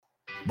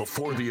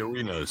Before the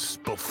arenas,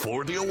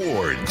 before the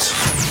awards.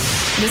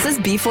 This is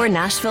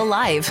b4Nashville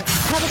Live.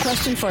 Have a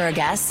question for our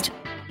guest?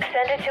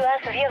 Send it to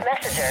us via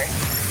Messenger.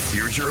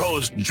 Here's your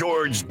host,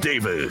 George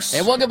Davis.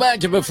 And welcome back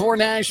to Before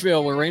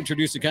Nashville, where we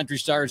introduce the country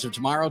stars of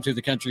tomorrow to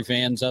the country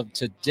fans of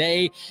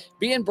today.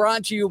 Being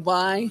brought to you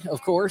by,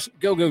 of course,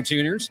 Go-Go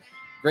Tuners.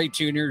 Great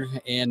tuner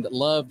and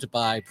loved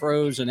by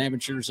pros and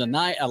amateurs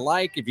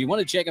alike. If you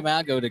want to check them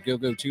out, go to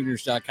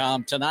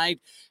gogotuners.com. Tonight,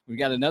 we've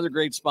got another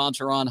great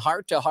sponsor on,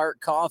 Heart to Heart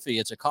Coffee.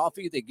 It's a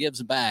coffee that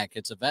gives back.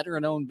 It's a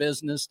veteran-owned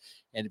business.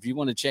 And if you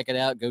want to check it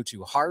out, go to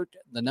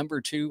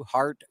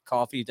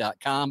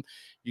heartcoffee.com.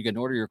 You can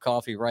order your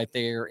coffee right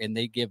there, and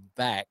they give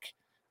back.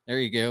 There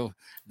you go.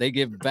 They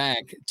give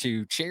back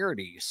to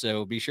charities.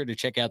 So be sure to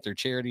check out their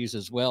charities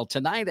as well.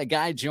 Tonight, a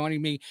guy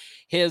joining me,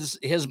 his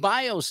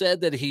bio said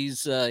that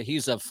he's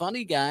a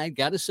funny guy,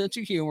 got a sense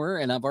of humor,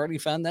 and I've already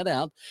found that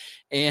out.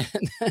 And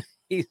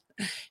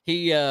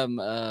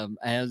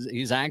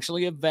he's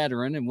actually a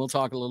veteran, and we'll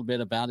talk a little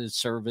bit about his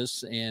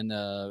service. And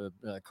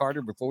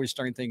Carter, before we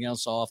start anything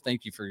else off,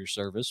 thank you for your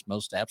service.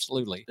 Most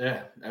absolutely.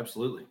 Yeah,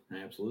 absolutely.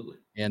 Absolutely.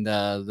 And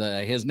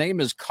his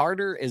name is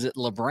Carter. Is it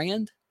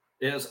Lybrand?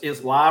 It's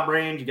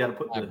Lybrand. You got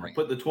to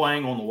put the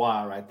twang on the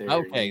Y right there.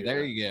 Okay,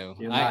 there you go.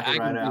 You knock it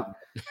right out.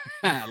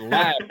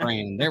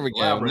 Lybrand. There we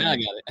go. Lybrand. Now I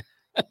got it.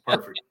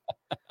 Perfect.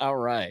 All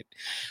right.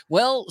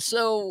 Well,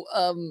 so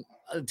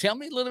tell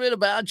me a little bit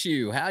about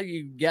you, how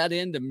you got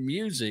into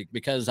music,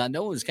 because I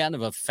know it's kind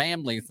of a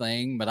family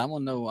thing, but I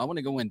want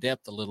to go in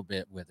depth a little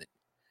bit with it.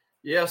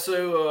 Yeah,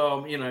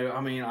 so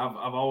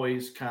I've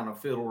always kind of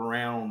fiddled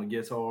around on the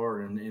guitar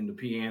and the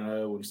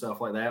piano and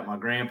stuff like that. My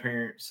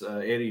grandparents,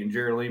 Eddie and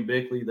Geraldine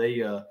Bickley, they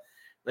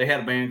had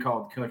a band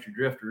called the Country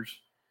Drifters,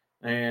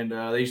 and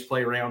they used to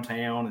play around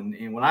town.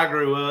 And when I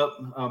grew up,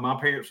 my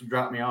parents would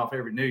drop me off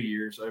every New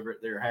Year's over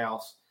at their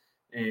house,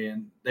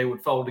 and they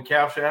would fold the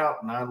couch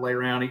out, and I'd lay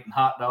around eating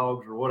hot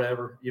dogs or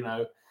whatever,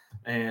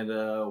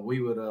 and we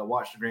would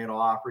watch the Grand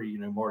Ole Opry,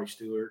 Marty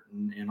Stewart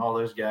and all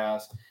those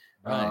guys.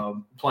 Right.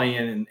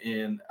 Playing,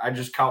 and I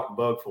just caught the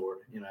bug for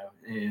it,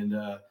 and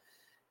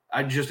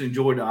I just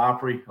enjoyed the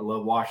Opry. I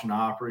love watching the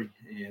Opry,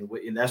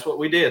 and that's what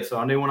we did. So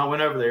I knew when I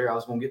went over there, I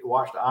was going to get to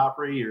watch the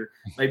Opry, or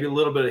maybe a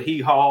little bit of Hee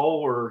Haw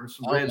or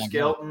some Red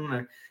Skelton,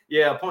 or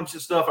a bunch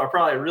of stuff I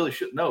probably really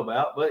shouldn't know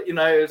about. But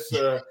it's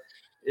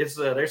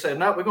they said,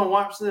 no, we're going to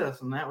watch this,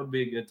 and that would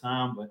be a good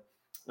time. But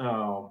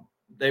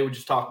they would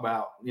just talk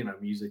about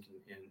music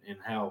and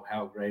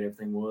how great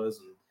everything was.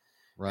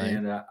 Right.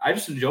 And I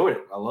just enjoyed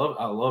it. I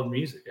love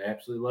music. I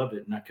absolutely loved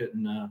it. And I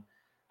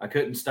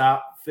couldn't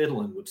stop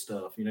fiddling with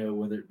stuff,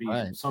 whether it be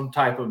some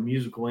type of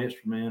musical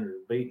instrument or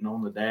beating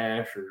on the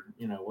dash or,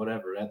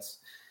 whatever. That's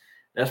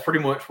pretty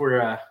much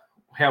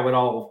how it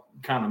all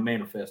kind of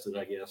manifested,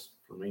 I guess,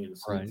 for me in a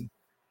sense.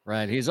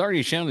 Right. He's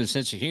already shown his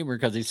sense of humor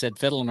because he said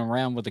fiddling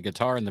around with the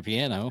guitar and the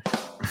piano.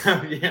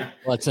 Yeah.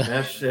 That's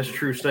a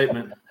true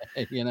statement.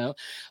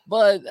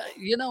 But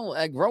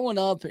growing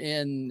up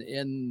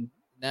in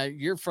now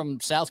you're from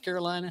South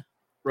Carolina?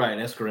 Right,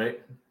 that's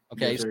correct.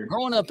 Okay, yes, so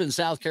growing up in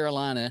South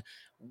Carolina,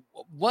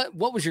 what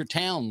was your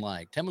town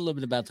like? Tell me a little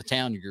bit about the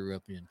town you grew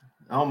up in.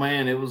 Oh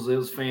man, it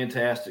was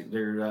fantastic.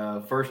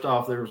 There, first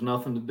off, there was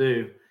nothing to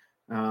do.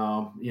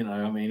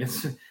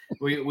 It's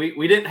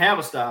we didn't have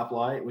a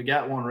stoplight. We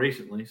got one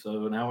recently,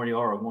 so now we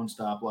are a one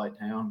stoplight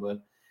town.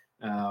 But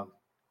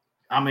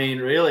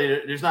really,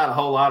 there's not a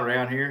whole lot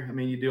around here.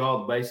 You do all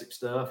the basic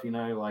stuff,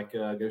 like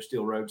go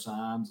steal road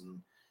signs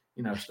and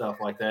stuff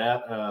like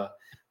that.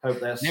 Hope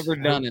that's never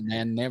done it,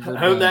 man. Never.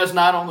 Hope that's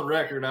not on the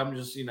record. I'm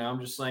just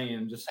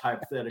saying, just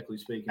hypothetically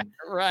speaking.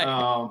 Right.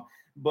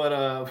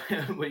 But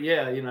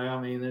yeah,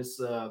 it's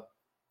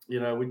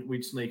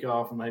we'd sneak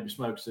off and maybe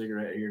smoke a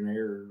cigarette here and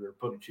there, or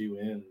put a chew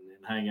in and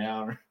hang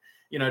out, or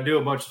do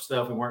a bunch of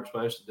stuff we weren't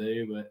supposed to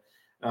do. But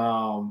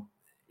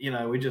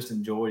we just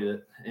enjoyed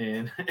it,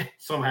 and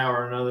somehow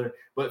or another.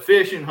 But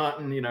fishing,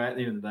 hunting, at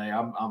the end of the day,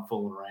 I'm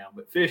fooling around.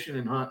 But fishing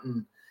and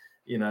hunting,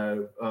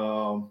 and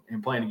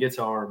playing the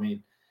guitar,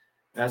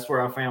 that's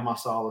where I found my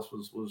solace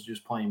was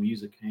just playing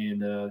music.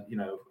 And,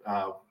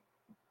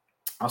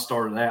 I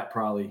started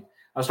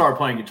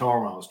playing guitar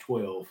when I was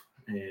 12,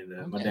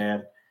 and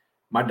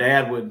my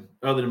dad would,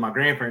 other than my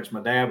grandparents,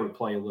 my dad would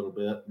play a little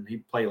bit, and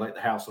he'd play like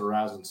the House of the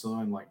Rising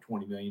Sun like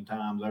 20 million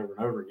times over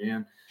and over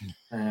again.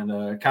 And,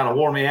 kind of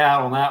wore me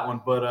out on that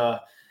one. But I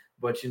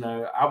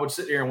would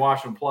sit there and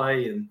watch him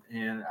play,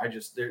 and I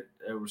just, there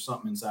was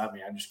something inside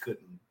me. I just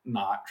couldn't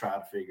not try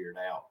to figure it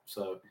out.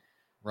 So,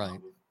 right.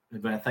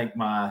 But I think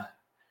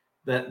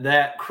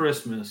that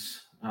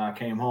Christmas I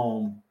came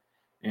home,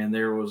 and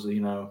there was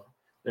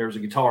a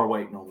guitar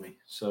waiting on me.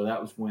 So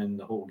that was when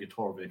the whole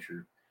guitar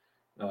venture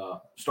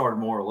started,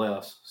 more or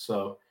less.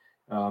 So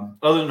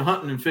other than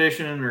hunting and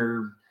fishing,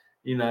 or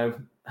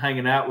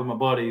hanging out with my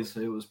buddies,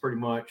 it was pretty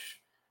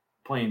much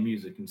playing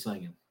music and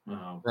singing.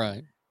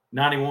 Right.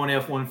 91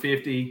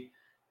 F-150,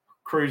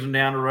 cruising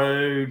down the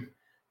road,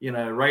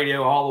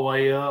 radio all the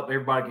way up.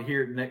 Everybody could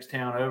hear it the next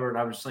town over, and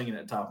I was singing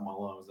at the top of my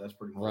lungs. That's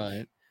pretty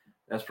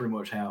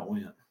much how it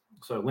went.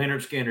 So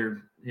Leonard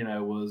Skinner,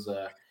 was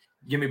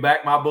Give Me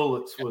Back My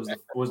Bullets was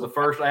the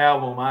first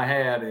album I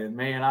had, and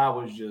man, I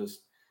was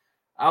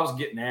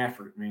getting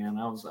after it, man.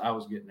 I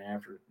was getting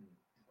after it.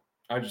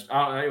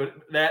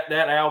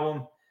 That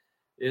album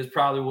is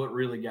probably what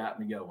really got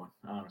me going,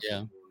 honestly,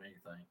 more than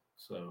anything.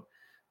 So,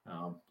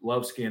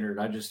 love Skinner.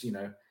 I just,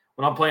 when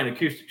I'm playing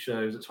acoustic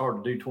shows, it's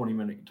hard to do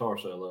 20-minute guitar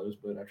solos,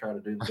 but I try to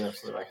do the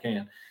best that I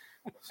can.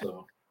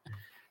 So,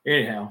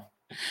 anyhow.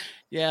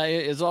 Yeah,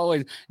 it's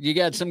always, you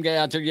got some guy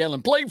out there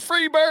yelling, "Play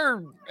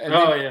Freebird." And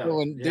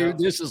going, dude,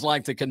 this is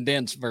like the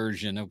condensed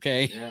version,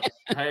 okay? Yeah.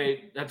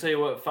 Hey, I tell you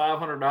what,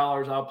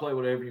 $500, I'll play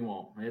whatever you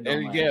want. There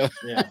you go.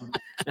 Yeah.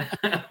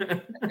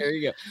 There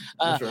you go.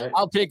 That's right.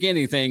 I'll pick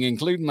anything,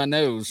 including my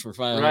nose, for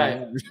 $500.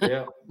 Right.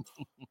 Yeah.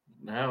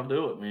 That'll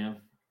do it, man.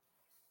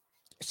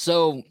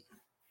 So,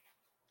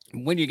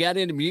 when you got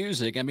into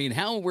music, I mean,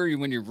 how old were you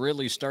when you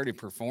really started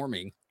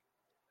performing?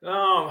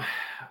 Well,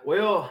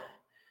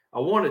 I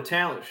won a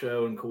talent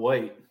show in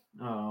Kuwait.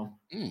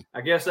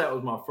 I guess that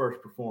was my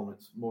first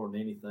performance more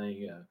than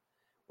anything.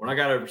 When I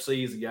got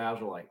overseas, the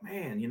guys were like,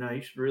 "Man, you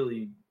should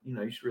really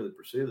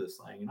pursue this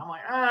thing." And I'm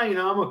like,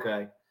 I'm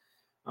okay.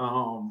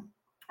 I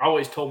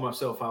always told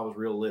myself I was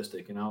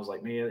realistic, and I was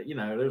like, man,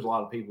 there's a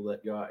lot of people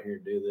that go out here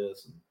and do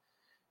this,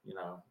 and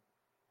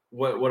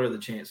what are the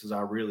chances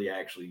I really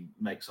actually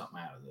make something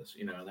out of this?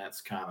 And that's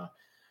kind of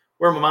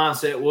where my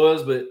mindset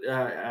was. But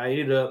I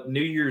ended up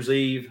New Year's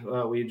Eve.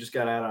 We had just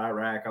got out of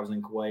Iraq. I was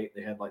in Kuwait.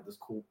 They had like this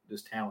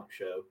talent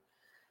show.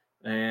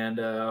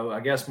 And I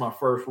guess my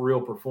first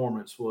real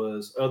performance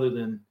was, other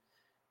than,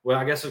 well,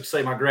 I guess I could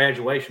say my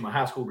graduation, my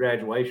high school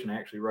graduation. I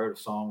actually wrote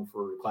a song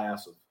for the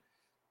class of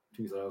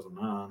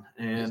 2009.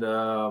 And,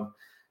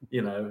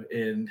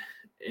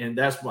 and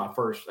that's my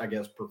first, I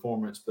guess,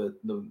 performance. But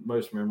the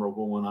most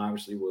memorable one,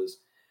 obviously, was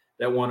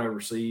that one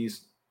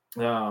overseas.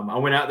 I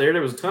went out there.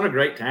 There was a ton of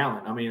great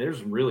talent. I mean, there's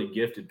some really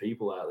gifted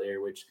people out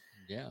there, which,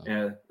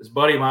 this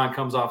buddy of mine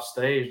comes off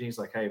stage and he's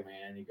like, "Hey,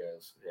 man," he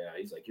goes,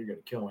 he's like, "You're going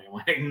to kill me." I'm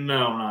like,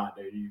 "No, I'm not,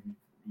 dude. You're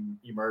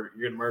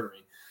going to murder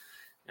me."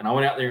 And I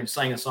went out there and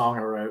sang a song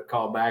I wrote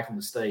called "Back in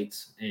the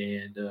States."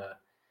 And,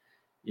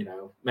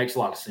 makes a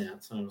lot of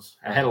sense.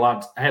 I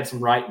had some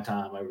writing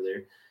time over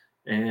there.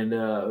 And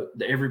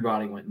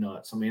everybody went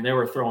nuts. I mean, they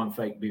were throwing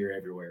fake beer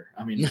everywhere.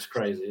 I mean, it's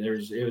crazy.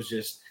 It was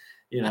just,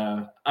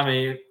 I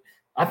mean,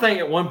 I think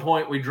at one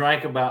point we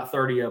drank about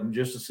 30 of them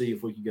just to see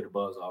if we could get a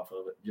buzz off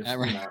of it.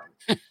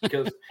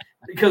 Just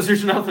because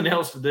there's nothing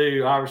else to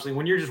do. Obviously,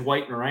 when you're just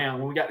waiting around.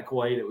 When we got to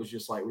Kuwait, it was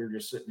just like we were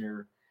just sitting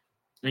there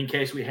in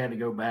case we had to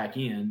go back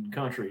in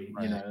country.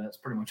 Right. That's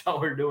pretty much all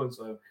we were doing.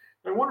 So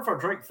I wonder if I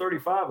drink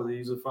 35 of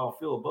these, if I'll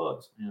feel a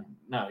buzz.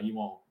 No, you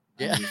won't.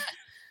 Yeah.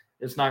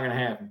 It's not going to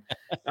happen.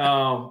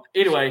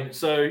 Anyway,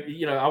 so,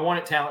 I won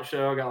a talent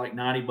show. I got like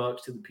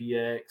 $90 to the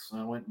PX.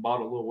 I went and bought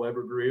a little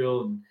Weber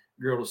grill and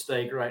grilled a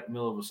steak right in the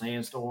middle of a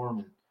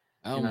sandstorm.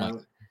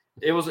 And,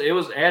 it was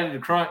added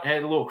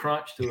a little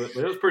crunch to it,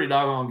 but it was pretty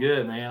doggone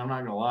good, man. I'm not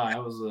going to lie.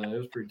 It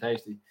was pretty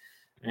tasty.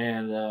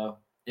 And so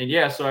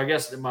I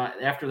guess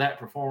after that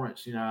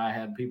performance, I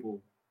had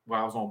people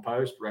while I was on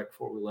post right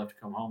before we left to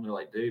come home. They're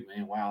like, "Dude,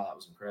 man, wow, that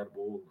was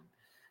incredible."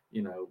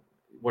 And,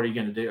 what are you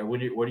going to do? What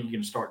are you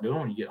going to start doing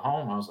when you get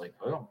home? I was like,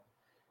 "Well,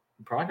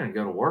 I'm probably going to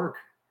go to work."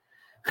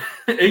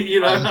 And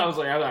I was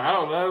like, I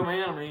don't know,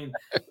 man. I mean,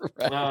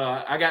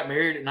 I got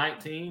married at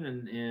 19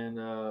 and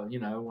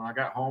when I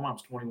got home, I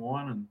was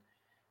 21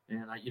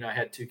 and I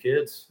had 2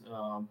 kids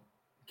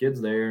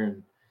there.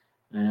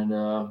 And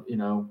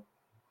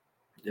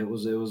it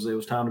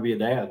was time to be a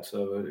dad.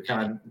 So it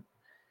kind of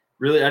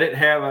really,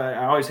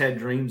 I always had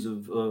dreams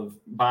of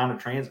buying a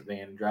transit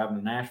van and driving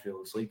to Nashville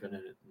and sleeping in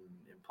it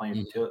and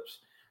playing for tips,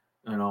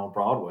 on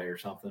Broadway or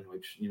something,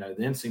 which,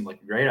 then seemed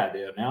like a great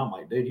idea. Now I'm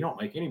like, dude, you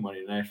don't make any money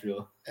in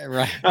Nashville.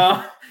 Right.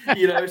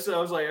 So I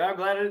was like, I'm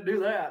glad I didn't do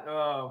that.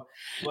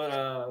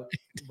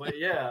 But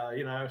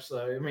yeah,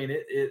 so, I mean,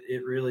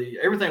 it really,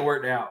 everything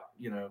worked out,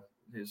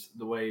 is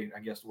the way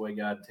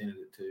God intended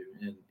it to.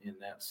 And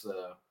that's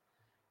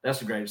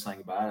the greatest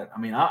thing about it. I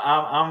mean,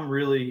 I'm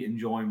really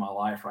enjoying my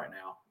life right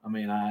now. I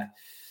mean, I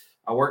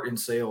worked in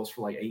sales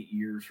for like 8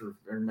 years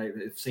or maybe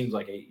it seems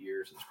like 8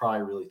 years. It's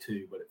probably really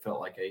 2, but it felt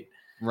like 8.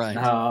 Right.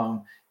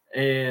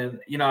 And,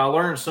 I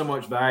learned so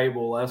much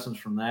valuable lessons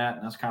from that.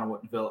 And that's kind of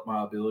what developed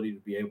my ability to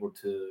be able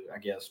to, I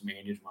guess,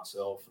 manage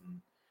myself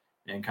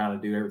and kind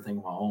of do everything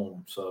on my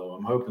own. So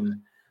I'm hoping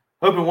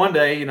one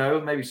day,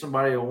 maybe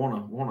somebody will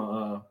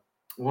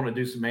want to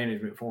do some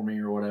management for me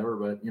or whatever.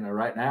 But,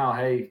 right now,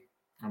 hey,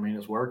 I mean,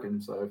 it's working.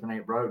 So if it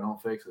ain't broke,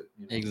 don't fix it.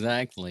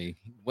 Exactly.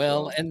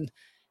 Well, so.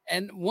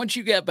 And once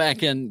you get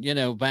back in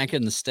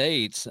the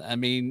States, I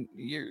mean,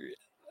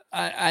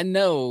 I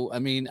know, I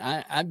mean,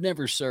 I've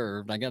never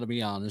served. I got to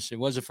be honest. It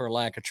wasn't for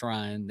lack of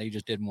trying. They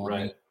just didn't want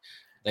me.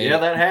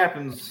 That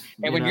happens.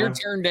 And when you're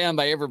turned down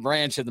by every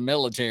branch of the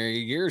military,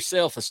 your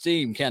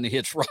self-esteem kind of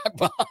hits rock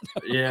bottom.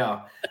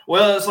 Yeah.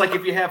 Well, it's like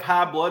if you have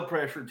high blood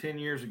pressure 10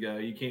 years ago,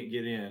 you can't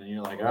get in. And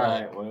you're like, all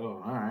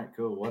right,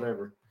 cool,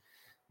 whatever.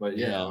 But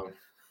yeah.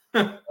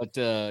 But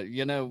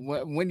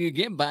when you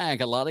get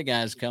back, a lot of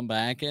guys come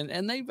back,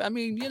 and I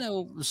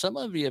mean, some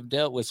of you have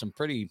dealt with some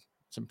pretty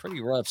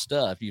rough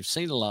stuff. You've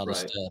seen a lot of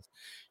Right. stuff.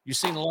 You've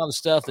seen a lot of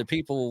stuff that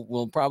people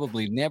will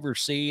probably never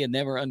see and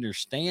never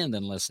understand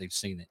unless they've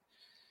seen it.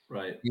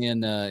 Right.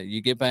 And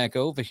you get back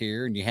over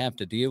here, and you have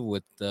to deal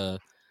with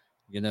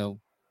you know,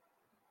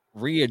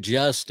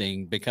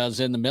 readjusting, because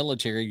in the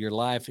military, your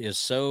life is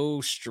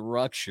so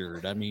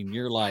structured. I mean,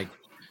 you're like,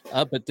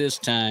 up at this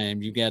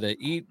time, you got to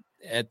eat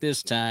at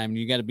this time,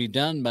 you got to be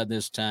done by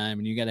this time,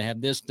 and you got to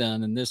have this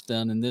done and this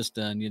done and this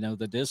done.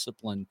 The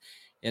discipline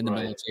in the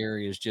Right.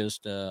 military is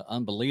just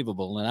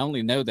unbelievable. And I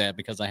only know that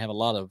because I have a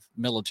lot of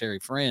military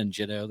friends,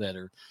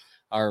 that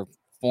are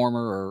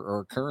former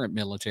or current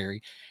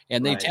military,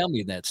 and they Right. tell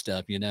me that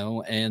stuff,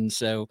 and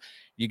so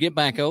you get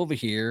back over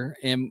here,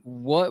 and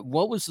what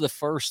was the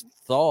first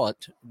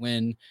thought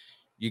when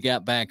you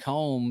got back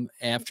home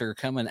after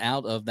coming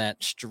out of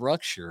that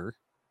structure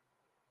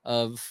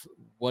of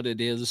what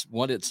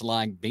it's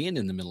like being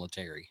in the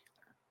military?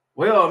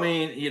 Well, I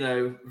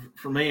mean,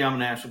 for me, I'm a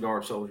National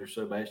Guard soldier.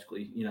 So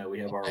basically, we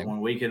have our Okay.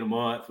 1 weekend a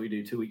month. We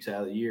do 2 weeks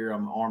out of the year.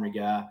 I'm an Army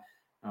guy.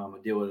 I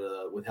deal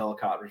with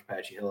helicopters,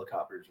 Apache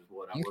helicopters is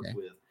what I work Okay.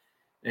 with.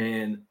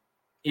 And,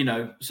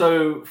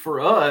 so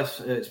for us,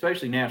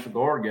 especially National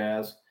Guard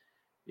guys,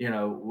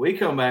 we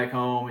come back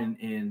home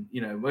and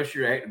most of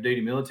your active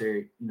duty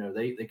military,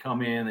 they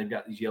come in, they've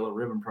got these yellow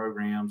ribbon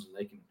programs and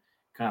they can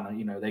kind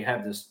of, they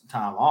have this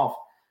time off.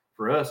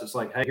 For us, it's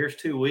like, hey, here's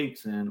 2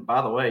 weeks. And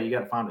by the way, you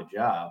got to find a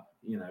job,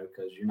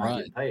 because you're not Right.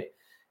 getting paid.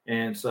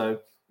 And so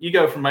you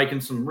go from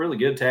making some really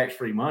good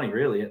tax-free money,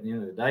 really, at the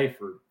end of the day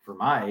for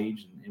my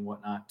age and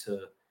whatnot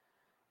to,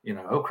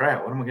 oh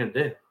crap, what am I going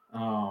to do?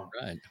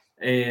 Right.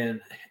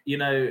 And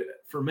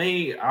for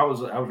me, I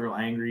was real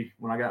angry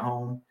when I got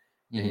home,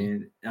 Hmm.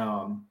 and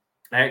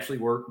I actually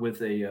worked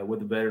with a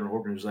veteran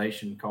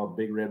organization called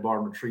Big Red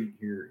Bottom Retreat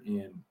here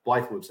in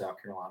Blythewood,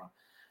 South Carolina,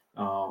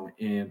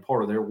 and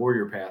part of their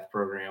Warrior Path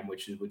program,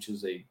 which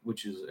is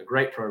a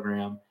great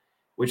program,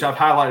 which I've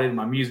highlighted in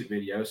my music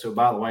video. So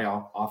by the way,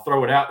 I'll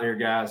throw it out there,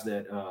 guys,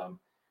 that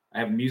I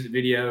have a music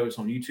video. It's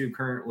on YouTube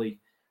currently.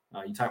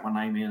 You type my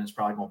name in, it's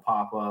probably going to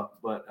pop up.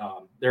 But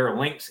there are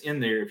links in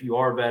there if you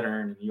are a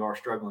veteran and you are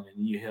struggling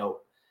and you need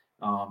help.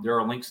 There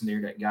are links in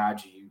there that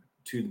guide you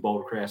to the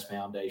Boulder Crest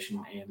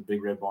Foundation and the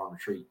Big Red Barn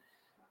Retreat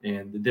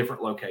and the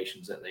different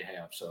locations that they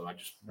have. So I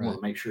just want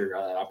to make sure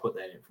I put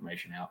that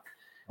information out.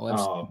 Oh,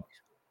 absolutely.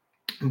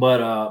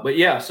 But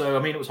yeah, so I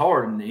mean, it was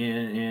hard,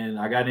 and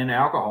I got into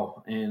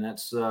alcohol, and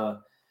that's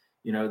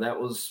that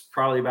was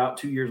probably about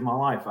 2 years of my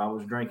life. I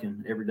was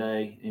drinking every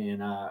day,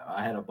 and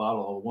I had a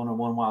bottle of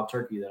 101 Wild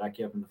Turkey that I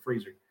kept in the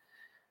freezer.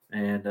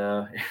 And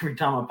every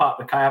time I popped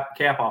the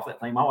cap off that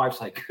thing, my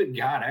wife's like, "Good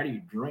God, how do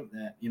you drink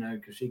that?"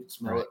 Because she could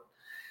smell it.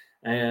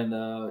 And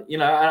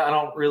I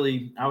don't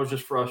really. I was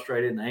just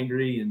frustrated and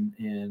angry,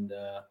 and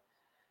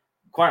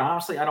quite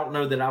honestly, I don't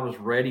know that I was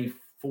ready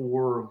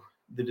for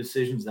the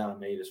decisions that I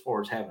made as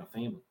far as having a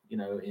family.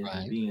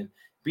 And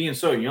being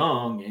so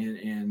young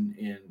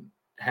and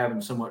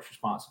having so much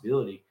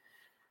responsibility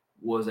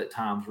was at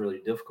times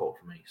really difficult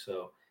for me.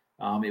 So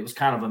it was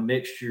kind of a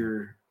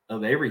mixture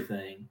of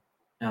everything.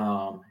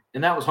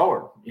 And that was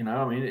hard,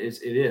 I mean,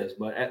 it is,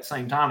 but at the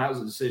same time, that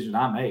was a decision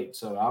I made.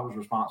 So I was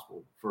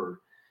responsible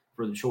for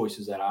the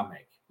choices that I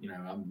make.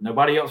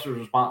 Nobody else was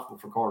responsible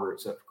for Carter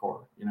except for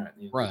Carter, at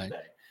the end of the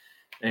day.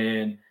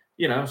 And,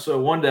 so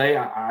one day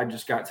I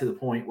just got to the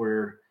point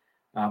where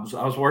I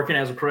was working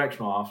as a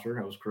correctional officer.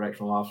 I was a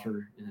correctional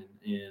officer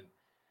and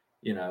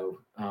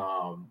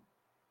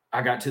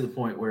I got to the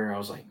point where I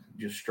was like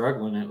just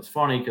struggling. And it was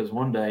funny because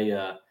one day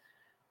I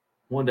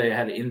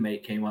had an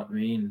inmate came up to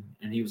me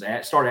and he was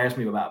started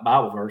asking me about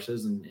Bible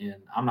verses, and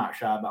I'm not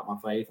shy about my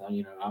faith.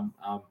 I'm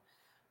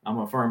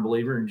a firm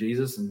believer in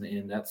Jesus,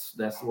 and that's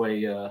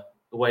the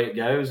way it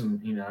goes.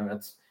 And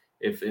that's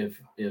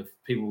if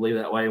people believe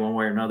that way one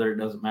way or another, it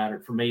doesn't matter.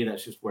 For me,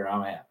 that's just where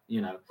I'm at.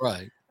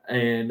 Right.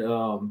 And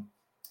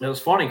it was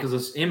funny because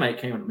this inmate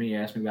came up to me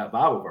and asked me about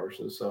Bible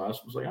verses. So I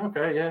was like,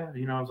 okay, yeah.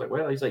 I was like,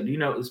 well, he's like, do you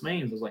know what this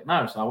means? I was like,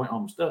 no. So I went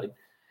home and studied.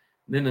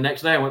 And then the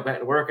next day I went back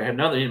to work. I had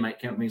another inmate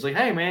come to me. He's like,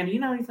 hey, man, do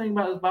you know anything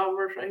about this Bible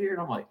verse right here?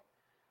 And I'm like,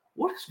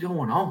 what is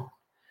going on?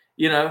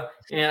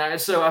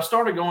 So I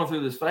started going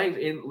through this phase.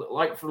 And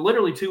like for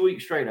literally 2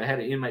 weeks straight, I had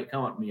an inmate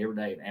come up to me every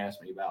day and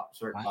ask me about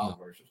certain Bible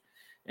verses.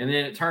 And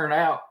then it turned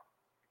out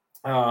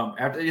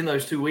after in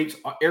those 2 weeks,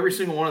 every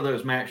single one of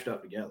those matched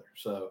up together.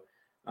 So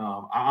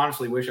I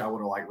honestly wish I would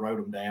have like wrote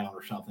them down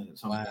or something at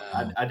some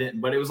point. I didn't,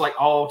 but it was like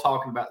all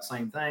talking about the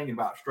same thing,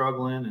 about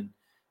struggling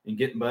and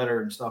getting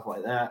better and stuff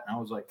like that. And I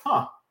was like,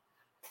 well,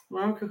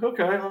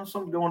 okay, well,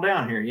 something going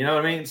down here. You know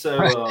what I mean?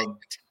 So,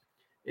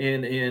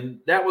 and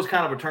that was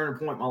kind of a turning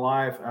point in my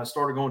life. I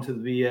started going to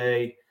the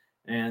VA,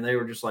 and they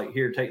were just like,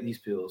 here, take these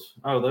pills.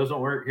 Oh, those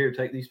don't work. Here,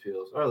 take these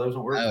pills. Oh, those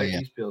don't work. Take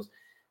these pills.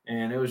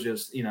 And it was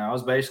just, I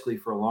was basically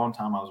for a long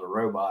time, I was a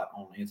robot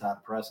on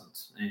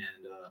antidepressants. And,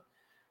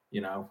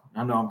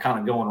 I know I'm kind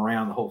of going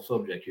around the whole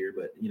subject here,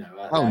 but,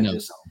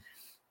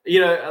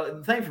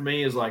 The thing for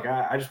me is like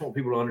I just want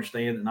people to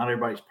understand that not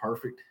everybody's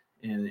perfect,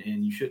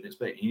 and you shouldn't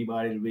expect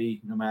anybody to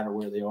be, no matter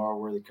where they are,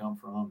 where they come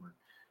from,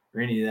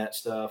 or any of that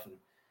stuff.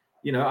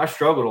 And I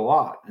struggled a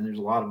lot, and there's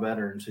a lot of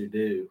veterans who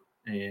do.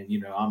 And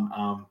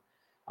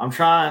I'm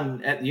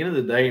trying. At the end of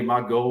the day,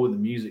 my goal with the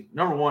music,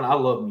 number one, I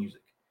love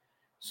music.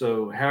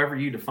 So however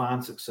you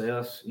define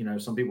success,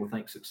 some people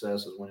think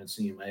success is winning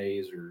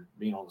CMAs or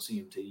being on the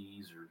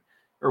CMTs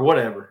or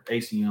whatever,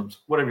 ACMs,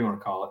 whatever you want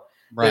to call it.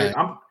 Right.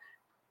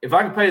 If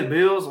I can pay the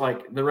bills,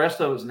 like the rest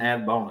of it's an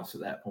added bonus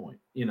at that point,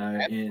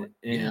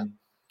 and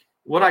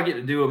what I get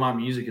to do with my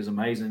music is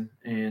amazing.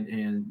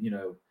 And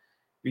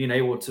being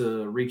able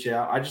to reach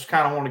out, I just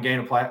kind of want to gain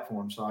a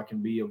platform so I can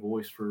be a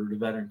voice for the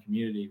veteran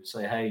community to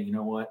say, hey, you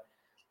know what?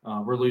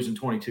 We're losing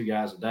 22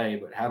 guys a day,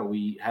 but how do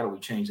we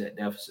change that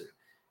deficit?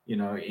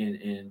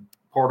 And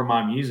part of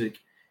my music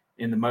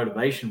and the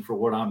motivation for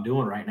what I'm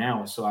doing right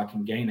now is so I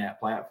can gain that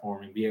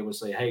platform and be able to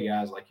say, hey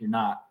guys, like you're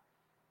not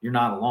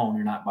alone.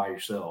 You're not by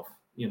yourself,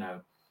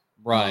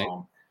 Right.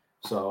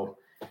 So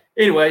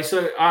anyway,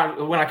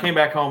 when I came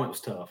back home, it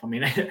was tough. I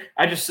mean,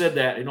 I just said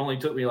that it only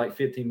took me like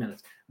 15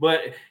 minutes,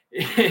 but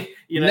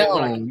when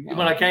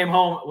I came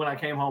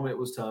home, it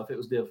was tough. It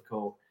was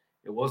difficult.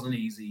 It wasn't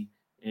easy.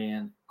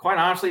 And quite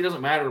honestly, it doesn't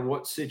matter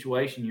what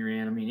situation you're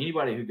in. I mean,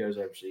 anybody who goes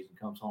overseas and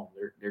comes home,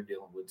 they're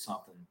dealing with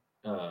something,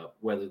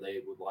 whether they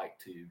would like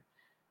to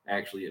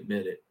actually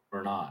admit it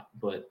or not.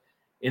 But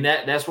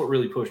that's what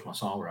really pushed my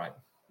songwriting.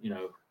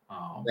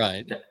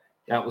 Right.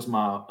 That was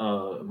my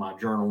my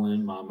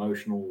journaling, my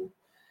emotional,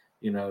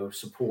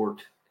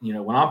 support.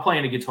 When I'm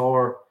playing a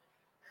guitar,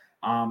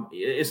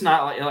 it's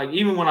not like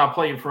even when I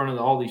play in front of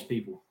all these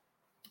people,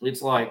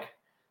 it's like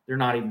they're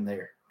not even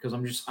there because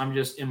I'm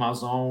just in my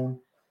zone.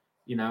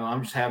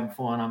 I'm just having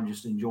fun. I'm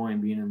just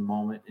enjoying being in the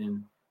moment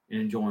and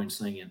enjoying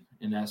singing.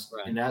 And that's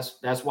right. and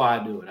that's why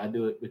I do it. I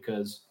do it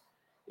because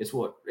it's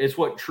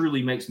what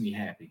truly makes me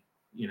happy.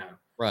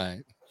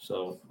 Right.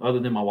 So other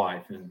than my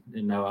wife, and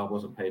no, I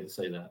wasn't paid to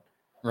say that.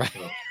 Right.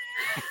 So.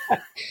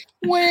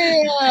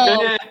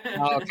 Well,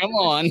 oh, come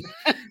on.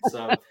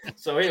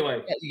 So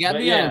anyway, you got to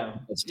be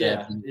honest.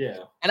 Yeah.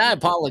 And I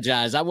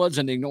apologize. I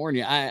wasn't ignoring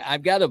you.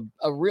 I've got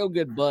a real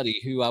good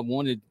buddy who I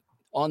wanted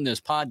on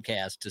this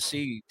podcast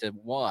to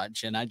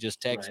watch, and I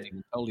just texted him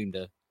and told him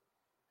to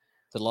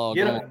log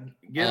on.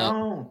 Get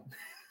on.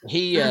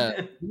 He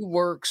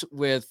works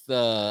with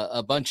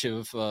a bunch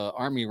of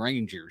Army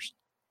Rangers.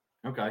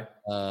 Okay.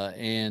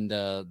 And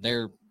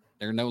they're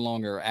no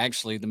longer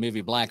actually the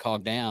movie Black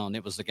Hawk Down.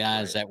 It was the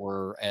guys that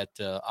were at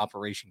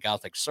Operation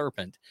Gothic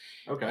Serpent.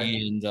 Okay.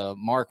 And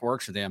Mark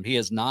works with them.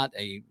 He's not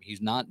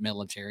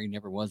military,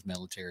 never was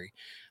military,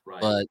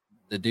 but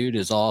the dude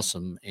is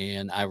awesome.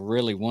 And I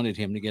really wanted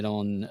him to get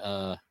on.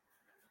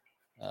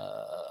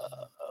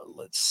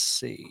 Let's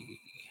see.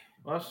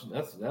 Well,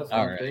 that's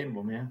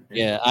understandable, right. Man.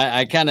 Yeah,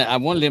 I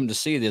wanted him to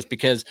see this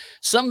because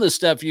some of the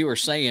stuff you were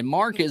saying,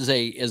 Mark is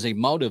a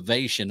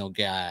motivational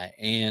guy,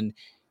 and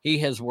he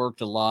has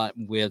worked a lot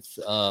with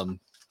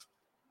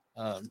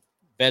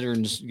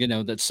veterans,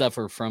 that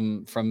suffer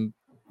from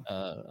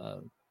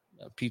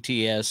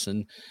PTS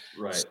and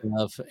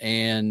stuff,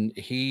 and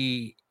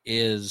he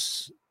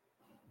is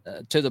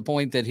to the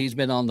point that he's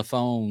been on the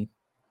phone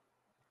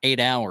 8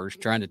 hours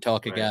trying to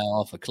talk a guy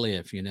off a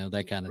cliff,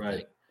 that kind of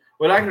thing.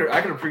 Well,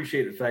 I can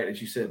appreciate the fact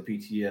that you said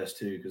PTS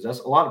too, because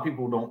that's a lot of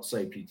people don't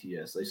say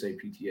PTS; they say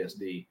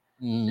PTSD,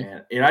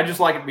 and I just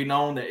like it to be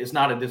known that it's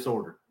not a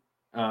disorder.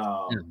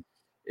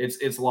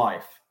 It's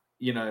life,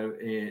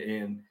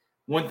 And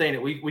one thing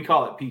that we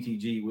call it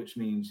PTG, which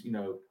means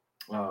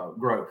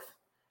growth,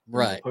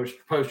 right?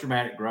 Post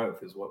traumatic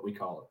growth is what we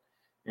call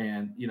it,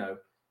 and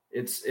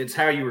it's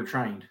how you were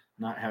trained,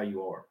 not how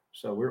you are.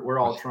 So we're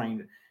all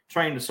trained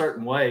a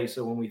certain way.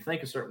 So when we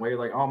think a certain way, you're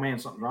like, oh man,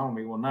 something's wrong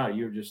with me. Well, no,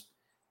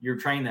 you're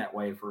trained that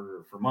way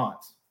for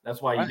months.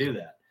 That's why you do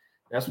that.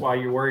 That's why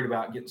you're worried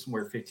about getting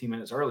somewhere 15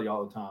 minutes early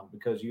all the time,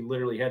 because you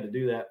literally had to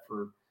do that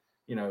for,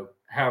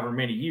 however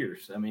many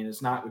years. I mean,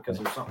 it's not because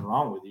there's something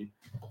wrong with you.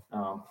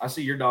 I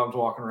see your dog's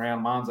walking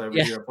around. Mine's over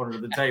here up under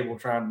the table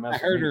trying to mess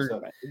with me.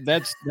 So.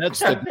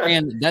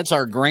 That's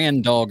our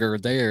grand dogger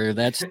there.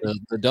 That's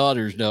the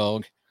daughter's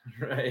dog.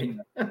 Right.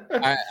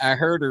 I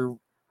heard her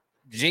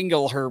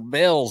jingle her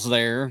bells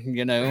there,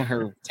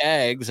 her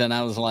tags, and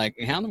I was like,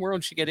 how in the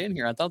world did she get in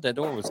here? I thought that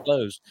door was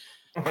closed.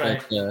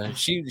 Right. But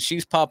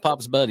she's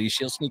Pop's buddy.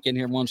 She'll sneak in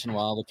here once in a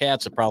while. The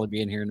cats will probably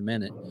be in here in a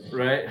minute.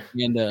 Right.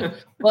 And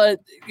but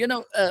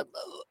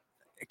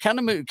kind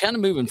of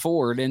moving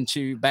forward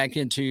back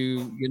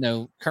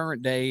into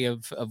current day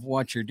of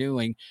what you're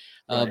doing.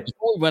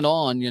 Before we went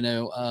on,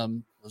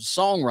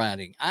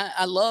 songwriting.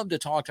 I love to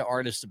talk to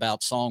artists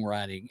about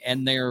songwriting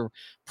and their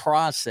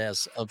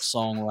process of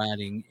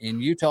songwriting. And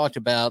you talked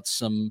about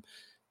some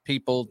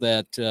people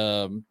that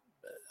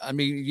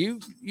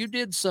you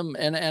did some,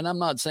 and I'm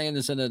not saying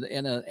this in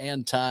an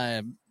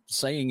anti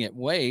saying it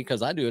way,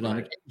 because I do it on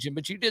occasion,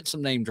 but you did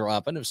some name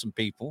dropping of some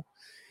people.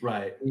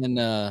 Right. And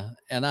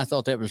I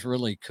thought that was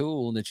really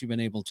cool that you've been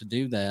able to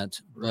do that.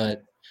 Right.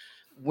 But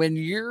when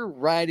you're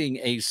writing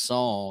a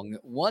song,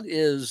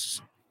 what's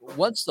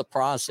the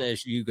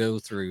process you go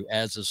through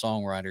as a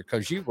songwriter?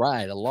 Because you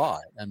write a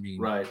lot. I mean,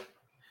 Right.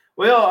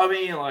 Well, I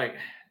mean, like,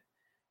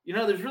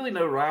 there's really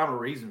no rhyme or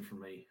reason for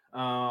me.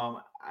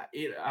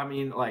 I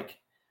mean, like,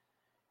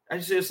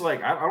 it's just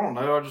like I don't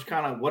know. I just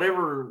kind of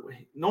whatever.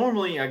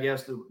 Normally, I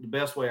guess the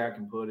best way I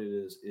can put it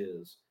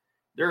is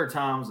there are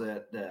times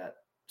that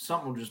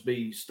something will just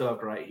be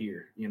stuck right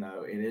here, and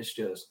it's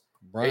just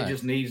it right.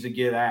 just needs to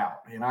get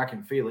out, and I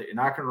can feel it, and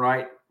I can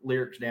write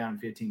lyrics down in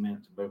 15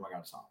 minutes, and boom, I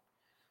got a song.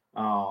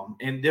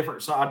 And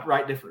I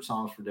write different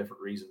songs for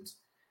different reasons.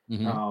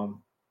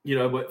 Mhm.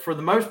 But for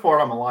the most part,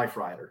 I'm a life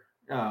writer.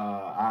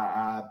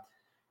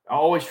 I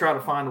always try to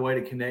find a way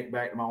to connect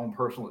back to my own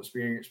personal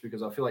experience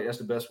because I feel like that's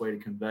the best way to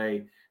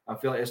convey. I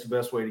feel like that's the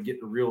best way to get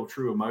the real,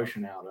 true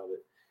emotion out of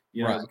it.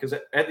 Right. Because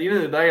at the end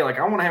of the day, like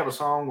I want to have a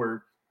song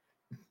where,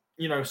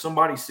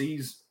 somebody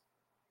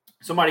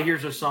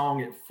hears a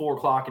song at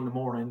 4:00 in the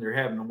morning. They're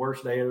having the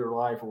worst day of their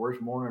life or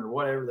worst morning or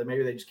whatever.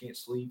 Maybe they just can't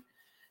sleep,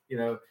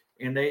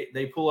 and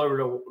they pull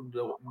over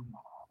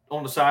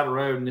on the side of the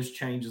road and this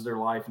changes their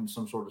life in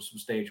some sort of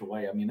substantial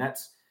way. I mean,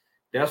 that's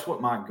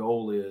what my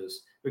goal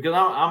is. Because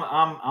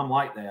I'm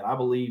like that. I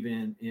believe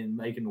in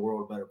making the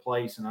world a better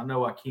place, and I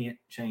know I can't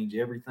change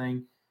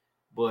everything,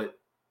 but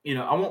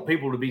I want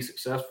people to be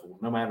successful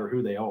no matter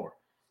who they are.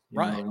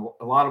 Right.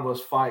 A lot of us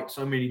fight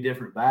so many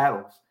different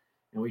battles,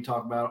 and we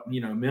talk about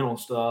mental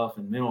stuff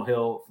and mental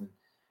health, and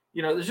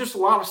there's just a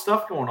lot of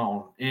stuff going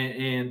on,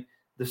 and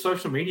the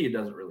social media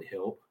doesn't really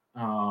help.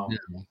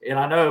 And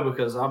I know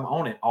because I'm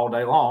on it all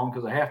day long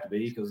because I have to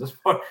be because that's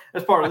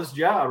part of this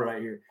job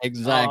right here.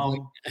 Exactly.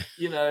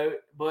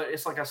 But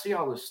it's like I see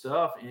all this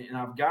stuff and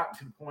I've gotten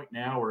to the point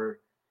now where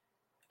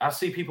I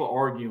see people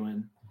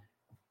arguing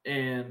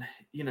and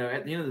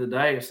at the end of the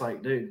day it's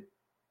like, dude,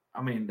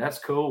 I mean that's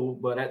cool,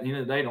 but at the end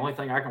of the day the only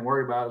thing I can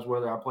worry about is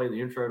whether I play the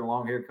intro to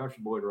Long Haired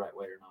Country Boy the right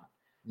way or not.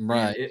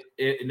 Right.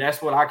 And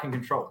that's what I can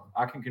control.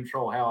 I can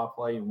control how I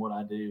play and what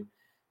I do,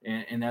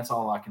 and that's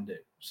all I can do.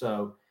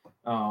 So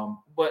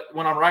but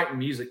when I'm writing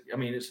music, I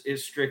mean,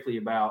 it's strictly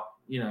about,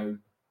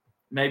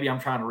 maybe I'm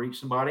trying to reach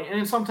somebody. And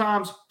then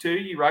sometimes too,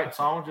 you write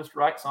songs just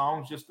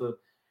to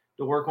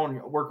work on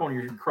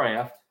your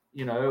craft,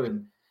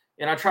 and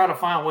I try to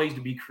find ways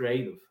to be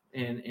creative.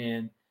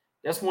 And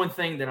that's one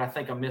thing that I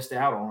think I missed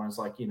out on is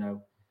like, I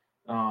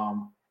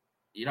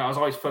was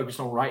always focused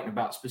on writing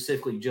about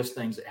specifically just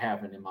things that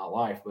happened in my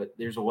life, but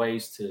there's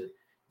ways to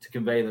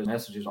convey those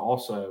messages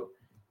also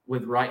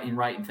with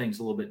writing things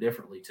a little bit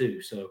differently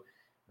too. So,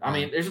 I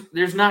mean,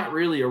 there's not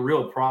really a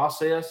real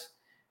process,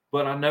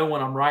 but I know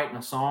when I'm writing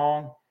a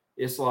song,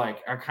 it's like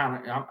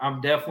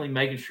I'm definitely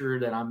making sure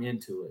that I'm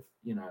into it,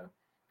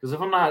 because if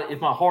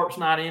my heart's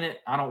not in it,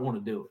 I don't want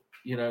to do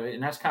it,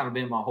 and that's kind of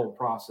been my whole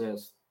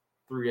process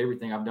through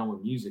everything I've done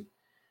with music.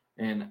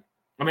 And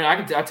I mean,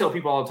 I tell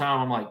people all the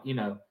time, I'm like,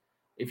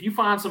 if you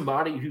find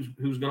somebody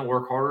who's going to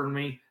work harder than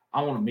me,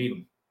 I want to meet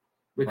them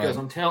because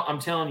I'm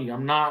telling you,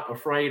 I'm not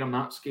afraid. I'm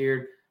not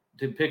scared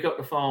to pick up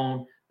the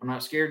phone. I'm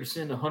not scared to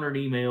send 100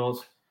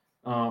 emails.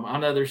 I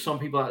know there's some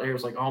people out there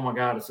it's like, oh my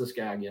God, it's this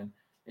guy again.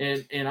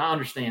 And I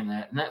understand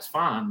that, and that's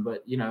fine.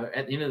 But,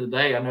 at the end of the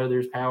day, I know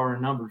there's power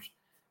in numbers.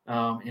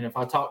 And if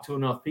I talk to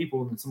enough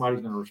people, then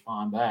somebody's going to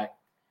respond back.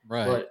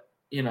 Right. But,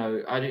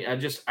 I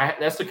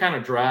that's the kind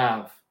of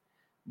drive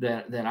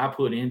that I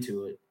put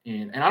into it.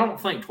 And I don't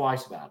think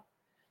twice about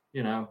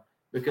it,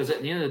 because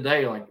at the end of the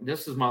day, like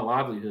this is my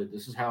livelihood.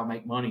 This is how I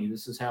make money.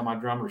 This is how my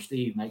drummer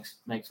Steve makes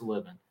a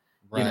living,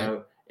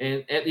 Right.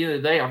 And at the end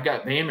of the day, I've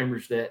got band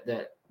members that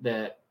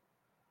I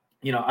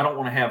don't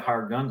want to have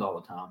hired guns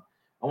all the time.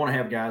 I want to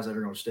have guys that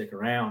are going to stick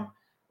around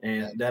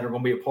and that are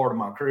going to be a part of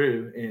my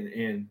crew.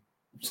 And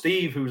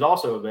Steve, who's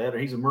also a vet,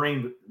 he's a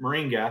Marine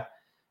guy,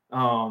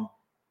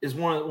 is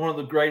one of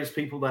the greatest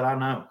people that I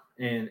know.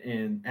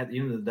 And at the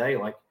end of the day,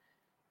 like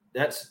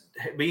that's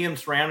being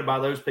surrounded by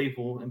those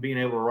people and being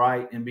able to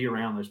write and be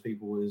around those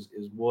people is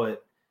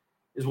what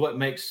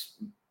makes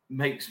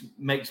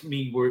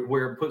me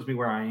where it puts me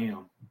where I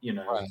am,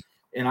 Right.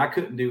 And I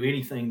couldn't do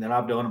anything that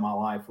I've done in my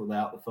life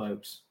without the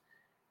folks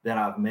that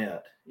I've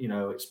met,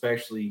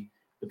 especially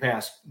the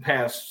past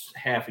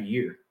half a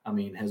year. I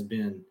mean, it's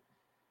been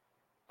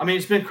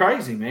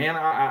crazy, man.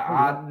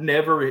 I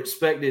never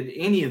expected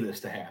any of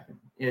this to happen,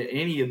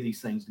 any of these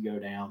things to go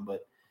down.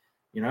 But,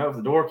 if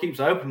the door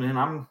keeps opening,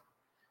 I'm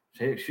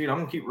going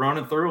to keep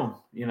running through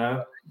them,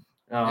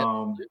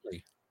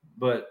 Absolutely.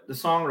 But the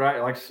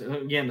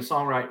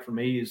songwriting for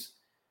me is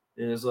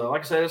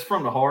like I said, it's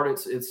from the heart.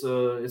 It's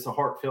a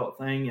heartfelt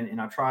thing, and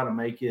I try to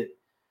make it.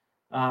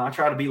 I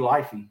try to be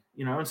lifey,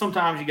 And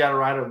sometimes you got to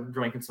write a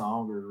drinking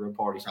song or a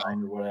party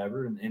song or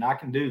whatever, and I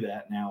can do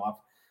that now.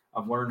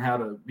 I've learned how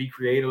to be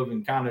creative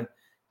and kind of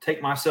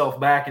take myself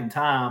back in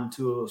time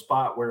to a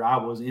spot where I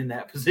was in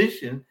that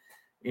position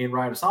and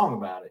write a song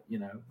about it,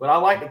 But I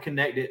like to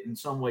connect it in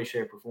some way,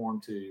 shape, or form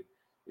to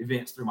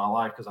events through my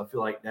life because I feel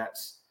like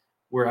that's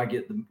where I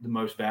get the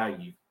most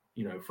value,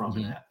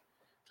 from that.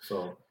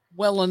 So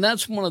Well, and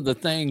that's one of the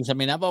things. I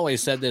mean, I've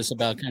always said this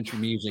about country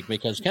music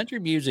because country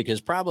music is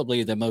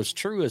probably the most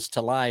truest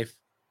to life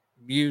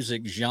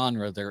music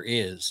genre there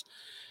is.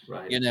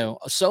 Right. You know,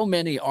 so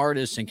many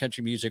artists in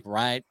country music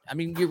write. I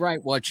mean, you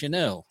write what you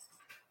know.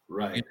 You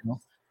Right. know,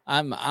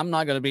 I'm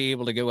not going to be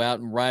able to go out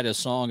and write a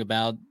song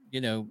about,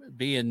 you know,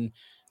 being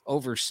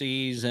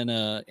overseas in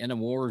a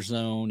war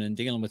zone and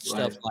dealing with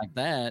stuff Right. like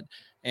that.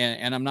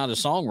 And I'm not a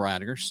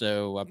songwriter,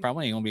 so I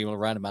probably ain't gonna be able to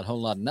write about a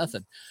whole lot of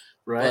nothing.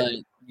 Right. But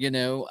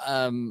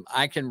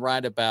I can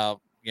write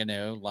about,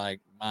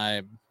 like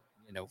my,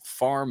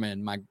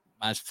 farming.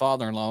 My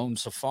father-in-law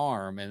owns a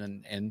farm,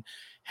 and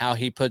how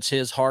he puts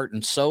his heart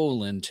and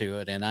soul into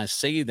it, and I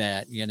see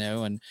that,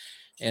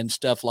 and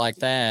stuff like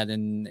that,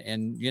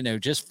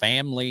 and just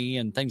family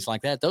and things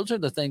like that. Those are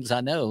the things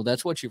I know.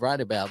 That's what you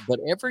write about. But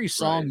every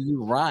song Right.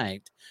 you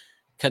write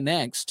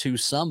connects to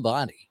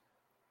somebody.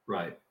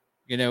 Right.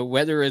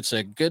 Whether it's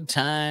a good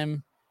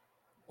time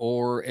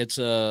or it's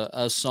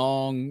a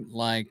song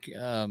like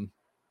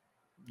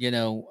you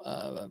know,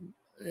 uh,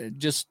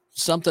 just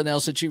something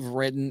else that you've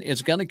written,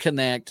 it's going to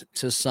connect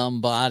to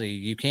somebody.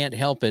 You can't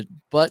help it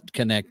but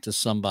connect to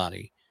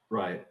somebody,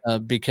 Right.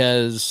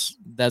 because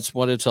that's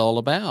what it's all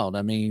about.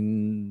 I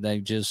mean, they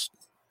just,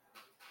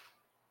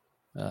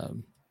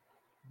 um,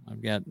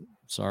 I've got,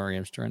 sorry, I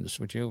was trying to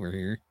switch over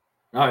here.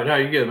 All right, no,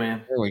 you're good,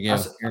 man. There we go.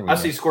 There we I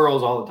go. see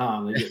squirrels all the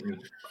time. They get me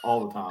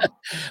all the time.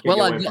 Can't Well,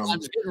 get I away from them.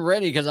 was getting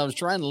ready because I was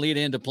trying to lead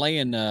into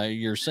playing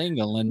your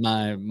single, and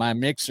my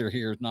mixer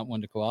here is not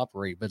one to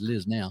cooperate, but it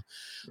is now.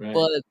 Right.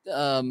 But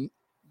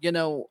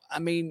I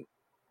mean,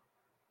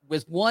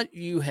 with what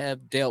you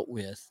have dealt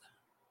with,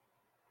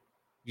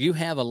 you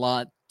have a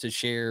lot to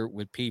share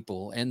with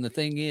people, and the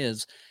thing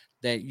is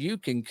that you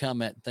can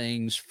come at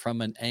things from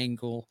an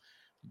angle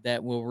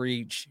that will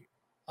reach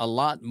a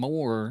lot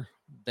more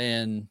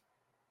than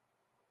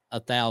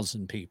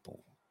 1,000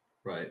 people,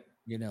 Right.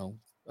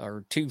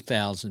 or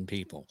 2,000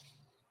 people.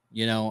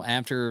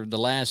 After the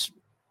last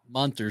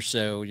month or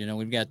so,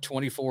 we've got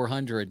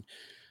 2,400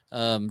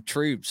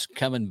 troops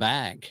coming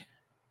back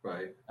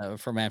Right.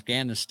 from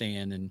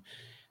Afghanistan,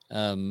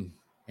 and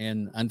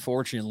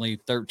unfortunately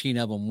 13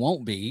 of them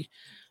won't be.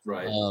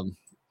 Right.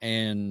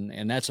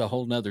 And that's a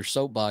whole nother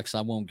soapbox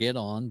I won't get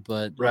on,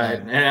 but Right.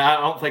 And I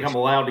don't think I'm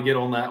allowed to get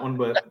on that one,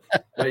 but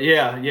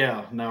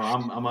yeah. No,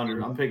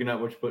 I'm picking up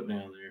what you're putting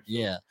down there. So,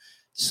 yeah.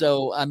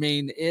 So I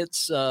mean,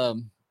 it's uh,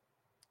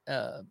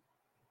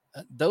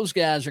 those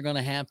guys are going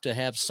to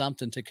have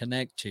something to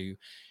connect to,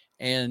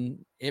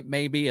 and it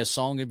may be a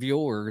song of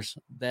yours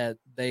that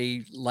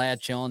they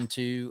latch on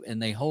to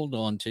and they hold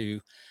on to,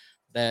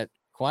 that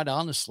quite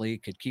honestly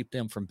could keep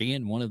them from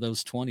being one of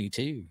those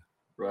 22.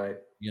 right.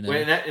 You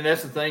Well, know, and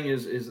that's the thing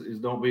is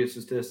don't be a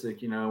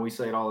statistic. We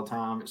say it all the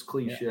time. It's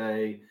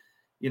cliche,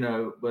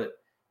 but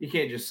you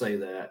can't just say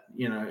that.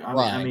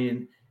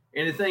 right?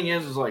 And the thing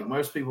is like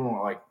most people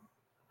don't like.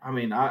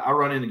 I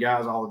run into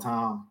guys all the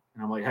time,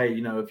 and I'm like, hey,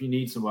 if you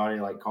need somebody,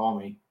 like, call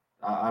me.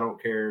 I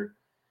don't care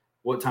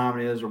what time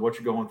it is or what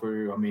you're going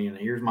through.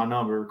 Here's my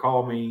number.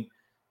 Call me.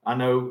 I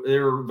know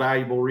there are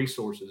valuable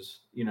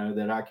resources,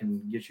 that I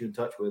can get you in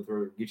touch with,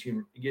 or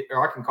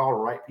or I can call the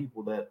right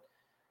people that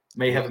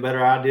may have a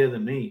better idea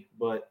than me.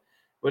 But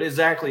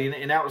exactly,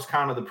 and that was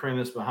kind of the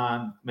premise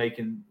behind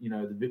making,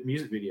 the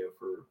music video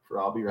for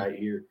 "I'll Be Right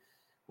Here,"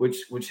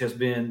 which has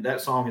been,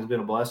 that song has been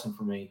a blessing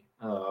for me.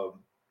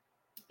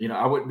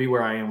 I wouldn't be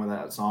where I am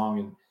without that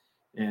song,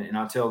 and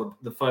I tell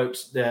the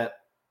folks that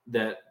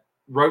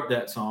wrote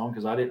that song,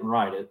 because I didn't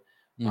write it.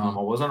 I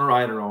wasn't a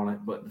writer on it,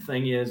 but the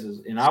thing is,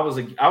 and I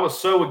was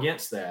so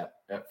against that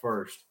at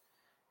first,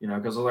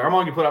 because I was like, I'm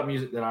only gonna put out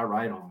music that I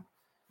write on.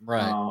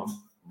 Right.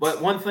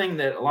 But one thing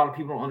that a lot of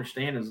people don't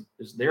understand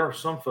is there are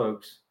some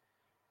folks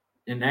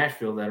in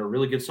Nashville that are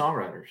really good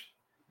songwriters,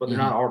 but they're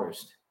not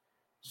artists.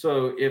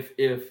 So if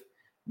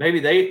maybe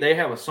they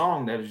have a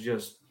song that is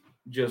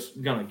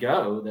just gonna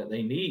go, that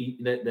they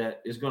need,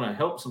 that is gonna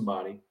help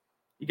somebody,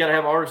 you got to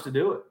have artists to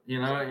do it,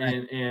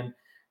 and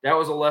that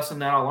was a lesson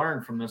that I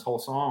learned from this whole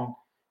song,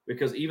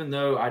 because even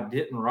though I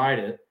didn't write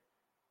it,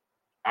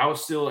 I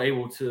was still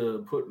able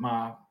to put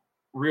my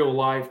real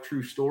life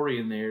true story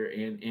in there,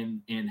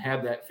 and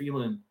have that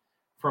feeling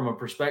from a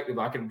perspective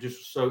I could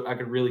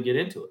really get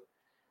into it.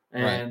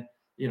 And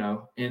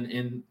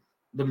in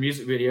the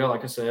music video,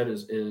 like I said,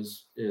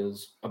 is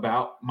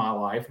about my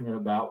life and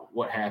about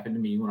what happened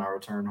to me when I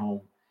returned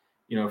home,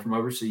 from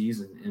overseas,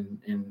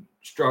 and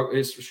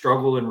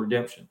struggle and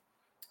redemption.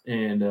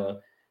 And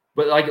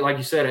but like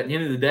you said, at the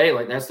end of the day,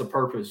 like, that's the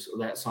purpose of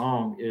that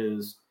song,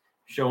 is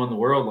showing the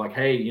world, like,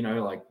 hey,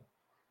 like,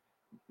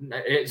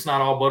 it's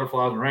not all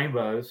butterflies and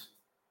rainbows,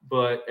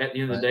 but at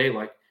the end of the day,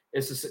 like,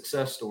 it's a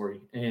success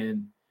story,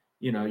 and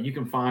you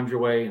can find your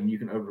way and you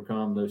can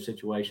overcome those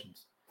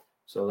situations.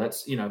 So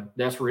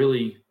that's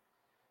really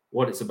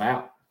what it's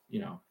about,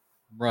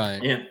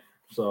 Right. And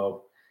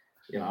so,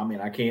 I'm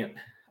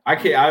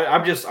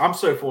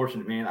so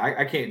fortunate, man.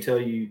 I can't tell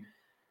you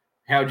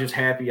how just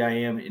happy I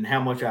am and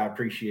how much I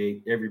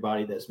appreciate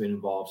everybody that's been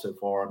involved so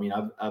far.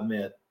 I've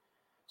met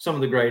some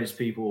of the greatest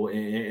people,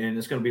 and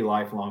it's going to be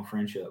lifelong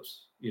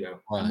friendships. Right.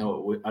 I know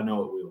it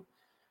will.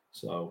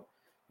 So,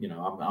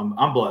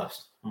 I'm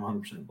blessed. I'm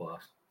 100%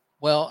 blessed.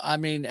 Well, I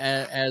mean,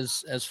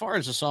 as far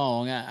as the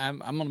song, I'm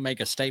going to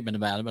make a statement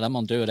about it, but I'm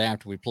going to do it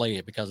after we play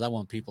it because I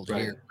want people to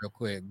hear it real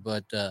quick.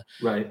 But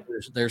right,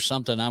 there's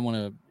something I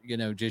want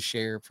to just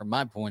share from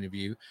my point of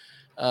view.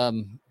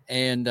 Again,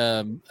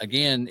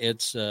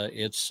 it's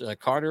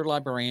Carter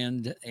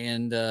Lybrand,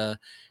 and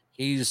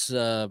he's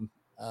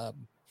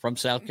from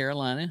South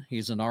Carolina.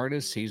 He's an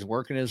artist. He's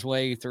working his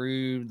way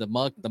through the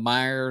muck, the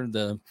mire,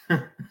 the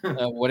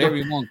whatever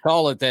you want to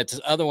call it, that's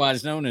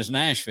otherwise known as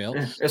Nashville.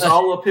 It's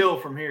all uphill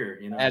from here,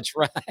 That's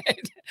right.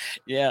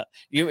 Yeah,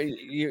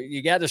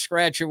 you got to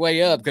scratch your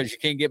way up because you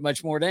can't get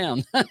much more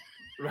down.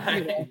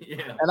 Right.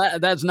 Yeah.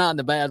 And that's not in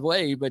a bad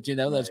way, but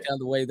that's kind of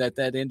the way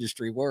that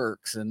industry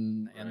works.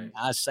 And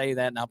I say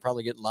that, and I'll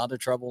probably get a lot of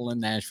trouble in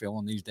Nashville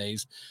in these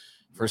days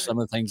for some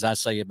of the things I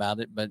say about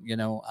it. But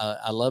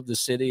I love the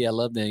city. I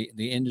love the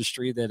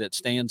industry that it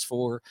stands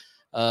for.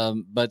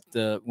 But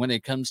when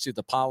it comes to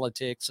the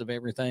politics of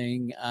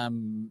everything,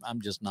 I'm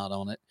just not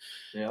on it.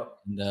 Yeah.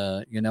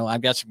 And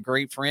I've got some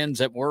great friends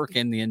that work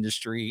in the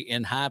industry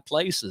in high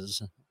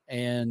places,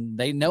 and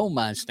they know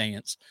my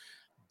stance.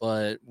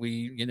 But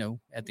we,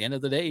 at the end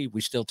of the day,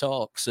 we still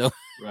talk. So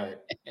right.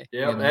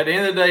 Yeah. At the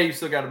end of the day, you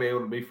still got to be able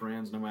to be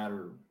friends, no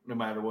matter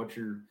what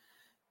your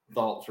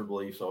thoughts or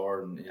beliefs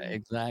are. And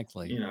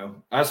exactly.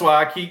 That's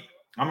why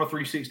I'm a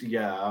 360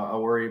 guy. I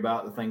worry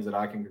about the things that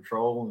I can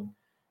control.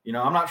 And,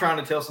 I'm not trying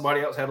to tell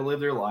somebody else how to live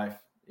their life,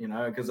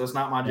 because that's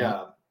not my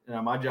job.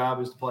 My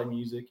job is to play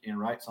music and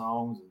write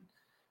songs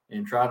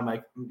and try to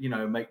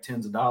make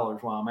tens of dollars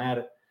while I'm at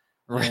it.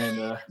 Right.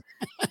 And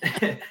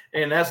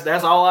and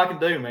that's all I can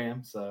do,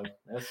 man. So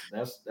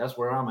that's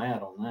where I'm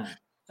at on that.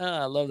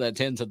 I love that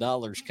tens of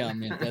dollars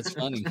comment. That's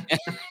funny.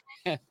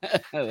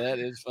 That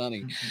is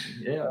funny.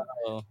 Yeah.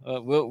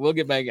 We'll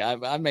get back.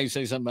 I may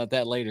say something about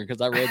that later because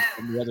I read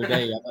something the other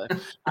day.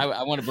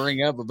 I want to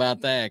bring up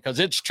about that because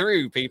it's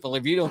true, people.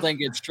 If you don't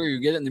think it's true,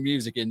 get in the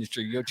music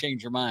industry. You'll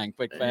change your mind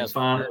quick, fast.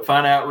 Find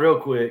out real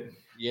quick.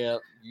 Yeah,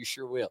 you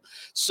sure will.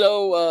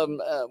 So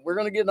we're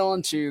going to get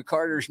on to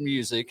Carter's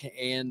music,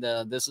 and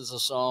this is a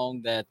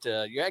song that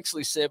you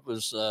actually said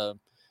was.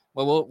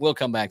 We'll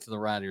come back to the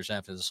writers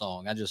after the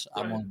song. I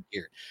want to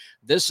hear it.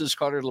 This is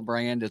Carter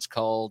Lybrand. It's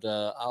called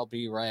 "I'll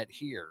Be Right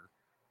Here."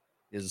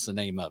 Is the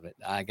name of it.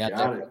 I got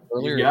that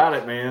earlier. You got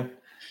it, man.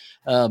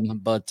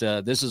 But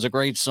this is a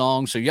great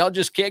song. So y'all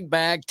just kick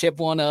back, tip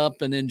one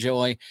up, and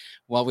enjoy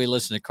while we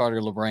listen to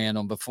Carter Lybrand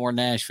on Before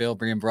Nashville,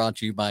 being brought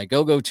to you by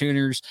Go-Go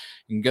Tuners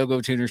and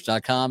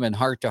GoGoTuners.com and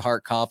Heart to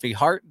Heart Coffee,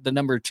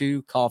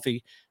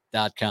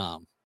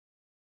 heart2coffee.com.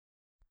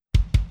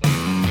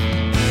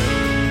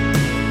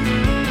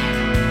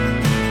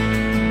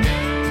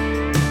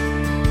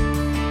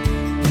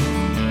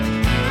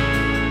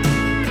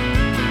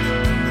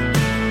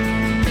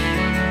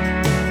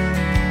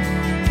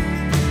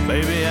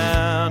 Baby,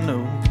 I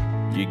know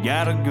you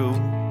gotta go,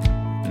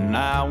 and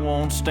I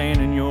won't stand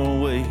in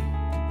your way.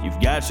 You've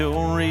got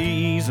your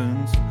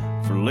reasons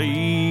for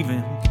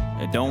leaving.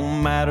 It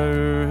don't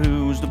matter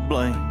who's to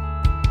blame.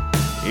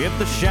 If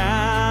the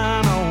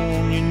shine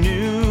on your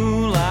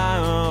new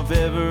life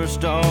ever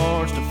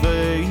starts to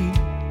fade,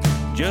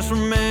 just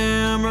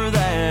remember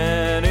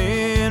that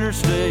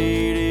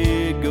interstate,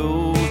 it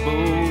goes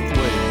both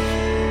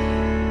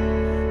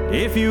ways.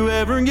 If you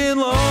ever get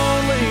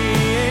lonely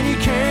and you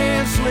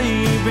can't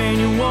sleep and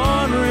you're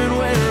wondering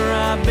where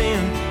I've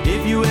been,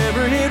 if you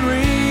ever hit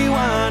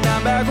rewind,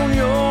 I'm back on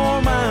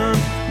your mind.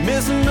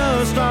 Missing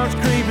us starts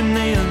creeping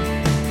in.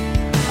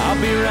 I'll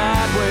be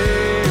right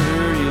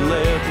where you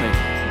left me,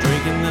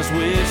 drinking this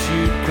wish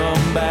you'd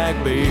come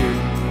back beer.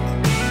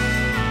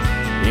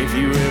 If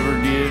you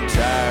ever get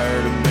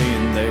tired of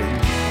being there,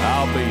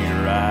 I'll be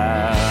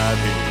right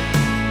here.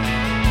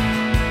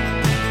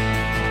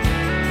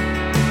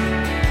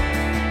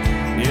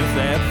 If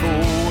that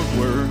Fort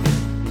Worth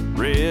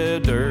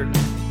red dirt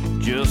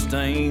just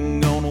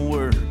ain't gonna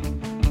work,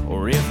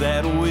 or if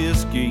that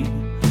whiskey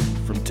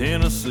from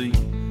Tennessee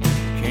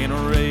can't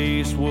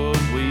erase what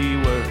we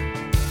were,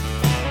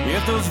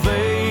 if those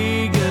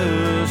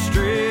Vegas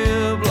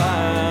strip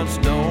lights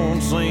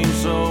don't seem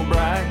so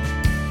bright,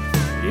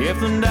 if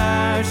the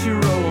dice you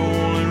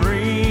roll in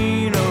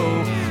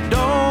Reno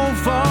don't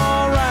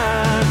fall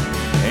right,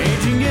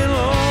 ain't you get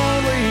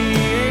lonely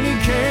and you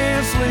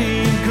can't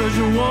sleep 'cause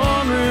you're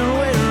wondering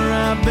where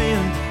I've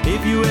been.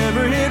 If you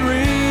ever hit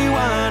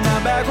rewind,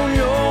 I'm back on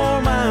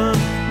your mind.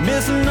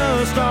 Missing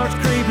us starts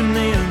creeping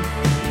in.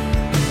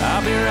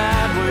 I'll be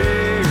right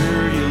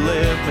where you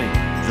left me,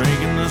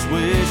 drinking this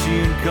wish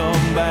you'd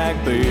come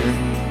back beer.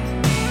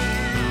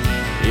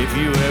 If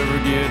you ever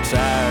get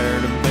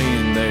tired of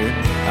being there,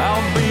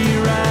 I'll be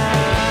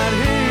right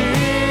here.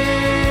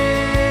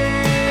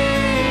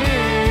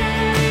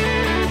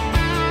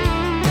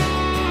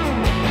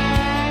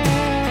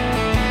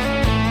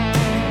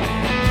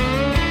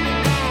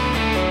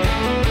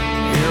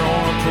 Here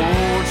on a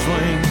porch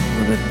swing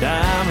with a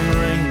diamond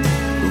ring,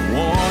 the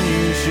one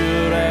you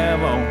should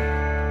have on.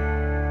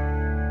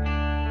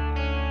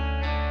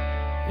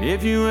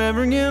 If you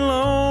ever get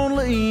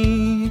lonely,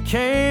 you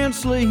can't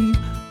sleep,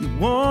 you're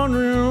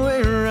wondering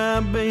where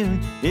I've been.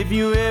 If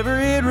you ever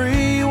hit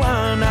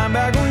rewind, I'm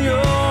back on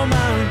your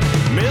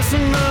mind.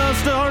 Missing love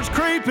starts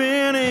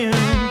creeping in.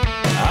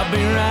 I'll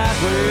be right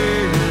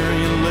where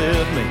you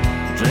left me,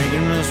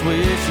 drinking this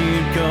wish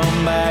you'd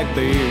come back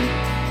beer.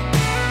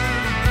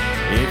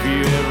 If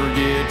you ever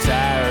get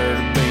tired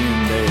of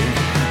being there,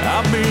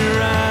 I'll be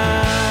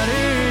right here.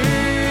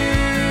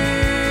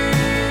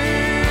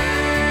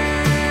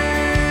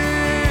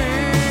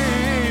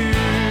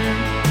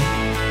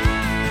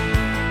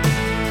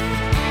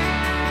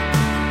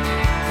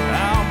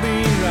 I'll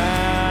be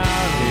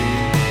right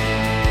here.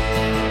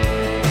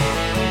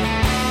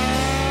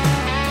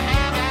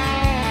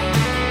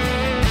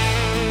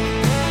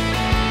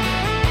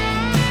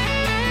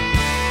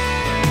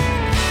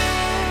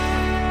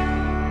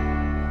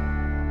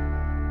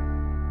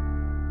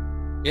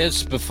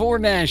 It's Before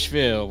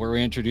Nashville, where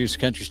we introduce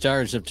country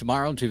stars of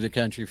tomorrow to the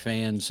country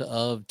fans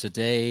of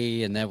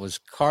today. And that was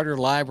Carter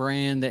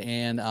Lybrand,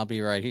 and I'll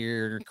be right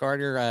here.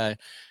 Carter,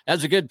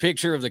 that's a good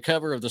picture of the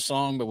cover of the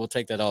song, but we'll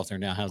take that off there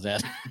now. How's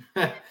that?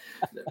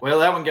 Well,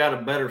 that one got a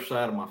better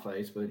side of my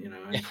face, but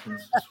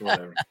it's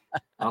whatever.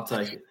 I'll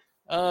take it.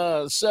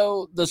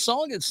 So the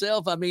song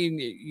itself, I mean,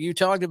 you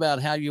talked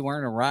about how you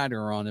weren't a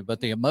writer on it, but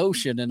the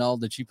emotion and all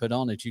that you put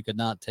on it, you could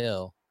not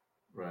tell.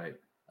 Right.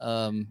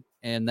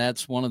 And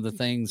that's one of the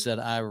things that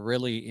I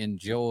really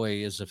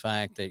enjoy is the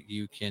fact that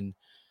you can,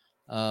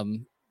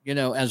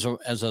 as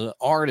an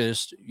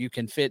artist, you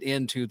can fit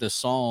into the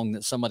song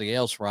that somebody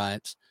else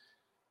writes,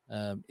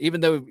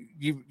 even though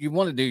you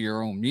want to do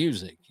your own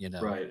music,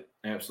 Right.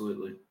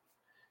 Absolutely.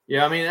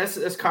 Yeah. I mean,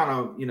 that's kind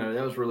of,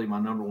 that was really my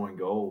number one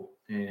goal.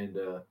 And,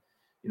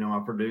 my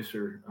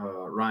producer,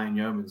 Ryan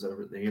Yeomans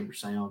over at the Amber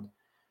Sound,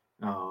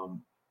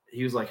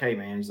 he was like, hey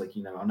man, he's like,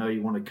 I know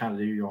you want to kind of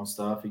do your own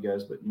stuff. He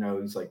goes, but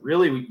he's like,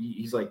 really,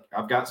 he's like,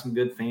 I've got some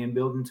good fan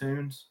building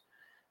tunes,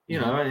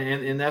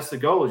 and that's the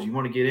goal is you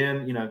want to get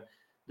in,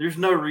 there's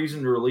no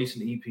reason to release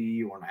an EP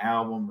or an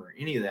album or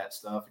any of that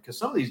stuff because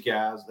some of these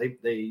guys,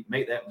 they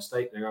make that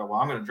mistake. They go, well,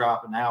 I'm going to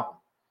drop an album.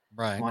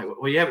 Right. I'm like,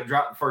 well, you haven't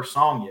dropped the first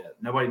song yet.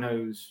 Nobody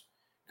knows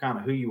kind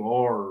of who you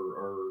are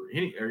or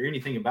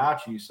anything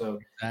about you. So,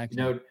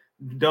 exactly.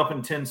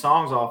 Dumping 10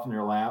 songs off in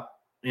their lap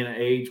in an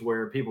age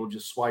where people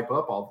just swipe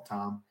up all the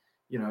time,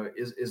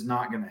 is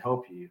not going to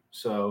help you.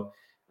 So,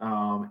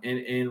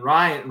 and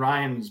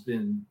Ryan's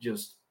been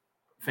just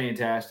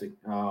fantastic.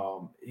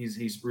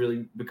 He's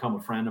really become a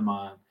friend of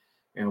mine,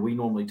 and we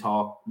normally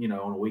talk, on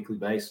a weekly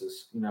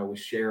basis. We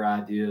share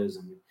ideas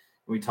and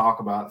we talk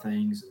about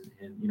things,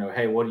 and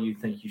hey, what do you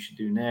think you should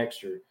do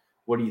next, or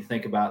what do you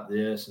think about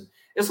this? And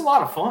it's a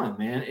lot of fun,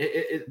 man.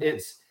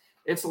 It's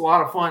a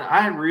lot of fun.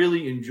 I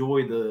really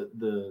enjoy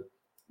the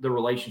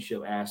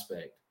relationship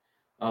aspect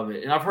of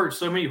it. And I've heard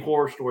so many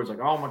horror stories like,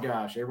 oh my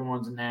gosh,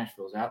 everyone's in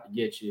Nashville is out to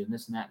get you and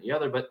this and that and the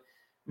other. But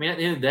I mean, at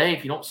the end of the day,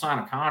 if you don't sign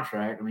a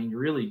contract, I mean, you're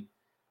really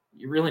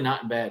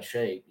not in bad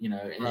shape,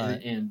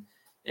 Right. and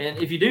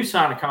if you do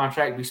sign a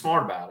contract, be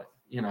smart about it,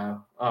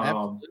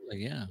 Absolutely.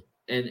 Yeah.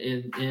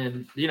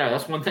 And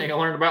that's one thing I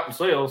learned about in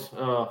sales.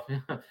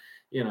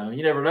 You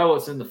never know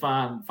what's in the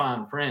fine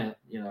print,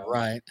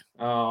 Right.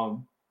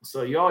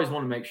 So you always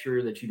want to make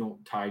sure that you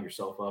don't tie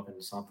yourself up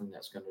into something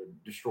that's going to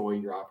destroy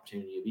your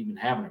opportunity of even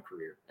having a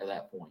career at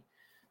that point.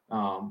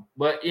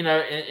 But,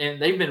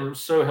 and they've been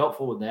so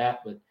helpful with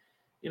that. But,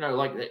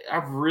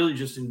 I've really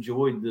just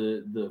enjoyed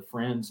the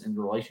friends and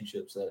the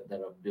relationships that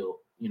I've built,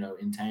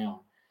 in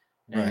town.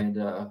 Right. And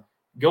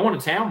going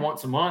to town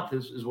once a month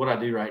is what I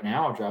do right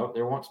now. I drive up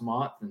there once a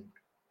month and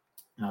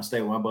I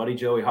stay with my buddy,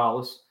 Joey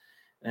Hollis.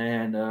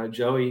 And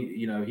Joey,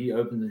 he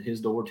opened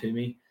his door to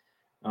me.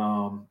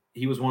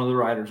 He was one of the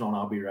writers on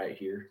I'll Be Right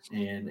Here.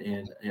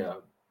 And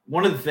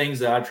one of the things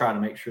that I try to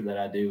make sure that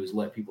I do is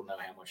let people know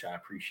how much I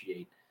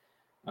appreciate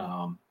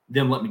them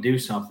let me do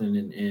something.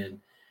 And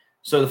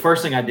so the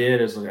first thing I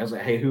did is I was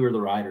like, hey, who are the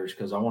writers?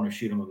 Because I want to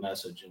shoot them a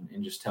message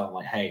and just tell them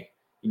like, hey,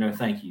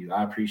 thank you.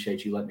 I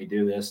appreciate you letting me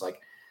do this. Like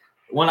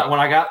when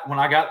I got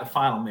the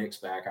final mix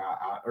back,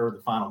 or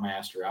the final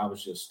master, I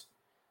was just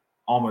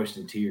almost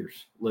in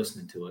tears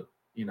listening to it,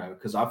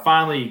 because I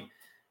finally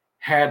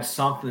had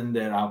something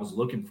that I was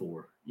looking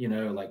for.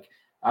 Like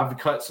I've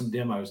cut some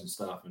demos and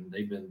stuff and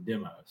they've been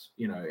demos,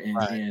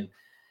 and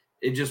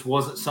it just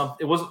wasn't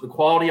it wasn't the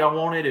quality I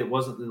wanted. It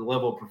wasn't the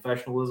level of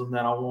professionalism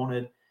that I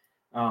wanted.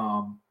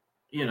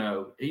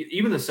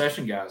 Even the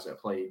session guys that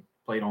played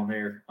on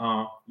there,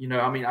 I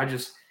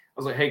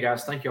was like, hey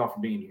guys, thank y'all for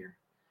being here.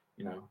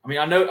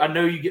 I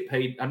know you get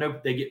paid. I know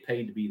they get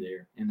paid to be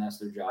there and that's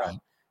their job. Right.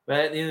 But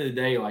at the end of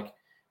the day, like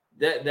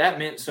that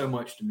meant so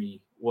much to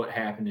me, what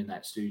happened in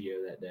that studio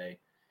that day.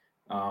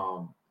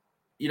 I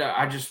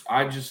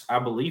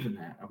believe in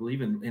that. I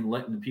believe in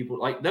letting the people,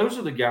 like, those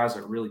are the guys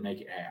that really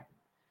make it happen.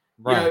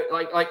 Right.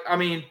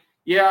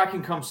 I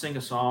can come sing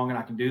a song and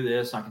I can do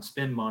this. I can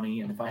spend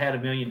money. And if I had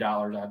 $1 million,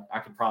 I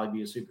could probably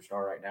be a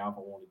superstar right now if I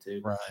wanted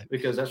to. Right.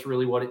 Because that's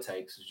really what it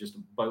takes is just a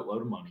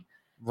boatload of money.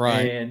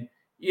 Right. And,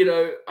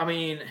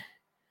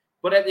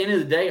 But at the end of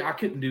the day, I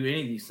couldn't do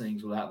any of these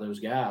things without those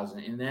guys.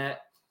 And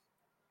that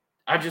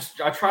I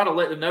try to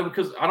let them know,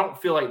 because I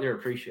don't feel like they're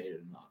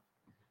appreciated enough.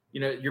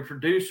 Your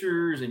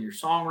producers and your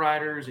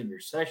songwriters and your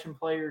session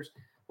players,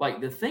 like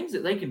the things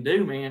that they can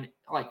do, man,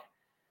 like,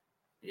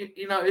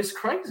 it's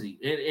crazy.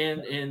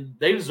 And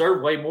they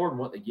deserve way more than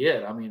what they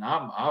get. I mean, I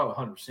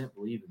 100%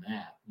 believe in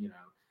that,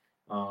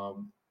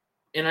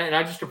 and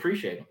I just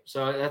appreciate them.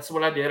 So that's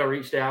what I did. I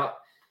reached out,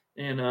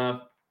 and I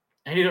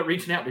ended up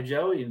reaching out to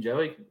Joey, and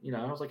Joey,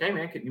 I was like, hey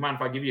man, you mind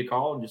if I give you a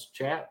call and just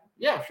chat?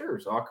 Yeah, sure.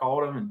 So I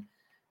called him, and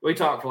we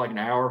talked for like an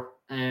hour,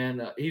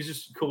 and he's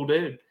just a cool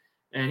dude.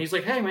 And he's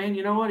like, hey man,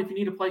 you know what? If you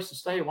need a place to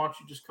stay, why don't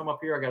you just come up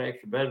here? I got an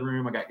extra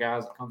bedroom. I got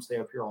guys that come stay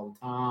up here all the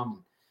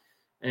time.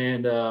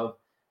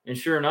 And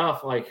sure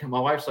enough, like my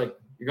wife's like,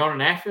 you're going to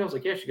Nashville? I was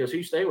like, yeah. She goes, who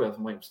you stay with?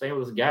 I'm like, staying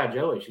with this guy,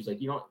 Joey. She's like,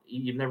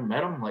 you've never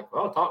met him? I'm like,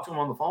 well, I talked to him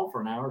on the phone for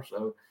an hour,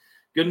 so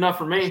good enough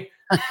for me.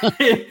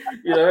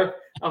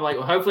 I'm like,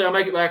 well, hopefully I'll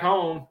make it back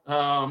home.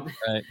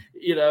 Right.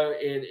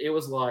 It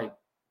was like,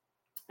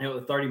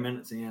 30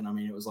 minutes in, I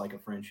mean, it was like a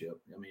friendship.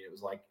 I mean, it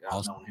was like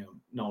Awesome. I've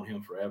known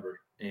him forever.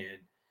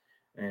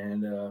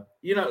 And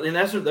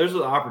those are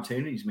the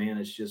opportunities, man.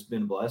 It's just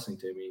been a blessing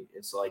to me.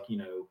 It's like,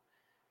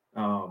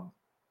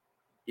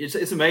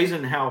 it's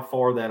amazing how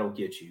far that'll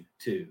get you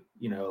too.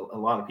 A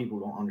lot of people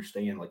don't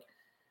understand. Like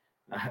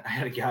I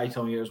had a guy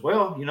tell me, he goes,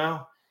 well,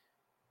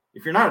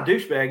 if you're not a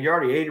douchebag, you're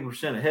already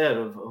 80% ahead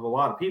of a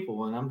lot of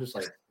people. And I'm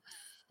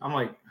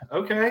like,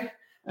 okay.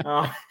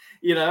 And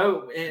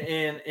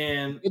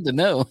Good to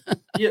know.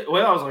 yeah,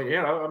 well, I was like,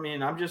 I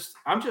mean, I'm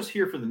just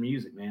here for the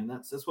music, man.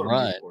 That's what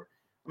I'm here for.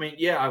 I mean,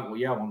 I want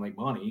to make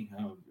money.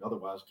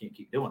 Otherwise I can't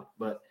keep doing it.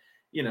 But,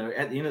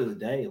 at the end of the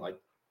day, like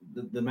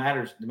the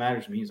matters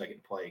to me is I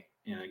get to play,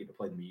 and I get to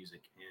play the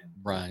music,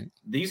 and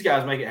these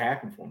guys make it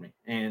happen for me.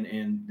 And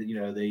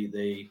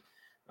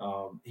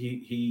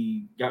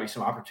he got me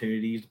some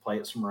opportunities to play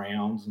at some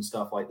rounds and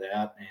stuff like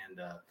that.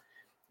 And,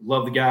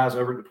 love the guys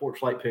over at the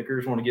Torchlight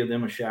Pickers. Want to give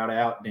them a shout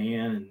out,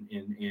 Dan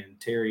and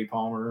Terry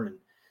Palmer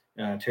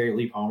and Terry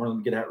Lee Palmer. Let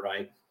me get that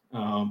right.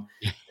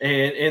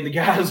 And the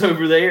guys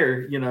over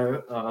there,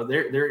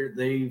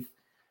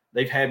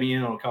 they've had me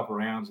in on a couple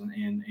rounds,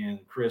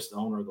 and Chris, the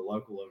owner of the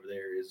local over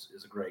there, is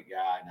a great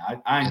guy.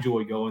 And I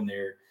enjoy going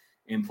there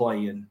and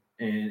playing,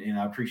 and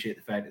I appreciate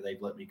the fact that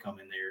they've let me come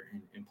in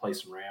there and play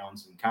some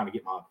rounds and kind of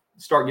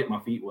start getting my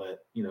feet wet,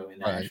 in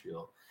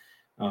Nashville.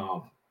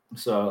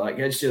 So like,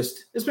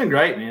 it's been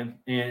great, man.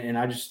 And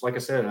I just, like I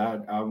said,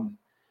 I want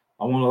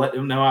to let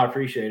them know I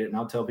appreciate it. And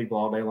I'll tell people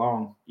all day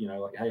long,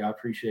 like, hey, I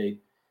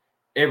appreciate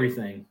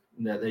everything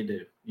that they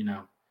do,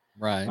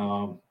 Right.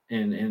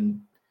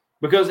 And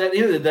because at the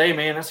end of the day,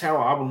 man, that's how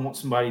I would want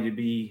somebody to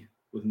be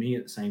with me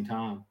at the same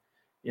time,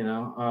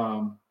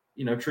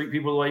 treat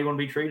people the way you want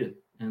to be treated.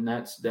 And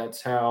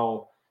that's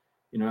how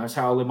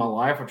I live my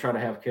life. I try to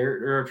have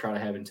character, I try to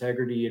have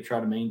integrity, I try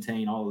to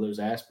maintain all of those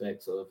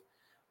aspects of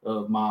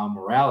my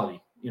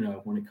morality,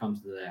 when it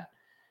comes to that.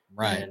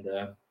 Right. And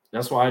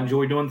that's why I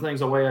enjoy doing things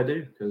the way I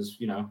do. Cause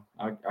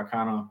I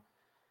kind of,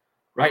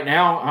 right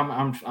now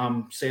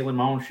I'm sailing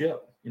my own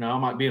ship. I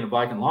might be in a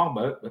Viking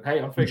longboat, but hey,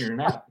 I'm figuring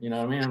it out. You know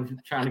what I mean? I'm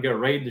trying to go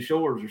raid the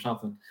shores or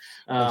something.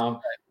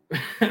 But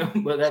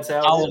that's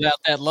how all out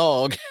that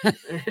log.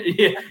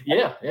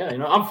 yeah.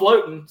 I'm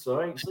floating, so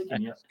I ain't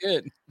sinking yet.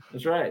 Good.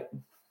 That's right.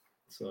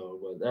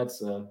 So,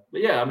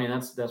 but yeah, I mean,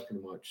 that's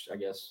pretty much, I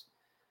guess,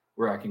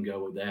 where I can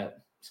go with that.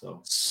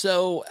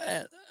 So,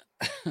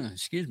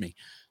 excuse me.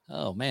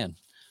 Oh man.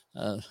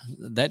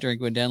 That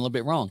drink went down a little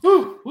bit wrong.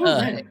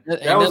 Man.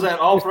 That was that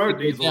off-road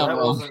diesel. That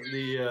wasn't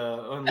the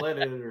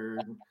unleaded or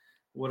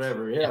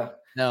whatever. Yeah.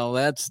 No,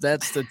 that's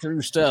the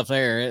true stuff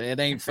there. It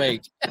ain't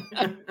fake.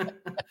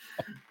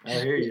 I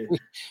hear you.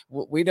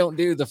 We don't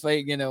do the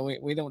fake,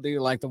 we don't do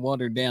like the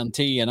watered down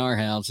tea in our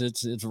house.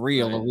 It's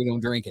real, right. Or we don't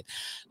drink it.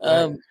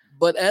 Right.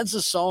 But as a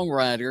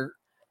songwriter,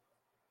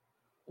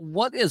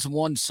 what is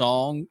one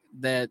song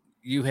that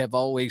you have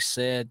always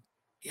said,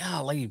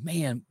 golly,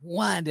 man,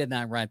 why didn't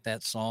I write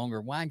that song? Or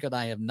why could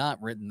I have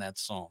not written that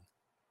song?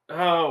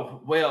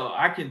 Oh, well,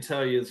 I can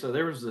tell you. So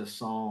there was this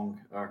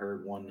song I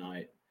heard one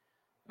night.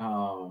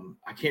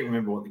 I can't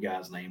remember what the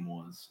guy's name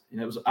was.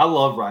 I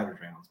love Rider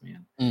Drowns,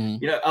 man.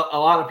 Mm-hmm. A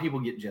lot of people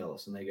get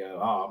jealous and they go,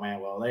 oh man,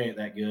 well, they ain't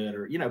that good.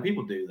 Or,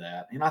 people do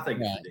that. And I think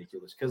it's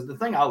ridiculous, because the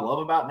thing I love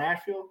about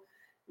Nashville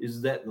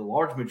is that the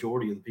large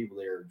majority of the people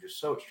there are just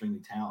so extremely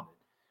talented.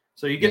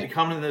 So you get to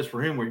come into this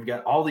room where you've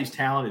got all these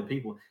talented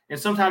people. And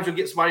sometimes you'll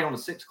get somebody on the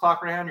 6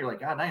 o'clock round. You're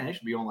like, God dang, they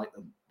should be on like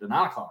the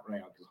 9 o'clock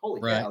round, because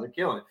holy cow, they're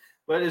killing it.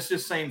 But it's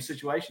just same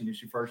situation.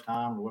 It's your first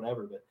time or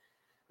whatever. But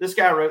this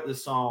guy wrote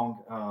this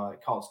song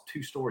called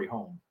Two-Story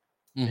Home.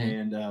 Mm-hmm.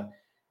 And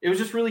it was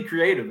just really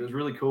creative. It was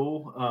really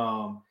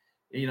cool.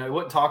 He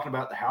wasn't talking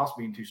about the house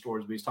being 2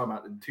 stories, but he's talking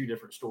about the 2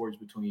 different stories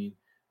between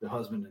the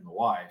husband and the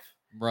wife.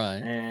 Right.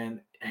 And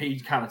he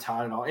kind of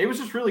tied it all. It was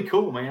just really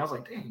cool, man. I was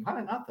like, dang, why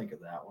didn't I think of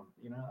that one?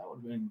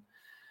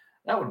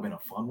 That would have been a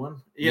fun one,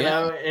 you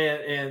know?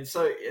 And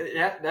so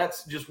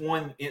that's just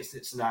one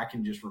instance that I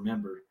can just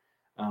remember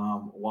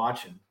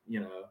watching,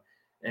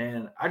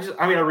 And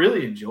I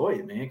really enjoy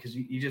it, man, because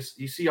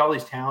you see all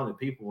these talented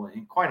people,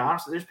 and quite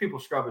honestly, there's people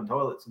scrubbing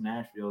toilets in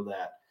Nashville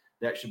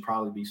that should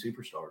probably be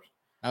superstars.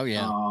 Oh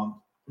yeah.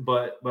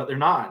 But they're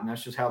not, and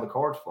that's just how the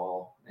cards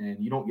fall,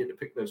 and you don't get to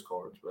pick those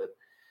cards. But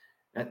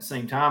at the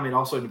same time, it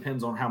also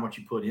depends on how much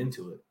you put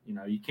into it.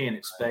 You can't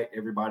expect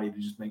everybody to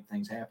just make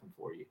things happen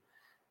for you.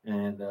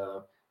 And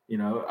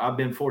I've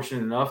been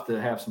fortunate enough to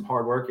have some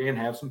hard work and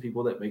have some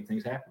people that make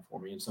things happen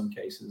for me in some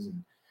cases,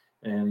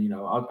 and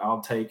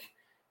I'll take.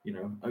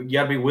 You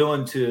got to be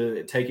willing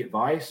to take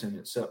advice and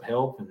accept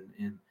help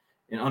and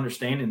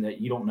understanding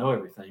that you don't know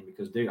everything,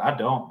 because, dude, I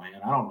don't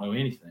know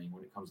anything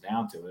when it comes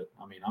down to it.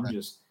 I mean, I'm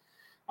just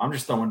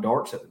throwing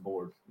darts at the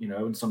board,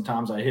 and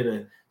sometimes I hit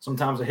a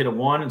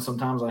one and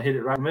sometimes I hit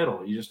it right in the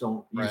middle. You just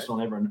don't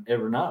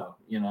ever know,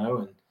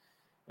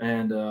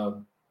 and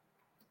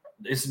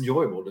it's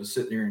enjoyable to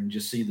sit there and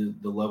just see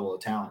the level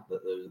of talent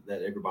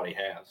that everybody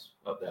has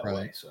up that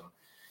way. So.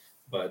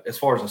 But as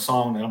far as a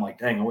song that I'm like,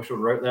 dang, I wish I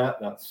would wrote that.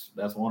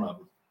 That's one of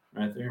them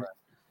right there. Right.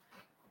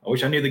 I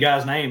wish I knew the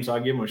guy's name so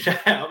I'd give him a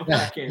shout out.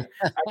 I can't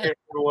remember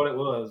what it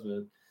was,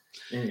 but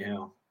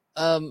anyhow.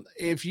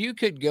 If you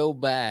could go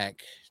back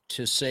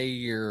to, say,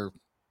 your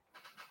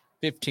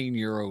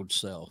 15-year-old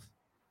self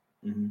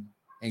and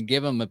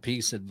give him a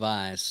piece of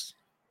advice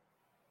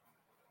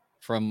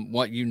from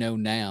what you know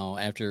now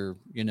after,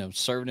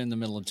 serving in the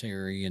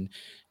military and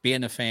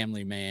being a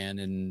family man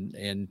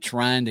and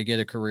trying to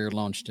get a career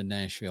launched in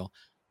Nashville,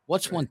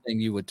 what's one thing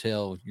you would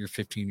tell your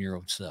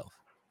 15-year-old self?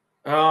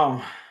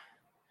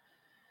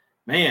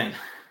 Man,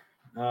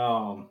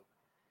 I'd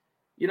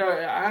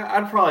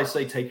probably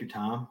say take your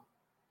time,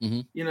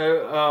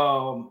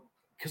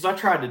 because I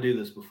tried to do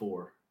this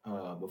before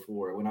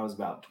when I was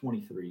about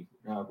 23,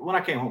 when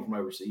I came home from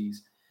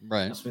overseas.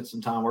 Right. I spent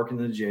some time working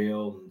in the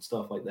jail and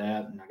stuff like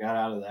that. And I got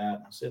out of that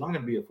and I said, I'm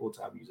going to be a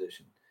full-time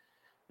musician.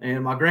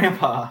 And my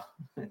granddaddy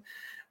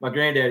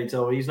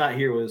told me, he's not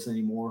here with us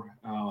anymore.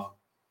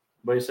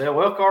 But he said,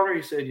 well, Carter,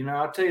 he said,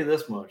 I'll tell you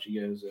this much. He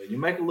goes, you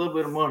make a little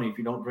bit of money if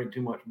you don't drink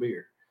too much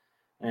beer.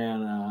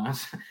 And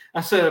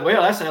I said,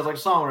 well, that sounds like a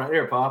song right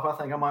there, Pop. I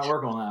think I might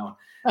work on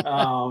that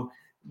one.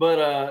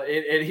 But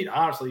he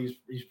honestly,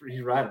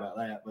 he's right about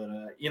that. But,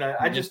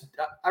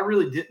 I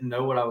really didn't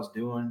know what I was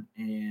doing.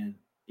 And,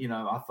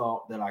 I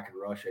thought that I could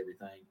rush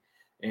everything,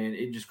 and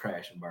it just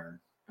crashed and burned.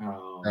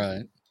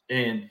 Right.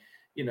 And,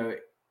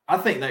 I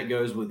think that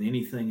goes with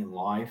anything in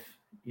life.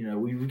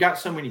 We've got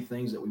so many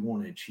things that we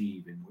want to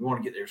achieve, and we want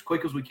to get there as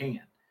quick as we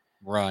can.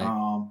 Right.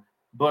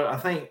 But I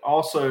think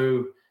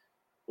also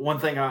one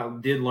thing I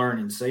did learn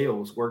in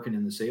sales, working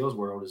in the sales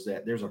world, is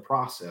that there's a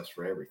process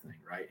for everything,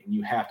 right? And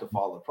you have to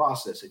follow the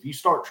process. If you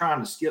start trying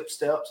to skip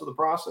steps of the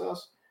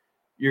process,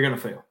 you're going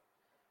to fail.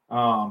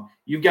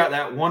 You've got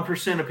that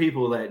 1% of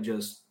people that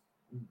just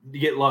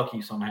get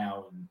lucky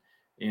somehow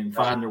and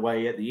find their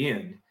way at the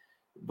end.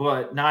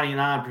 But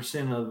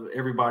 99% of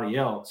everybody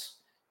else,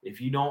 if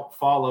you don't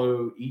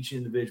follow each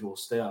individual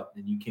step,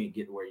 then you can't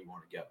get to where you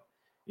want to go.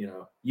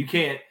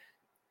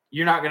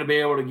 You're not going to be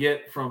able to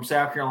get from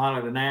South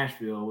Carolina to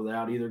Nashville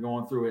without either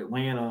going through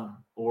Atlanta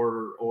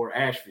or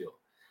Asheville,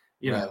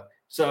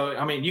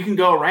 So, you can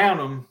go around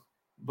them,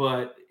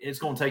 but it's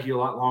going to take you a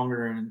lot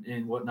longer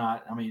and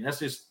whatnot. That's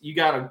just, you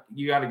gotta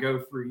go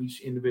through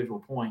each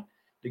individual point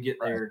to get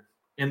there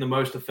in the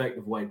most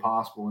effective way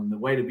possible. And the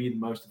way to be the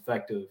most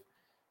effective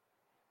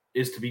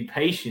is to be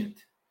patient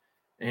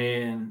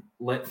and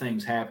let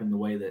things happen the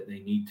way that they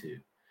need to,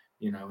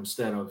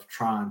 instead of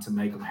trying to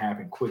make them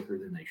happen quicker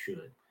than they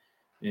should.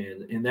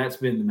 And that's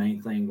been the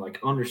main thing, like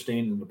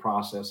understanding the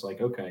process, like,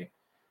 okay,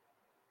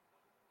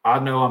 I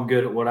know I'm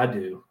good at what I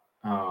do.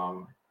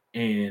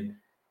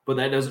 But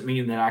that doesn't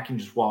mean that I can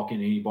just walk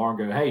in any bar and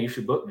go, hey, you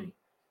should book me.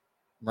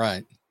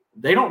 Right.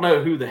 They don't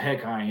know who the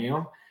heck I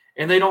am,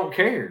 and they don't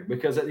care,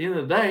 because at the end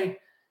of the day,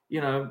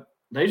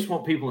 they just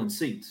want people in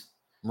seats.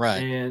 Right.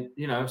 And,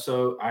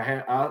 so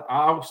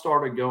I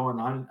started going,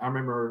 I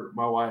remember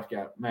my wife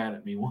got mad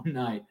at me one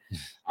night.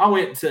 I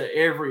went to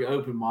every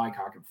open mic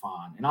I could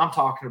find. And I'm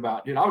talking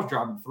about, dude, I was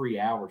driving 3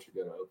 hours to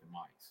go to open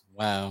mics.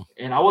 Wow.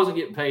 And I wasn't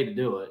getting paid to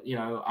do it.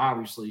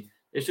 Obviously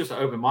it's just an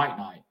open mic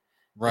night.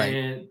 Right.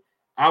 And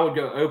I would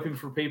go open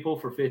for people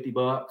for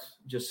 $50,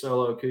 just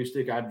solo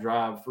acoustic. I'd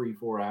drive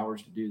 3-4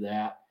 hours to do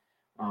that.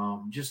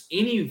 Just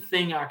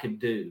anything I could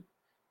do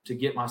to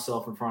get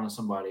myself in front of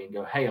somebody and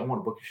go, hey, I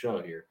want to book a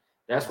show here.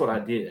 That's what I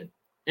did.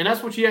 And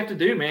that's what you have to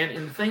do, man.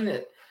 And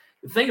the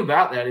thing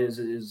about that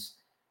is,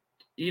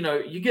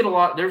 you get a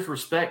lot, there's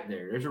respect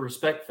there. There's a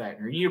respect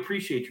factor. And you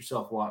appreciate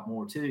yourself a lot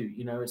more too.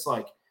 It's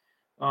like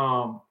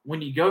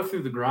when you go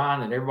through the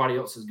grind that everybody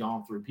else has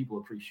gone through, people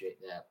appreciate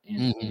that.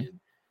 And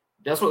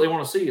that's what they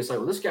want to see. It's like,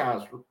 well, this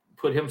guy's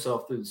put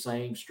himself through the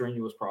same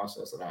strenuous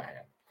process that I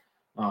have.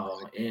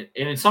 And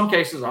in some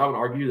cases, I would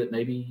argue that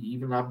maybe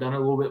even I've done it a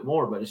little bit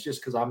more, but it's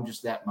just because I'm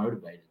just that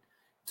motivated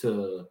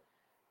to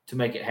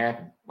make it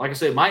happen. Like I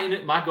said,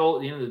 my goal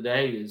at the end of the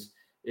day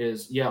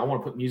is I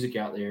want to put music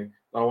out there,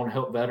 but I want to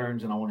help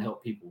veterans and I want to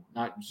help people,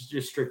 not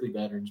just strictly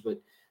veterans, but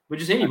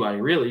which is anybody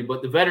really,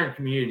 but the veteran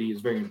community is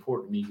very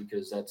important to me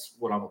because that's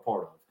what I'm a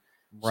part of.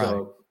 Right.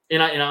 So,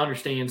 and I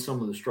understand some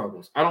of the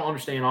struggles. I don't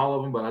understand all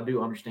of them, but I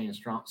do understand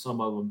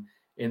some of them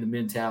and the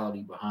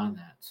mentality behind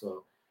that.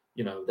 So,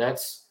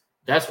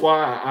 that's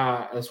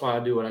why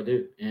I do what I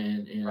do,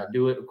 and I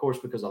do it, of course,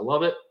 because I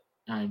love it.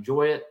 I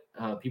enjoy it.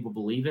 People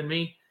believe in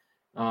me.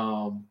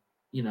 So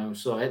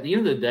at the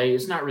end of the day,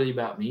 it's not really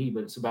about me,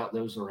 but it's about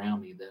those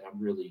around me that I'm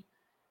really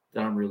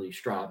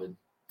striving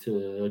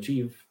to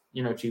achieve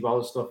all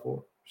this stuff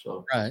for.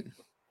 So right.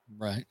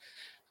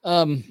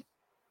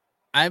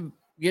 I'm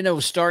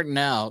starting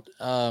out.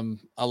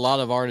 A lot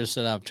of artists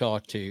that I've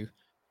talked to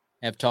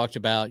have talked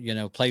about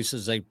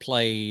places they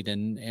played,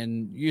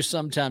 and you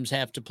sometimes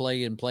have to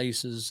play in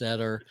places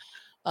that are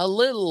a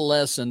little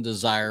less than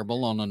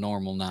desirable on a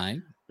normal night.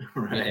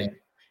 right.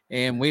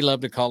 And we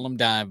love to call them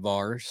dive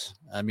bars.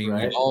 I mean,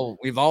 Right.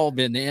 we've all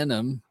been in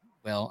them.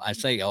 Well, I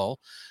say all.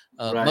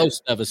 Right.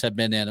 Most of us have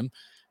been in them,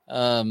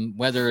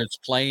 whether it's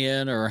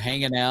playing or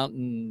hanging out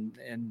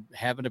and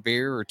having a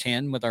beer or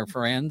 10 with our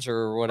friends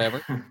or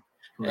whatever.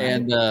 Right.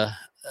 And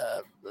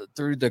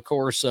through the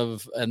course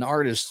of an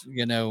artist,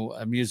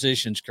 a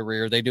musician's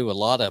career, they do a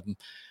lot of them.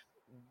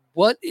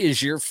 What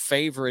is your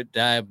favorite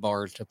dive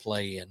bar to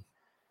play in?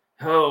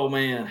 Oh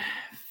man,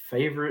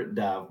 favorite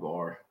dive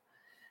bar.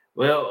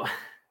 Well,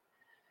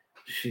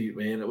 shoot,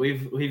 man,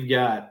 we've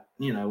got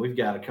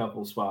a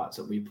couple spots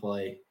that we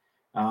play.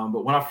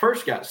 But when I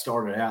first got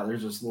started out,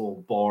 there's this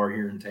little bar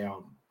here in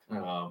town.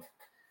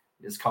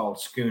 It's called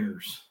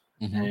Schooners,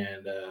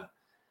 and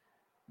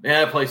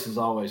that place is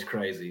always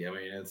crazy. I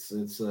mean,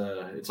 it's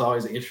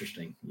always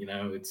interesting.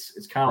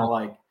 It's kind of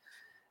like,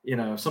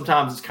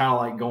 sometimes it's kind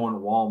of like going to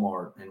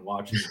Walmart and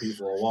watching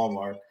people at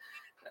Walmart.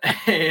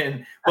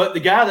 But the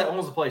guy that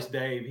owns the place,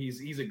 Dave,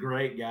 he's a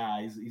great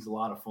guy. He's a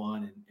lot of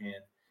fun, and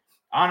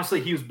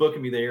honestly, he was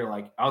booking me there.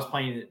 Like I was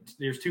playing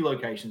there's 2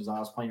 locations. I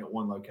was playing at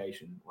one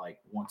location like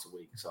once a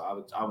week. So I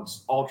would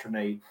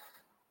alternate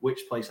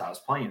which place I was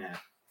playing at.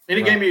 And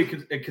it gave me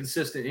a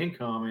consistent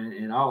income.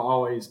 And I'll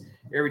always,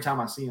 every time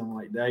I see him, I'm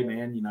like, Dave,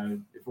 man,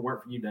 if it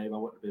weren't for you, Dave, I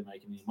wouldn't have been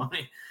making any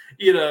money,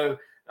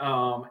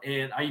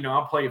 and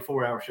I play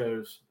 4-hour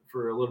shows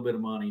for a little bit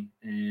of money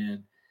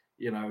and,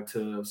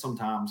 to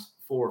sometimes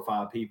 4 or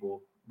 5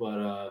 people.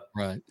 But,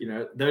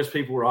 those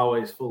people were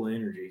always full of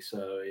energy.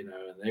 So,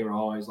 they were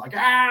always like,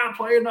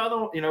 play another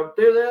one,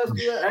 do this,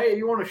 do that. Hey,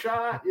 you want a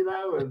shot, and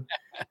I'm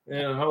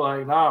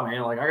like, nah,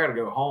 man, like I got to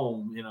go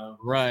home,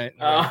 Right.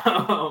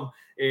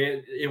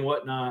 And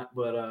whatnot.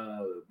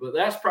 But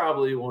that's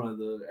probably one of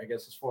the, I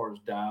guess, as far as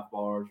dive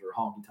bars or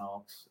honky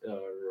tonks,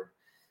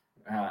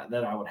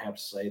 that I would have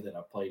to say that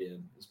I played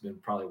in. It's been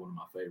probably one of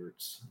my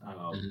favorites,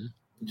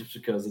 just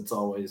because it's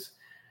always,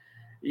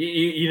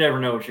 you never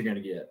know what you're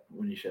going to get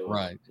when you show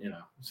up,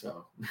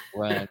 so.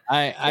 Right.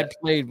 I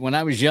played, when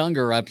I was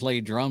younger, I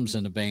played drums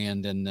in a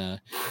band, and I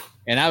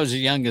was the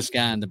youngest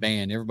guy in the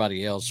band.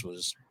 Everybody else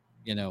was,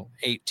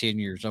 8-10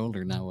 years older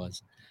than I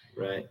was.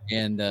 Right.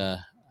 And,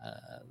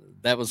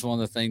 that was one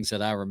of the things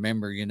that I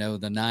remember,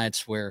 the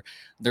nights where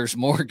there's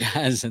more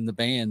guys in the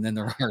band than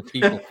there are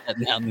people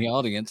sitting out in the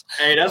audience.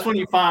 Hey, that's when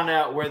you find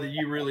out whether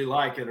you really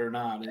like it or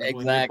not. Exactly.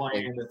 When you're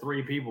playing to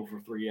 3 people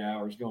for 3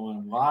 hours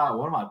going, wow,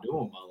 what am I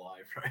doing with my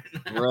life right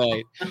now?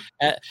 Right.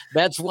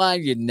 That's why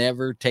you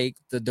never take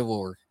the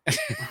door.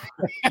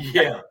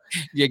 Yeah.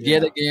 You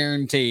get a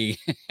guarantee.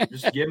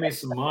 Just give me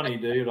some money,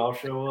 dude. I'll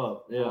show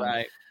up. Yeah.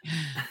 Right.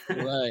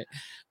 Right.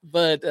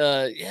 But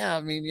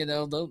I mean,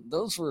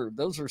 those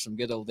were some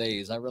good old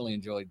days. I really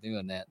enjoyed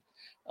doing that.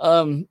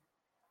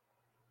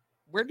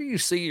 Where do you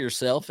see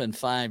yourself in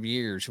 5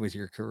 years with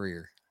your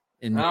career?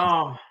 Man,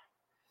 I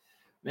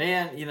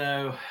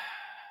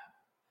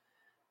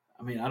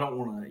mean, I don't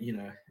want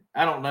to,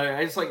 I don't know.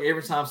 It's like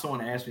every time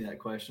someone asks me that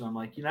question, I'm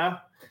like, I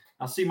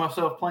see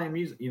myself playing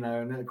music, and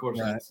then of course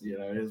that's,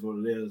 it is what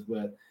it is.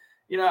 But,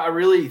 I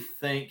really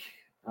think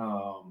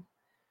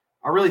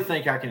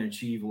I can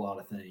achieve a lot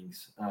of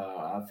things.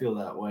 I feel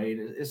that way.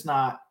 It's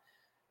not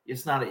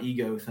an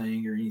ego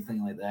thing or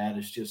anything like that.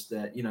 It's just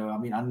that, I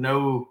mean, I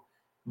know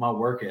my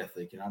work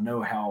ethic and I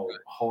know how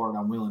hard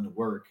I'm willing to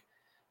work,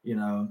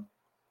 and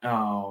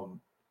I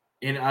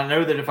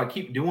know that if I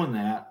keep doing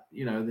that,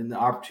 then the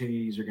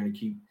opportunities are going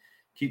to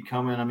keep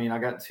coming. I mean, I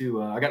got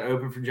to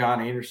open for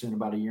John Anderson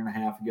about 1.5 years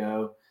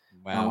ago.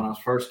 Wow. When I was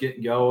first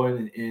getting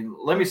going. And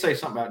let me say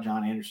something about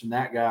John Anderson.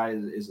 That guy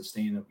is a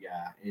stand-up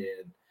guy.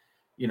 And,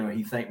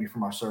 he thanked me for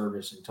my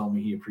service and told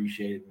me he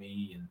appreciated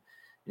me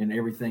and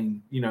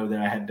everything, that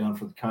I had done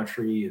for the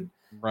country. And,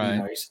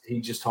 he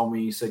just told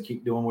me, he said,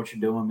 keep doing what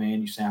you're doing,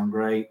 man. You sound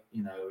great.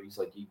 He's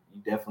like, you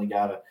definitely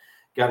got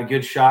a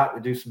good shot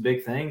to do some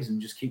big things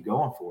and just keep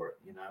going for it,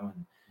 and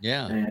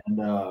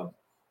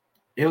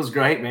it was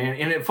great, man.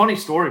 And a funny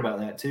story about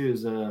that too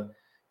is,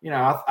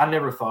 I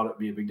never thought it'd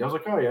be a big deal. I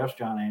was like, oh yeah, it's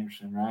John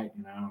Anderson, right?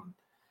 And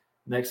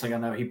next thing I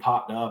know, he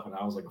popped up and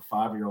I was like a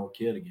 5-year-old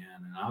kid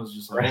again. And I was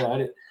just like,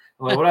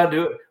 what I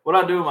do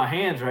with my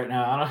hands right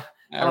now?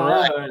 I don't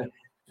know.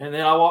 And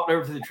then I walked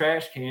over to the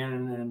trash can,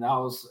 and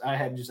I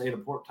had just ate a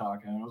pork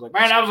taco, and I was like,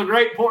 man, that was a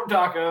great pork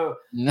taco.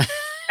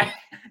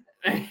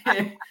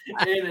 and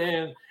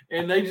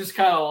they just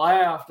kind of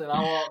laughed, and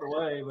I walked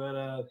away.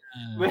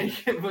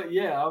 But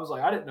yeah, I was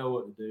like, I didn't know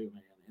what to do,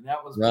 man. And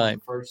that was one of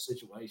the first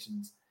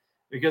situations,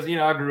 because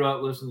I grew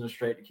up listening to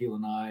Straight Tequila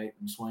Night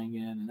and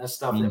swinging, and that's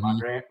stuff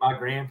that my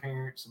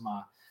grandparents and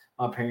my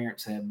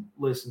parents had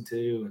listened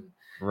to, and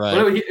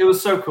but it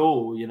was so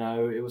cool.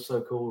 It was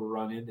so cool to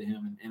run into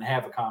him and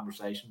have a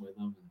conversation with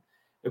him. And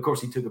of course,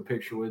 he took a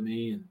picture with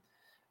me,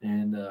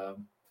 and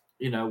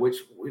which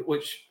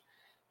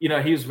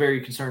he was very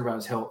concerned about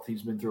his health.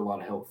 He's been through a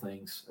lot of health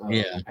things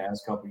the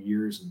past couple of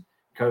years, and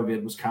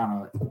COVID was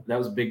that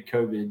was a big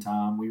COVID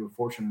time. We were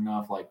fortunate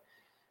enough, like,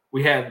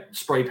 we had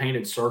spray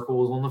painted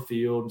circles on the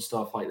field and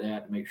stuff like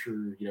that to make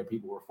sure,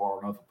 people were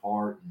far enough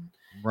apart and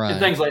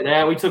things like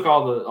that. We took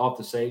off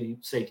the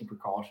safety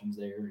precautions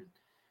there.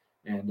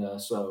 And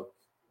so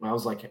I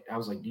was like,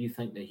 do you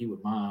think that he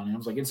would mind? And I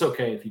was like, it's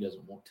okay if he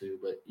doesn't want to,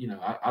 but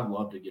I'd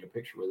love to get a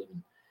picture with him.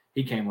 And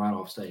he came right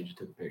off stage and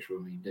took a picture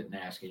with me. Didn't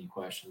ask any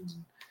questions.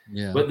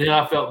 But then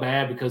I felt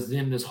bad, because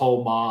then this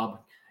whole mob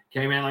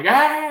came in like,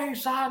 hey,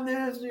 sign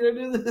this,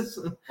 do this.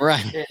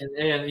 Right.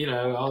 And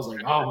I was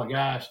like, oh my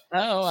gosh.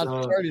 Oh, I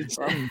started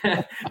something.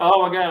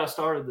 Oh my God, I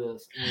started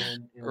this.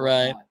 And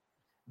right.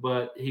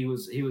 But he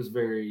was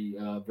very,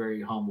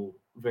 very humble,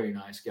 very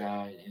nice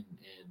guy. And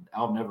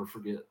I'll never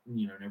forget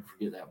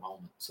that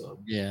moment. So,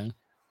 yeah.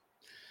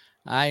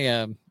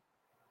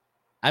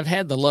 I've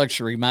had the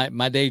luxury.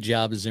 My day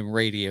job is in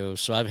radio,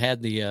 so I've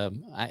had the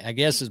I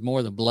guess it's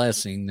more the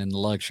blessing than the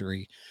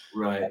luxury,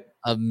 right,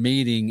 of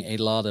meeting a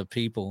lot of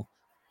people,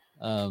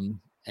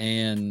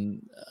 meeting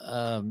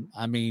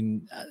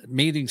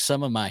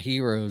some of my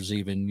heroes.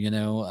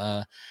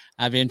 Even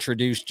I've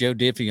introduced Joe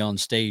Diffie on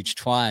stage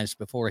twice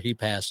before he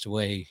passed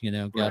away.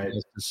 God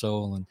bless his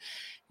soul,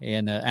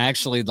 and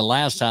actually the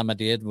last time I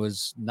did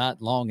was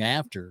not long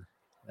after,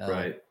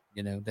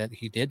 that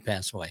he did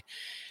pass away,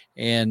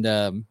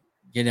 and.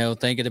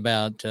 Thinking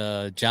about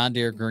John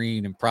Deere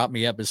Green and Prop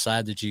Me Up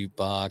Beside the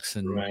Jukebox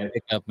and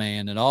Pickup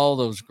Man and all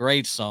those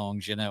great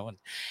songs, and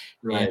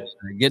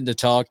getting to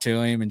talk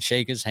to him and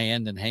shake his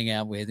hand and hang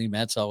out with him.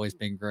 That's always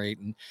been great.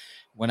 And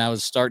when I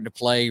was starting to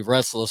play,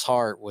 Restless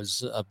Heart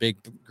was a big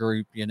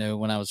group,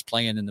 when I was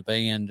playing in the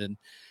band,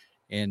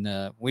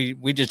 and we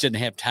just didn't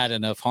have tight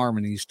enough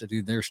harmonies to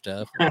do their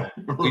stuff.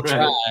 We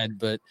tried,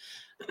 but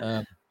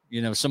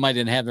somebody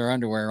didn't have their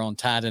underwear on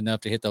tight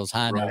enough to hit those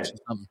high notes or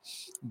something.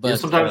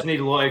 But sometimes you need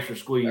a little extra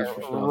squeeze for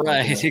stuff.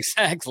 Right, like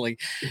exactly.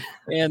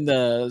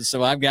 And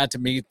so I've got to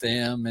meet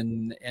them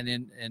and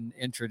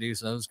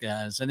introduce those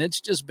guys. And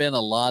it's just been a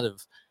lot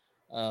of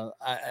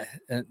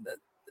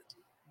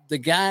the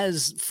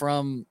guys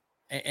from,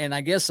 and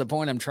I guess the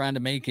point I'm trying to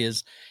make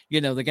is,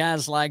 the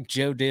guys like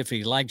Joe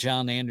Diffie, like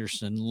John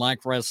Anderson,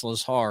 like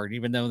Restless Heart,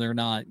 even though they're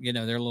not, they're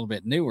a little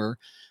bit newer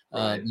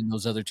than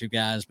those other two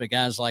guys, but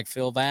guys like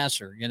Phil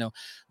Vassar,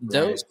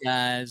 those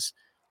guys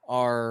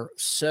are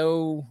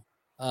so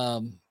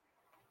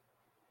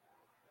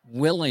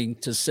willing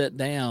to sit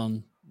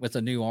down with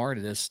a new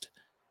artist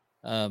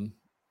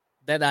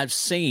that I've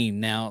seen.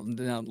 Now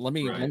let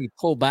me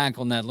pull back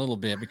on that a little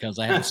bit, because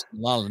I have a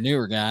lot of the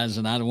newer guys,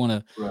 and I don't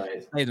want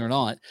to say they're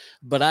not,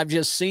 but I've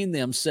just seen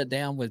them sit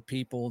down with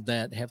people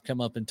that have come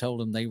up and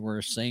told them they were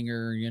a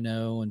singer,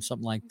 and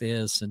something like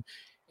this,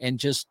 and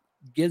just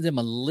give them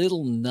a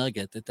little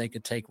nugget that they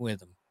could take with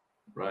them.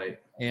 Right.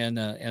 And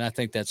I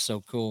think that's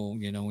so cool,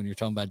 when you're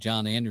talking about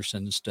John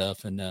Anderson and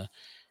stuff and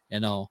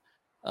all.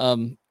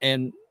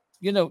 And,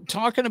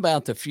 talking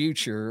about the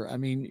future, I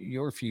mean,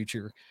 your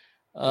future,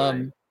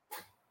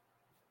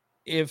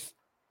 if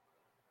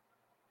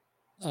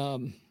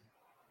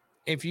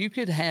you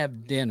could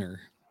have dinner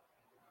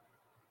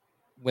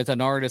with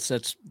an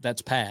artist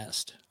that's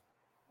passed,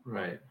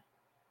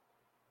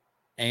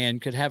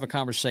 and could have a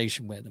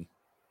conversation with him,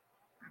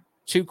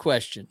 2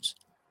 questions.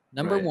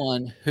 Number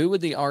 1, who would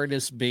the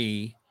artist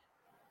be?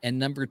 And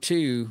number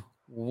 2,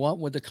 what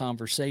would the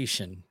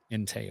conversation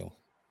entail?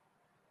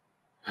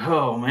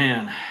 Oh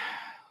man,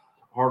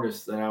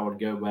 artists that I would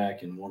go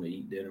back and want to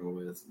eat dinner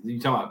with. You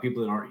talking about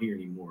people that aren't here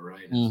anymore,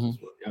 right?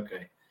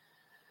 Okay,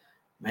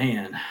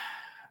 man.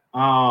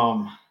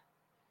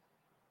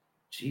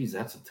 Geez,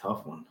 that's a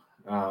tough one.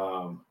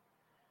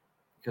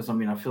 Because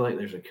I feel like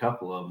there's a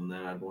couple of them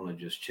that I'd want to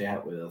just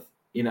chat with.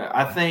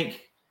 I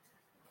think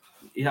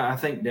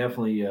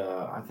definitely.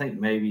 I think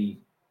maybe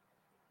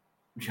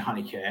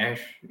Johnny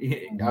Cash.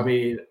 I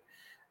mean,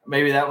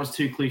 maybe that was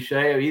too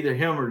cliche. Either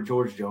him or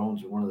George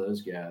Jones or one of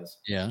those guys.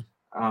 Yeah.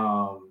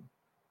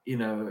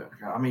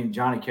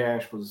 Johnny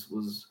Cash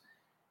was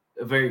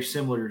a very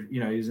similar. He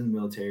was in the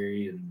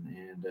military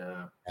and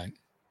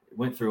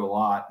went through a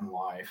lot in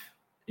life.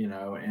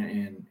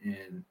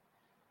 And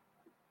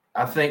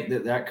I think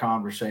that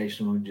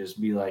conversation would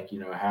just be like,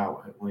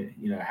 how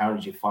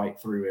did you fight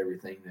through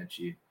everything that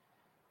you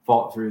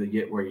fought through to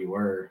get where you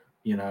were,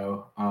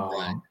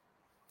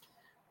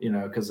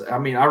 because I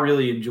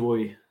really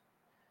enjoy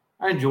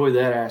I enjoy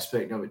that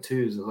aspect of it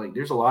too. Is like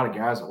there's a lot of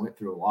guys that went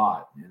through a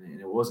lot,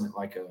 and it wasn't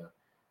like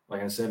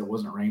I said, it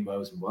wasn't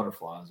rainbows and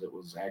butterflies. It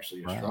was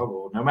actually a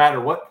struggle. No matter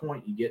what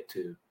point you get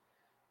to,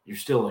 you're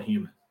still a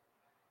human.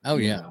 Oh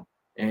yeah. Know?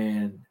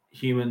 And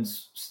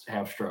humans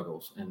have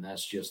struggles, and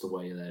that's just the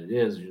way that it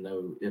is.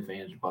 If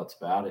ands or buts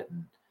about it.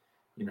 And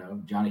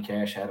Johnny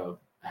Cash had a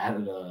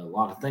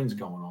lot of things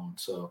going on.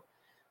 So,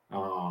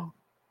 I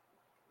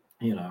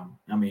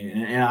mean,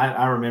 and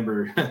I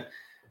remember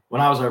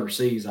when I was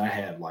overseas, I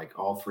had like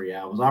all 3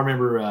 albums. I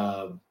remember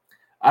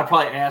I'd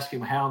probably ask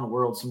him how in the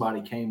world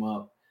somebody came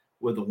up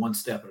with a One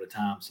Step at a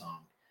Time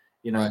song.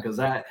 Because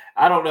I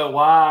don't know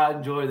why I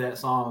enjoy that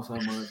song so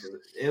much.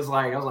 It's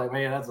like I was like,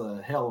 man, that's a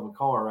hell of a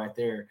car right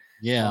there.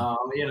 Yeah,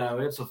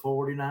 it's a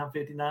 49,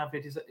 59,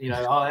 57.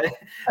 All that.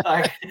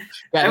 Like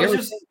that was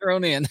just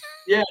thrown in.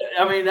 Yeah,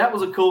 I mean that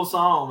was a cool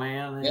song,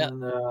 man,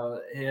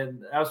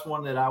 and that's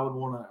one that I would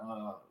want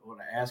to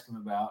ask him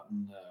about.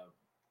 And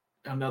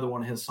another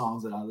one of his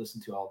songs that I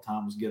listen to all the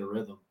time was "Get a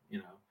Rhythm."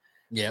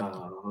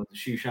 With the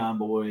Shoe Shine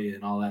Boy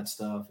and all that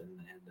stuff,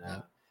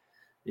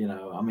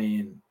 I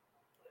mean.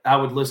 I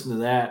would listen to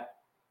that,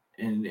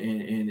 and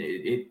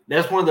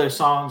that's one of those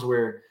songs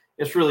where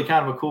it's really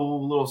kind of a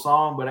cool little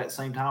song, but at the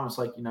same time, it's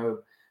like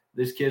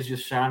this kid's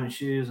just shining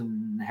shoes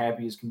and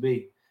happy as can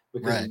be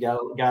because he's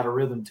got a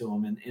rhythm to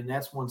him, and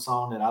that's one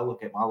song that I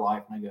look at my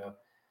life and I go,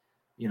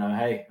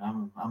 hey,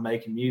 I'm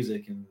making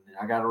music and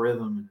I got a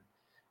rhythm,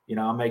 and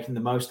I'm making the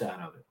most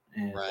out of it,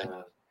 and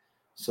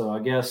so I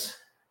guess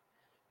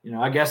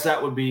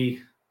that would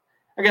be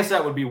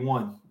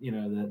one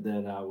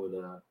that I would.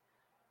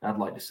 I'd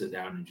like to sit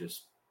down and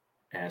just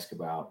ask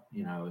about,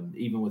 and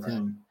even with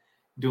him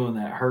doing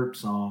that Hurt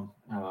song,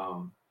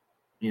 I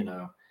mean,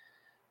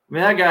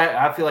 that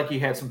guy, I feel like he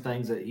had some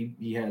things that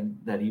he had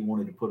that he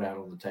wanted to put out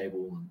on the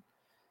table,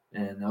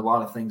 and a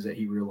lot of things that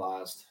he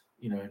realized,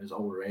 in his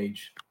older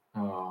age,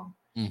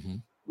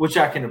 which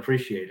I can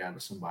appreciate out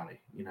of somebody,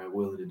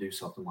 willing to do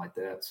something like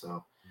that.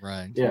 So,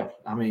 yeah,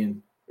 I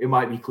mean, it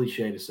might be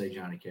cliche to say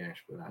Johnny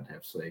Cash, but I'd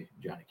have to say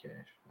Johnny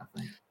Cash, I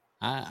think.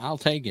 I'll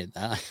take it.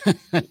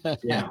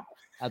 Yeah,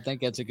 I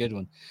think that's a good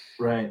one.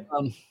 Right.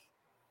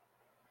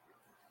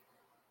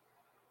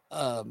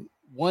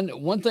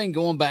 One thing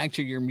going back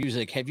to your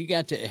music, have you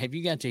got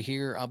to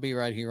hear "I'll Be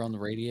Right Here" on the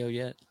radio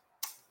yet?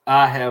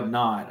 I have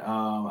not.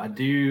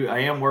 I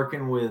am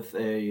working with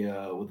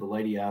a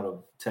lady out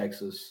of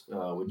Texas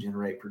with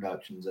Generate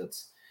Productions.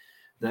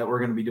 That we're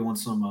going to be doing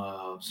some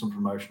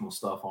promotional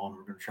stuff on.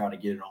 We're going to try to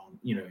get it on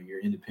your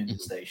independent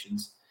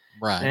stations.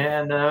 Right.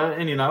 And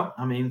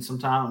I mean,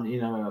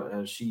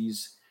 sometimes,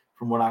 she's,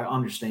 from what I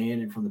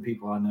understand and from the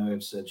people I know,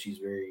 have said she's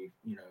very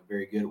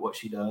good at what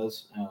she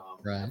does.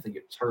 I think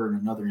it's her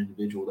and another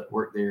individual that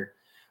worked there.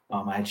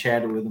 I had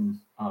chatted with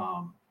them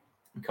about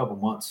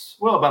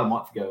a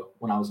month ago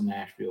when I was in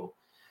Nashville.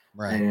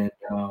 Right. And,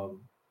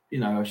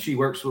 she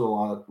works with a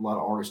lot of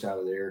artists out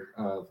of there.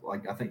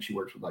 Like, I think she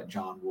works with like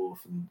John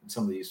Wolf and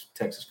some of these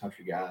Texas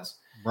country guys.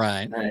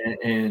 Right.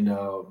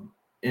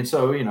 And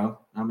so,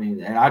 I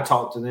mean, and I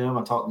talked to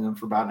them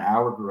for about an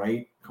hour,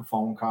 great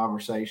phone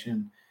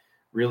conversation,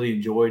 really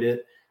enjoyed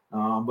it.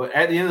 But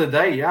at the end of the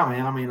day, yeah,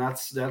 man, I mean,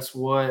 that's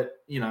what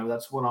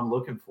I'm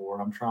looking for.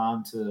 I'm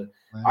trying to,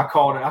 I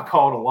called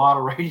a lot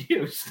of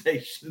radio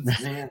stations,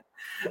 man.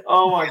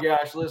 Oh my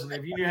gosh. Listen,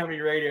 if you knew how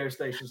many radio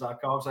stations I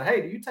called, say,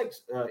 hey, do you take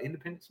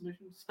independent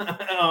submissions?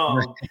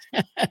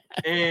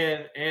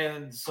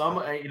 And some,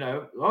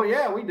 oh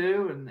yeah, we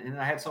do. And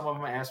I had some of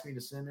them ask me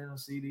to send in a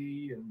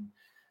CD and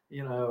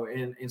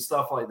and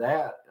stuff like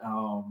that.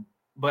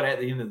 But at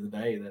the end of the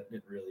day, that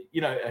didn't really,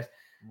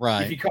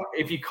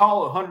 if you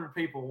call 100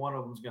 people, one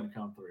of them's going to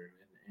come through.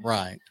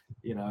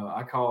 And,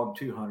 I called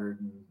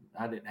 200 and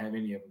I didn't have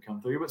any of them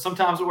come through, but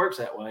sometimes it works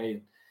that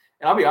way.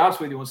 And I'll be honest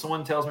with you, when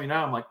someone tells me no,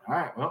 I'm like, all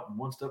right, well, I'm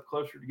one step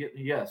closer to getting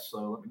a yes.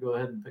 So let me go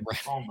ahead and pick the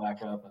phone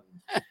back up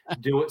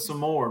and do it some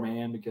more,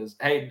 man, because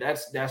hey,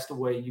 that's the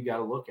way you got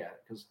to look at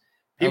it. Because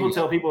people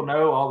tell people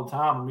no all the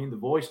time. I mean, The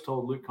Voice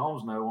told Luke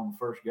Combs no on the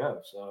first go.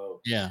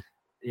 So,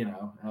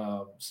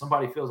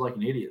 somebody feels like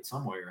an idiot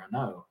somewhere, I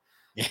know.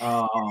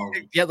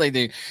 Yeah, they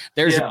do.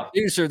 There's a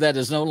producer that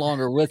is no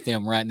longer with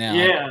them right now.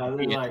 Yeah,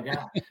 they're like,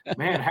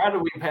 man, how do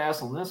we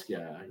pass on this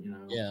guy?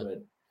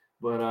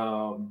 But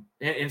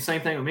and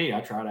same thing with me.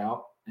 I tried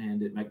out and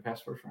didn't make it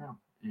past first round.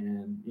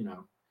 And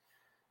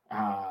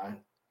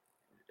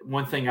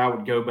one thing I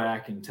would go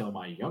back and tell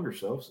my younger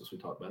self, since we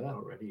talked about that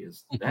already,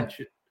 is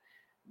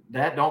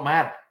that don't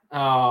matter.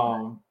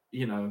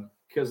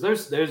 Because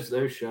those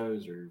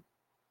shows are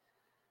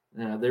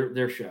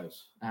they're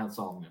shows. That's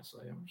all I'm gonna say.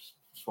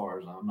 As far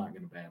as I'm not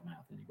gonna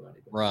badmouth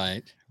anybody. But,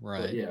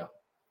 right. Yeah,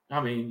 I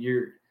mean,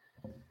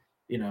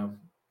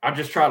 I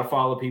just try to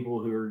follow people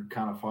who are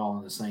kind of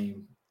following the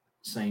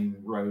same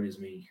road as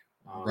me.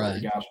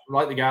 Like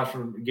the guys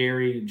from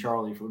Gary and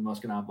Charlie from the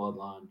Muscadine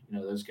Bloodline.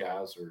 Those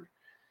guys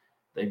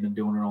they've been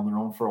doing it on their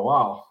own for a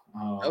while.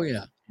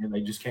 And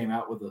they just came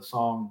out with a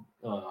song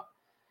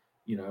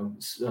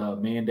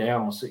Man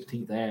Down on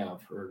 16th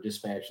Ave or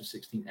Dispatch of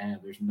 16th Ave.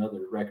 There's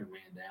another record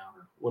Man Down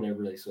or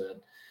whatever they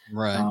said.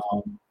 Right.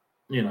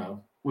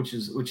 Which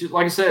is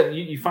like I said,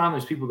 you find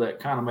those people that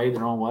kind of made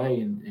their own way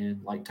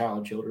and like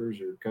Tyler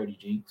Childers or Cody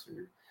Jinks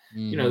or,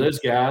 those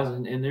guys.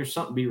 And there's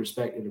something to be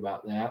respected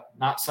about that.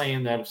 Not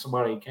saying that if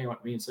somebody came up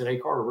to me and said, "Hey,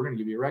 Carter, we're going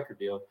to give you a record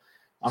deal,"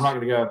 I'm not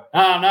going to go,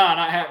 "Oh, no,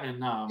 not happening."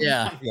 No.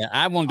 Yeah.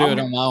 I won't do it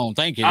on my own.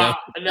 Thank you.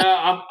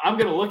 No, I'm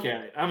going to look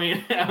at it. I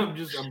mean, I'm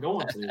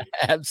going to.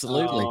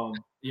 Absolutely.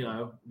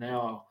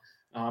 Now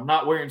I'm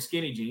not wearing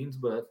skinny jeans,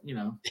 but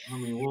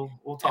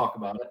we'll talk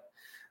about it.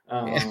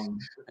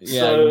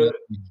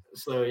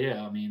 So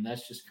yeah, I mean,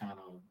 that's kind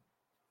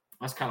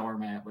of where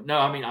I'm at. But no,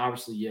 I mean,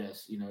 obviously,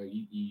 yes,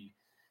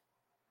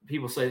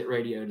 people say that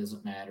radio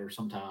doesn't matter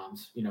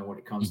sometimes, when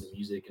it comes to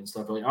music and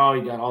stuff. Like, oh,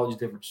 you got all these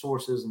different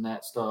sources and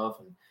that stuff,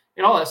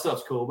 and all that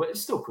stuff's cool, but it's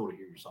still cool to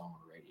hear your song on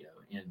the radio.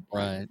 And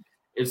right,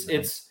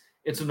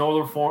 it's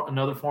another form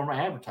of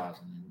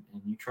advertising,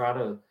 and you try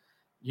to,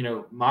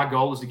 my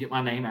goal is to get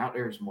my name out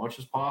there as much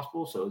as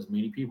possible, so as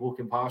many people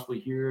can possibly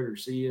hear it or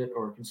see it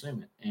or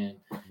consume it. And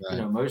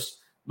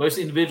most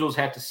individuals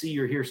have to see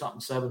or hear something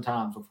 7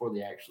 times before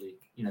they actually,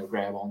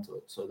 grab onto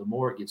it. So the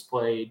more it gets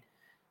played,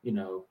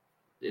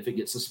 if it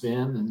gets a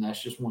spin, then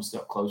that's just one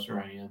step closer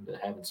I am to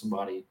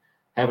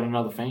having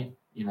another fan,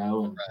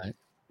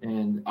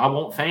 and I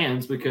want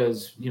fans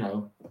because,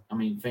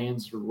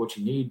 fans are what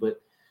you need,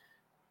 but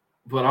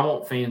I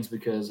want fans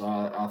because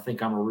I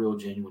think I'm a real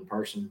genuine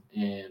person.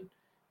 And,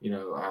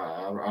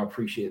 I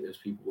appreciate those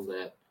people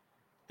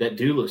that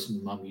do listen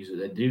to my music,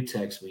 that do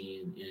text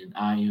me and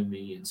IM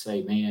me and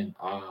say, "Man,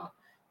 I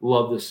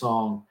love this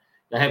song."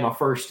 I had my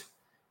first,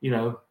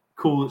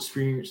 cool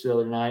experience the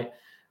other night.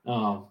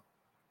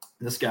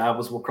 This guy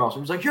was across. He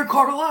was like, "You're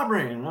Carter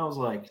Lybrand," and I was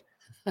like,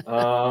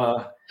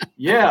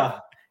 "Yeah,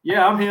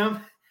 I'm him."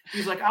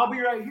 He's like, "I'll be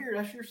right here.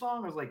 That's your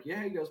song." I was like,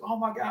 "Yeah." He goes, "Oh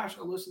my gosh,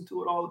 I listen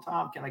to it all the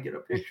time. Can I get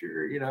a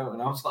picture?"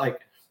 And I was like,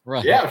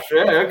 right. "Yeah,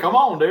 sure. Come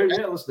on, dude.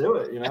 Yeah, let's do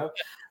it."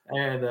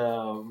 And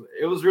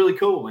it was really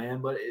cool,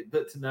 man. But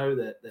to know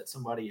that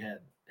somebody had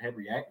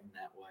reacted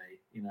that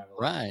way,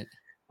 right.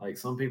 Like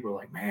some people are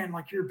like, "Man,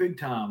 like you're big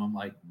time." I'm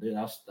like, "Dude,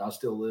 I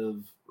still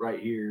live right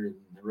here in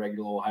the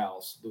regular old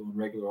house doing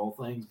regular old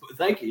things." But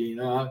thank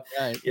you, I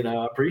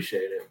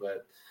appreciate it.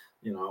 But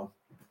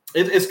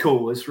it's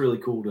cool. It's really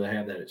cool to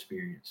have that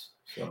experience.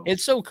 So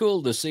it's so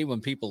cool to see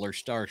when people are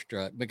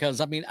starstruck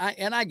because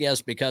I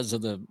guess because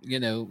of the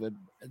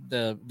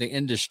the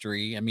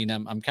industry. I mean,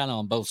 I'm kind of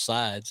on both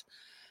sides,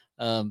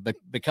 but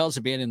because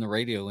of being in the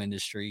radio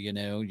industry,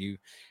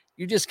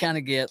 you just kind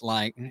of get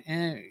like,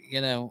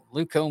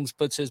 Luke Combs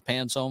puts his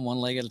pants on one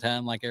leg at a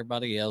time like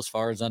everybody else, as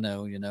far as I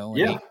know, and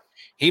yeah.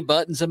 He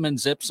buttons them and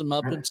zips them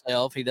up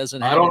himself. He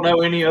doesn't. I don't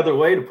know any other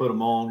way to put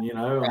them on.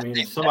 I mean,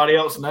 if somebody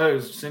else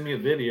knows, send me a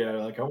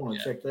video. Like I want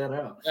to check that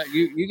out.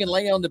 You can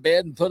lay on the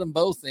bed and put them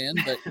both in,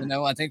 but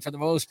I think for the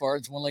most part,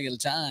 it's one leg at a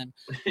time.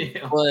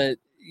 Yeah. But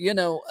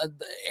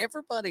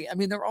everybody. I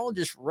mean, they're all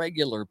just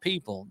regular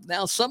people.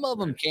 Now, some of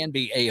them can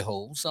be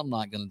a-holes. I'm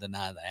not going to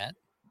deny that.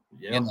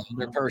 Yeah.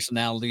 Their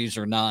personalities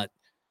are not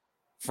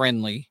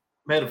friendly.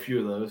 Met a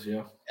few of those,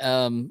 yeah.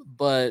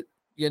 But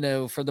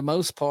for the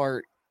most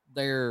part,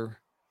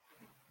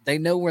 they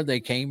know where they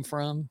came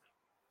from,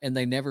 and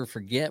they never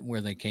forget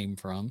where they came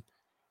from,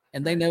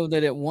 and they know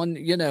that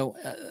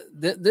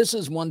this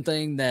is one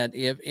thing that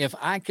if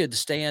I could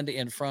stand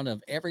in front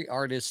of every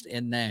artist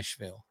in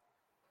Nashville,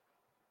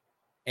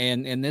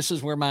 and this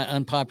is where my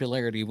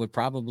unpopularity would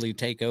probably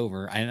take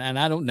over, and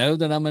I don't know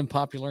that I'm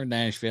unpopular in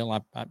Nashville.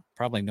 I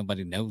probably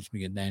nobody knows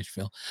me in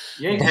Nashville.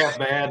 You ain't that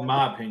bad, in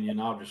my opinion.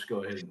 I'll just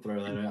go ahead and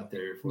throw that out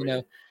there for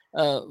you.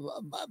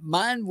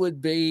 Mine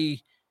would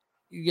be,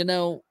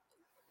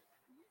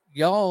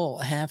 y'all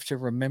have to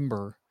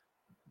remember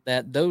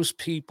that those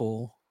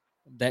people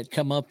that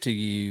come up to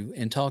you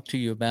and talk to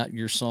you about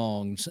your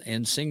songs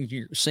and sing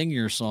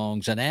your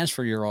songs and ask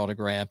for your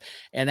autograph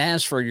and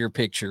ask for your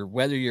picture,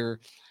 whether you're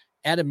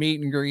at a meet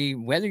and greet,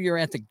 whether you're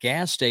at the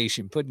gas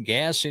station putting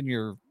gas in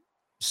your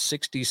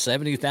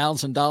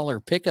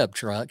 $60,000-$70,000 pickup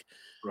truck.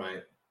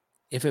 Right.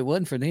 If it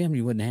wasn't for them,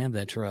 you wouldn't have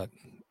that truck.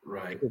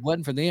 Right. If it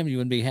wasn't for them, you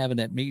wouldn't be having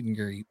that meet and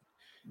greet.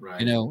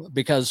 Right.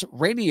 Because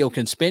radio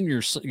can spin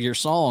your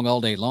song all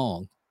day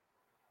long,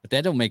 but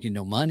that don't make you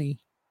no money.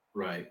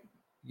 Right.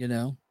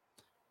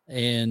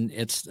 And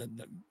it's,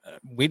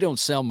 we don't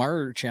sell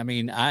merch. I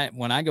mean,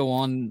 when I go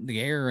on the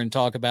air and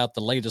talk about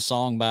the latest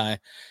song by,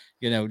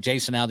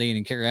 Jason Aldean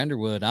and Carrie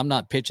Underwood, I'm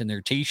not pitching their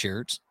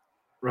t-shirts.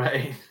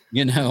 Right.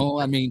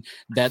 I mean,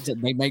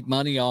 they make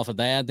money off of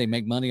that. They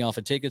make money off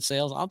of ticket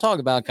sales. I'll talk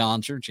about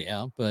concerts.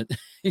 Yeah. But,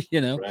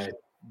 right.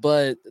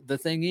 But the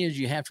thing is,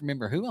 you have to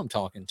remember who I'm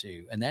talking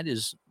to, and that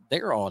is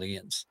their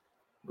audience.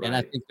 Right. And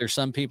I think there's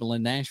some people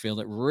in Nashville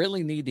that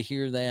really need to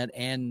hear that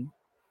and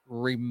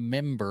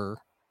remember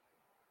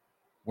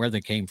where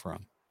they came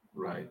from.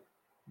 Right.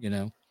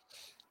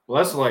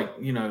 Well, that's like,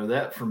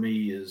 that for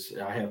me is,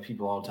 I have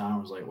people all the time. I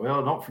was like,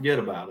 "Well, don't forget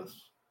about us."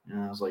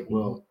 And I was like,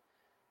 "Well,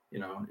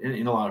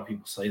 and a lot of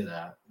people say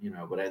that,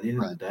 but at the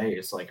end of the day,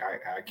 it's like,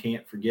 I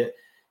can't forget,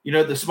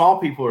 the small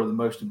people are the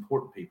most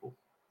important people.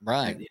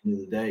 Right. At the end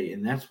of the day.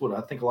 And that's what I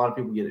think a lot of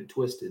people get it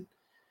twisted.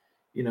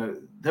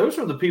 Those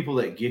are the people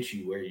that get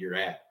you where you're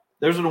at.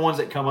 Those are the ones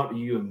that come up to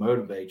you and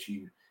motivate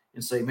you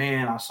and say,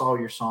 man, I saw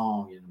your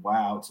song and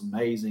wow, it's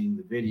amazing.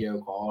 The video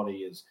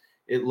quality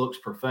it looks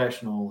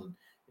professional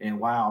and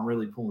wow, I'm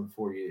really pulling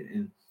for you.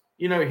 And,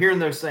 hearing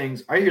those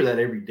things, I hear that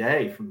every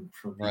day from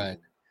people. Right.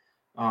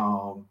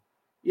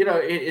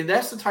 And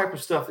that's the type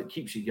of stuff that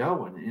keeps you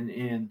going.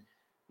 And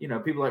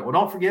people are like, well,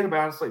 don't forget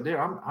about it. It's like, dude,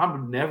 I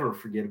would never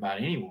forget about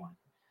anyone.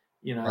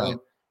 Right.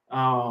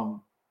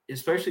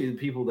 Especially the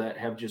people that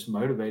have just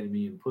motivated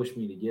me and pushed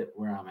me to get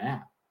where I'm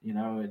at, and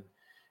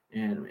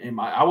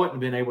I wouldn't have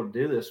been able to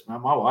do this. My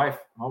wife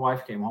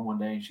came home one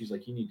day and she's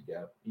like, you need to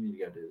go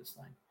do this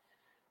thing.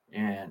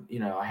 And,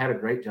 I had a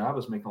great job. I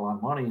was making a lot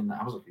of money. And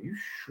I was like, are you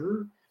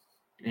sure?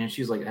 And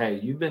she's like, hey,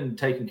 you've been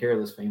taking care of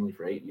this family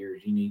for 8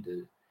 years.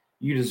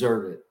 You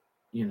deserve it,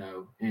 and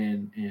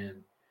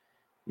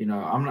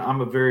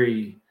I'm a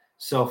very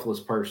selfless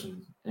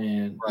person.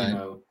 And,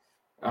 right.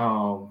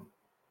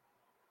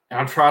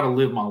 I try to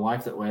live my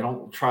life that way. I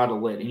don't try to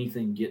let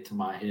anything get to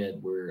my head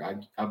where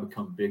I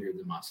become bigger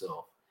than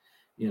myself,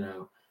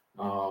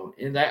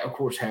 and that of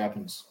course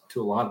happens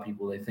to a lot of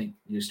people. They think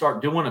you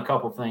start doing a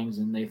couple things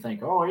and they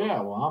think, oh yeah,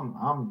 well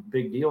I'm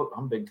big deal.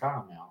 I'm big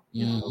time now,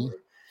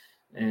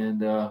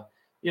 and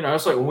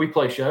it's like when we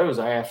play shows,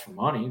 I ask for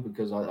money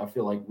because I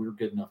feel like we're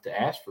good enough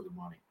to ask for the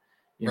money,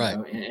 right.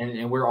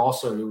 And we're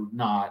also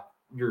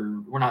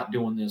we're not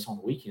doing this on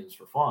the weekends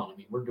for fun. I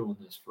mean, we're doing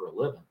this for a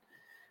living.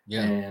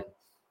 Yeah. And,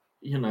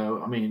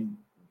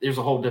 there's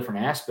a whole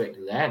different aspect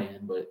to that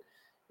end, but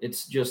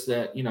it's just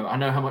that, I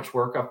know how much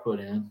work I've put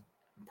in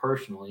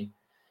personally.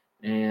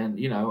 And,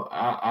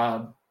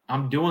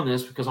 I'm doing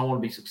this because I want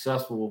to be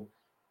successful.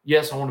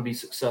 Yes, I want to be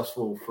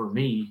successful for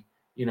me,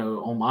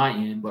 on my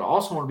end, but I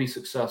also want to be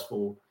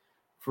successful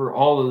for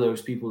all of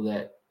those people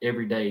that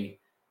every day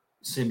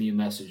send me a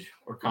message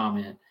or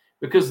comment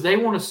because they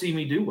want to see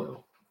me do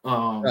well.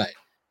 Right.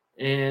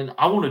 And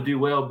I want to do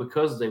well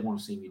because they want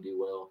to see me do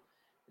well.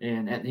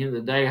 And at the end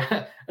of the day,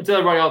 I tell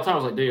everybody all the time, I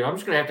was like, dude, I'm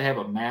just going to have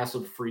a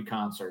massive free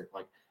concert.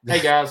 Like, hey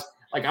guys,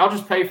 like I'll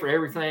just pay for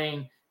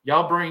everything.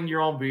 Y'all bring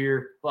your own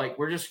beer. Like,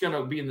 we're just going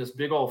to be in this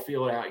big old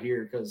field out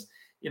here. Cause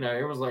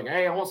everyone's like,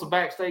 hey, I want some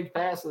backstage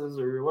passes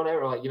or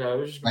whatever. Like,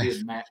 there's just going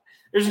to be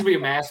there's going to be a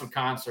massive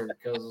concert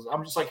because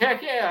I'm just like,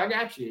 heck yeah, I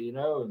got you,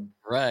 and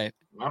right.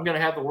 I'm going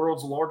to have the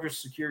world's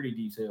largest security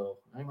detail.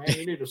 Hey man,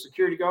 you need a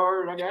security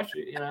guard? I got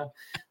you,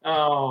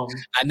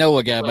 I know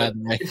a guy, by the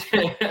way.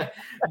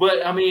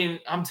 But I mean,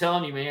 I'm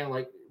telling you, man,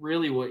 like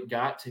really what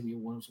got to me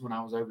was when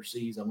I was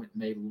overseas, I went and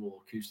made a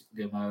little acoustic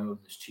demo in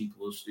this cheap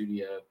little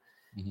studio.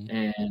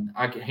 And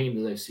I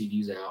handed those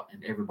CDs out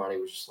and everybody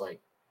was just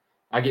like,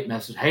 I get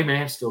messages, hey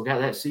man, still got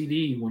that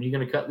CD. When are you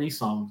going to cut these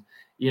songs?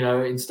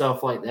 And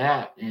stuff like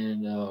that.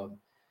 And,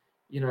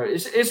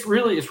 it's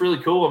really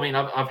cool. I mean,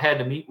 I've had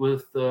to meet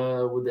with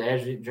the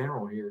adjutant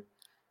general here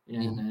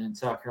in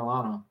South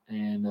Carolina,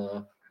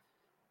 and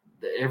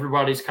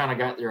everybody's kind of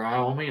got their eye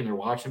on me and they're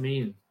watching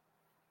me,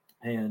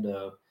 and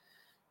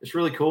it's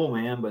really cool,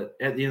 man. But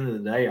at the end of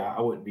the day,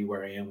 I wouldn't be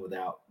where I am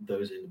without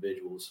those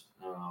individuals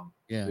who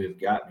have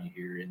got me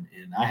here, and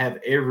I have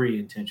every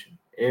intention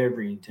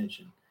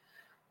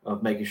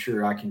of making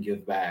sure I can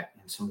give back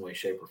in some way,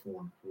 shape, or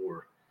form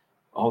for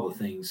all the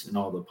things and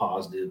all the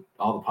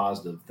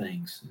positive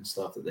things and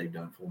stuff that they've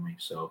done for me.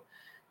 So,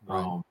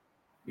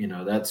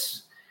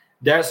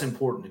 that's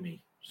important to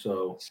me.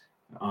 So,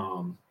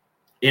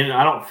 and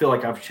I don't feel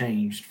like I've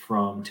changed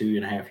from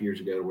 2.5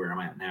 years ago to where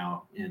I'm at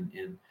now.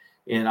 And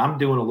I'm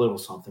doing a little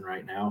something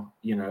right now,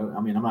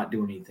 I mean, I'm not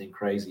doing anything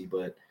crazy,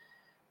 but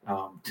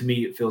to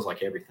me, it feels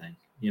like everything,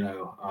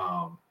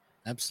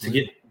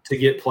 absolutely. To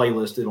get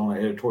playlisted on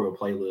an editorial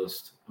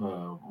playlist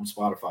on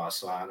Spotify's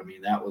side. I mean,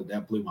 that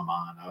blew my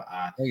mind.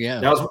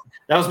 That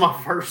was my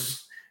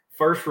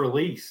first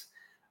release.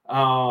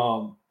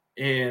 And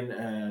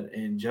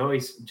Joey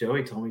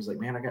told me, he's like,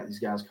 man, I got these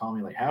guys calling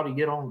me like, how do you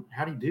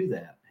do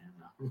that? And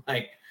I'm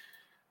like,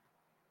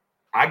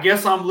 I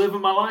guess I'm living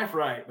my life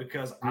right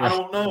because I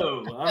don't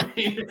know. I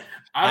mean,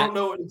 I don't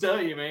know what to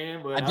tell you,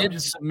 man. But I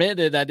didn't submit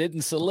it. I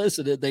didn't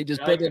solicit it. They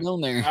just put it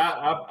on there.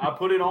 I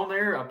put it on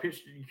there. I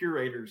pitched it to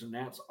curators, and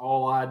that's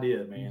all I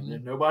did, man.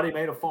 And nobody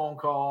made a phone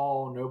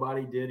call.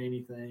 Nobody did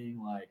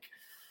anything. Like,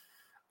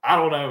 I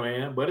don't know,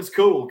 man. But it's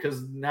cool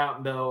because now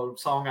the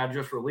song I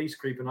just released,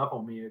 "Creeping Up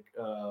on Me,"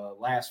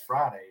 last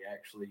Friday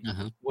actually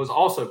was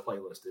also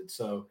playlisted.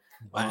 So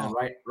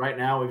right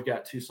now we've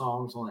got 2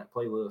 songs on that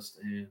playlist,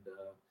 and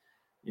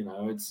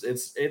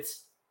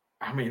it's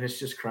I mean, it's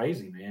just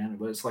crazy, man.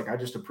 But it's like, I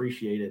just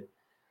appreciate it,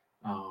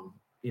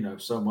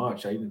 so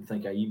much. I even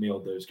think I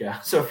emailed those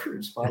guys over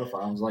in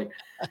Spotify. I was like,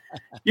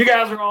 you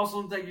guys are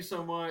awesome. Thank you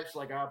so much.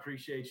 Like, I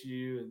appreciate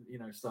you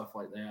and, stuff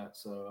like that.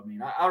 So, I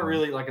mean, I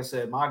really, like I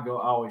said, my goal,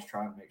 I always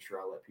try to make sure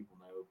I let people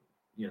know,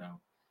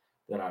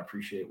 that I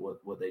appreciate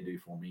what they do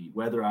for me,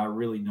 whether I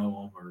really know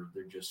them or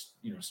they're just,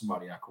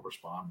 somebody I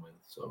correspond with.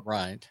 So,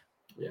 Right.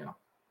 yeah.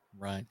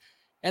 Right.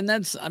 And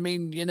that's, I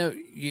mean,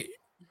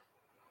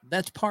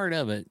 that's part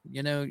of it.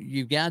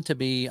 You've got to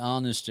be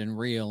honest and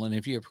real. And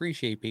if you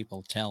appreciate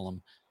people, tell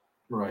them.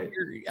 Right.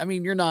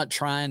 You're not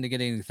trying to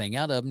get anything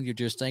out of them. You're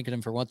just thanking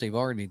them for what they've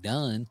already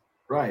done.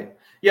 Right.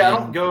 Yeah.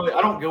 And,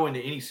 I don't go into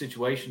any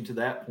situation to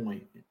that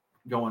point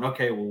going,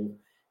 okay, well,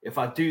 if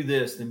I do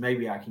this, then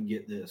maybe I can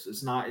get this.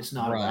 It's not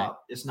right.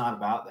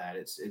 about that.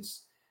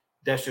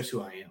 That's just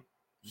who I am.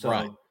 So,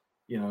 right.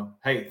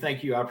 Hey,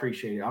 thank you. I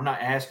appreciate it. I'm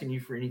not asking you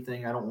for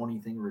anything. I don't want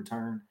anything in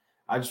return.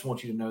 I just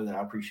want you to know that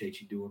I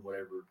appreciate you doing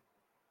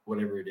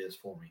whatever it is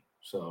for me.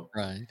 So,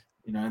 right.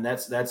 And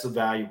that's a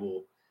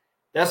valuable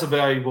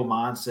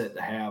mindset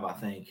to have, I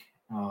think.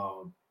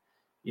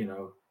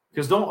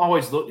 Because don't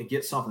always look to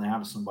get something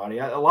out of somebody.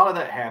 A lot of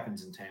that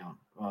happens in town,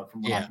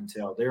 from what I can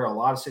tell. There are a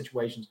lot of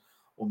situations.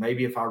 Well,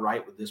 maybe if I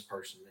write with this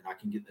person, then I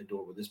can get in the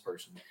door with this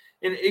person.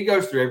 And it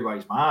goes through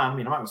everybody's mind. I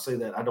mean, I'm not going to say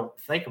that I don't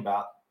think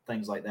about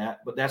things like that,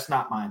 but that's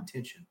not my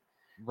intention.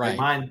 Right.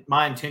 Like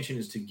my intention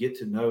is to get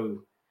to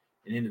know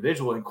an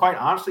individual. And quite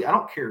honestly, I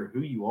don't care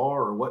who you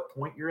are or what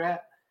point you're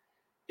at.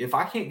 If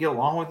I can't get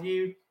along with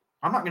you,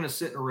 I'm not going to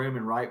sit in a room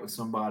and write with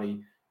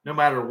somebody, no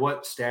matter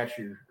what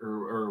stature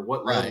or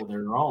what level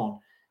they're on,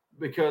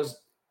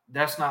 because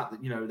that's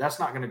not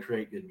going to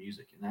create good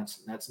music. And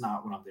that's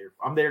not what I'm there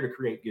for. I'm there to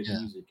create good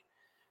music.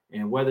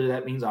 And whether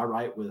that means I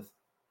write with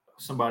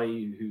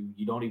somebody who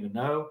you don't even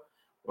know,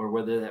 or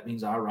whether that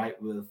means I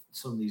write with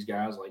some of these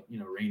guys like,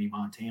 Randy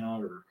Montana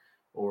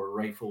or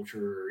Ray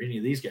Fulcher or any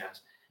of these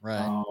guys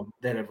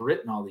that have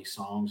written all these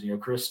songs,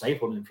 Chris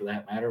Stapleton for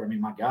that matter. I mean,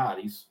 my God,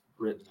 he's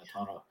written a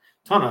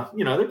ton of,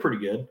 they're pretty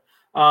good.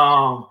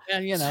 And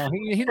he's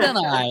done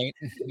all right.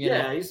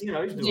 He's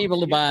able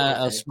to buy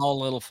a small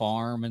little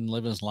farm and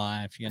live his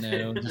life.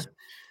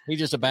 He's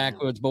just a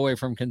backwoods boy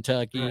from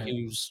Kentucky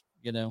who's,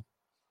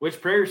 Which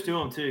prayers to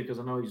him too, because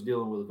I know he's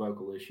dealing with a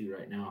vocal issue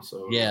right now.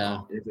 So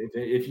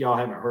if y'all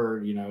haven't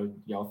heard,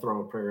 y'all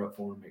throw a prayer up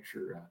for him. Make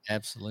sure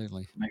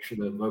absolutely make sure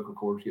the vocal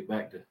cords get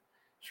back to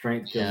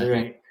strength.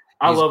 Because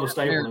I love a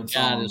Stapleton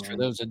song. For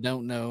those that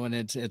don't know, and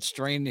it's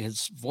strained.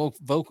 His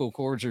vocal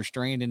cords are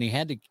strained, and he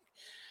had to.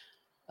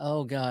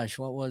 Oh gosh,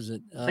 what was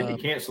it? I think he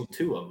canceled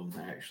 2 of them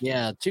actually.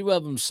 Yeah, 2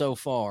 of them so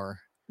far,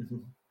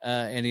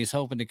 and he's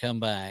hoping to come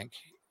back.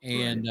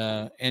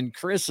 And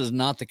Chris is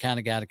not the kind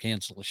of guy to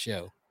cancel a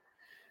show.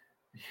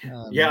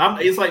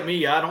 It's like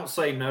me. I don't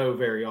say no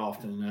very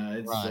often.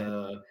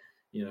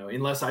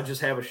 Unless I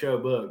just have a show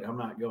booked, I'm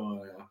not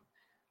going.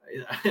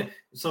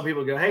 Some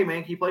people go, "Hey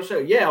man, can you play a show?"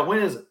 Yeah, when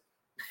is it?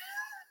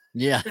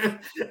 Yeah.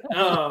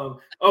 Oh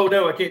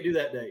no, I can't do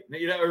that date.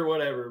 Or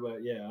whatever.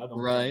 But yeah, I don't.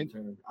 Right.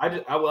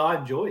 I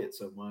enjoy it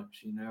so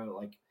much.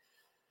 Like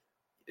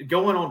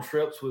going on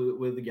trips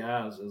with the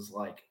guys is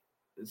like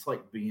it's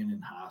like being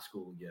in high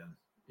school again.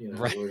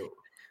 Right.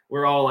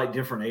 We're all like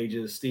different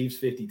ages. Steve's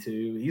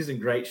 52. He's in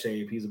great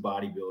shape. He's a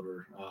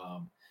bodybuilder.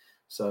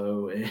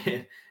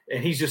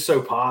 And he's just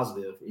so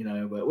positive,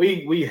 but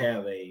we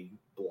have a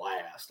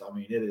blast. I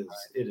mean, it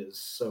is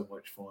so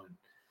much fun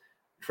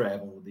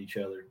traveling with each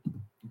other.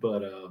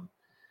 But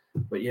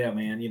yeah,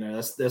 man,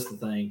 that's the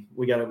thing.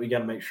 We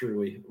gotta make sure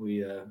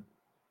we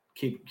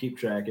keep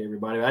track of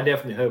everybody. I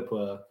definitely hope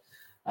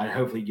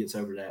hopefully he gets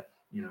over that,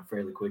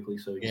 fairly quickly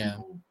so he can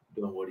keep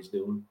doing what he's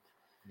doing.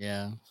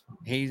 Yeah.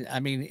 He's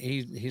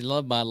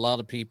loved by a lot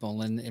of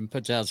people and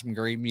puts out some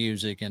great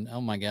music. And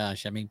oh my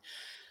gosh, I mean,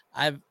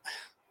 I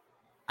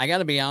got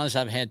to be honest,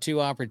 I've had 2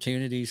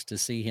 opportunities to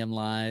see him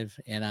live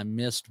and I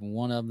missed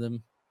one of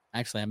them.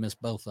 Actually, I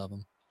missed both of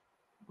them.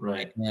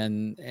 Right.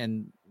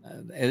 And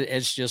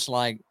it's just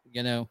like,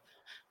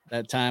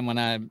 that time when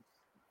I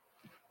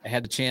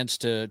had the chance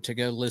to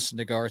go listen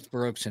to Garth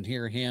Brooks and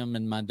hear him,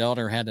 and my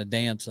daughter had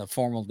a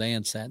formal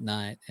dance that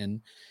night.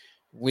 And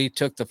we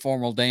took the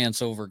formal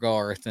dance over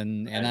Garth,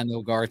 and I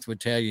know Garth would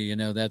tell you,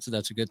 that's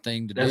a good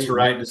thing to do. That's the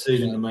right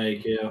decision to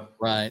make. Yeah.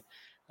 Right.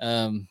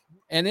 And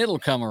it'll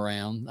come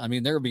around. I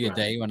mean, there'll be a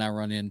day when I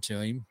run into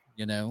him,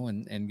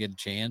 and get a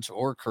chance,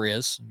 or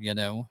Chris,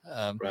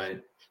 right.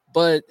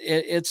 But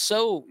it's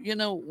so,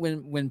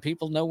 when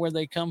people know where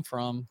they come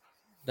from,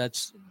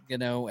 that's,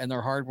 and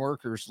they're hard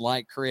workers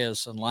like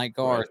Chris and like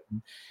Garth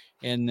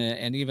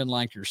and even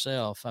like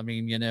yourself. I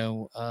mean,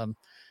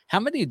 how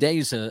many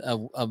days a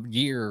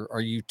year are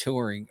you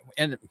touring?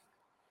 And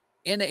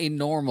in a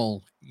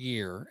normal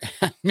year,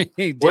 how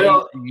many days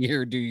a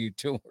year do you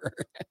tour?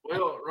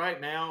 Well,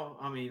 right now,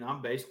 I mean, I'm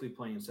basically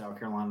playing South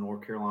Carolina,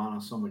 North Carolina,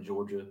 some of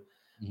Georgia.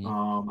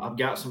 I've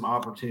got some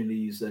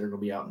opportunities that are going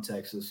to be out in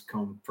Texas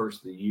come first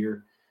of the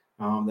year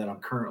that I'm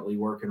currently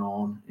working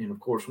on. And of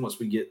course, once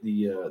we get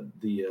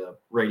the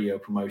radio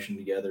promotion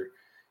together,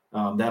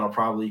 that'll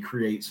probably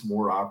create some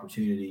more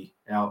opportunity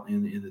out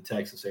in the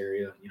Texas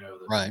area,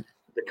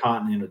 the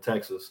continent of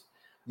Texas.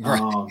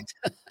 Right.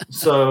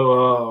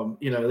 So,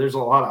 there's a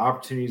lot of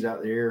opportunities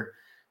out there.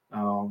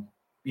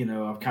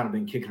 I've kind of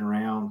been kicking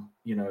around,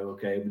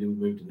 okay, do we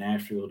move to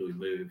Nashville? Do we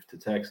move to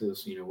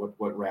Texas?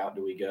 What route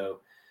do we go?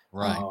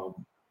 Right.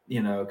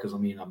 Because I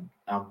mean,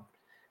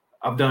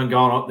 I've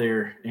gone up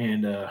there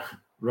and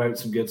wrote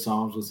some good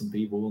songs with some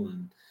people,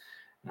 and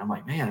I'm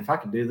like, man, if I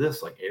could do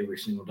this like every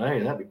single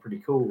day, that'd be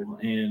pretty cool.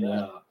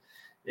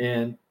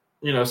 And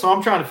so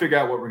I'm trying to figure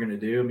out what we're going to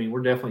do. I mean,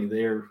 we're definitely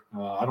there.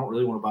 I don't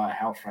really want to buy a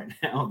house right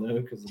now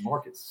though, because the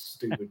market's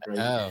stupid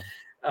crazy.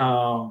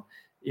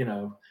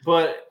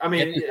 But I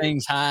mean,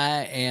 everything's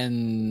high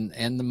and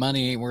the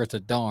money ain't worth a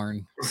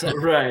darn. So.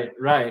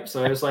 Right.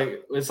 So it's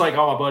like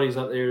all my buddies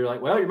up there are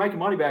like, well, you're making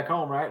money back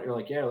home, right? They're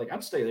like, yeah, like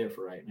I'd stay there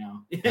for right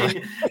now,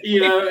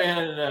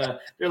 and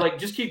they're like,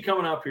 just keep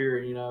coming up here,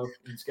 and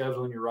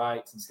scheduling your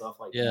rights and stuff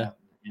like that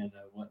and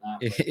whatnot.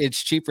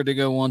 It's cheaper to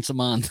go once a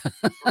month.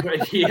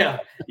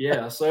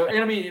 Yeah. So, and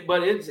I mean,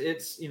 but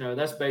it's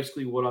that's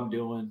basically what I'm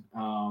doing.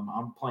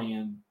 I'm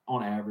playing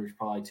on average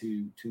probably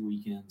two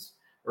weekends,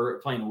 or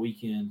playing a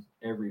weekend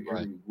every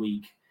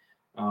week,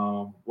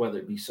 whether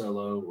it be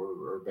solo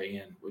or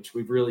band, which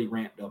we've really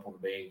ramped up on the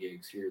band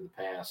gigs here the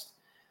past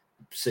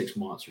 6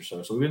 months or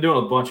so. So we've been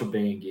doing a bunch of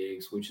band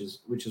gigs, which is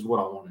what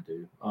I want to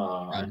do.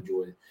 I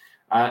enjoy it.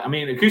 I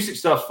mean, acoustic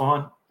stuff's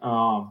fun.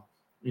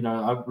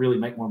 I really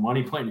make more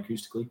money playing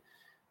acoustically.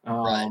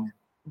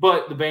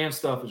 But the band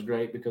stuff is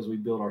great because we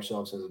build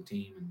ourselves as a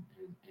team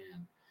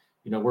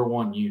and we're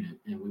one unit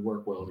and we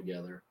work well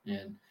together.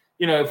 And,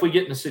 if we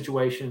get in a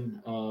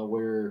situation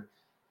where,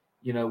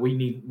 we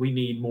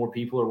need more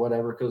people or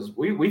whatever, because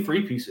we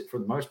three-piece it for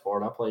the most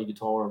part. I play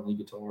guitar and lead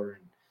guitar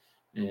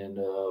and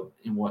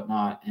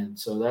whatnot. And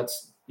so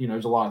that's,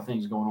 there's a lot of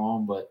things going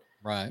on, but,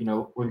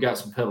 we've got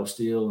some pedal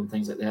steel and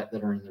things like that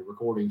are in the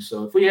recording.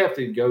 So if we have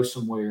to go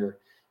somewhere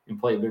and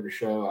play a bigger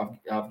show,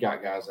 I've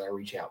got guys that I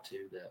reach out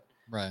to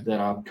that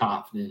I'm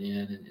confident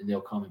in, and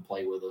they'll come and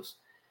play with us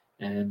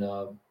and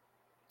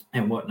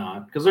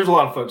whatnot. Because there's a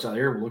lot of folks out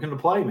there looking to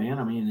play, man.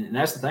 I mean, and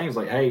that's the thing, is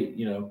like, hey,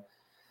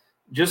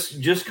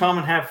 just come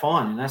and have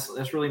fun. And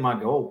that's really my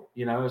goal.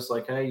 It's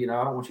like, hey,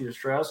 I don't want you to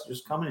stress,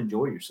 just come and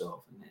enjoy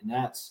yourself. And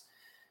that's,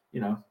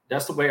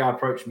 that's the way I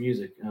approach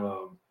music.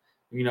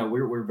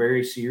 We're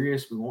very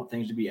serious. We want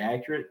things to be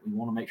accurate. We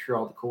want to make sure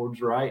all the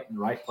chords are right in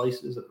the right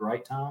places at the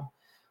right time.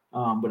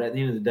 But at the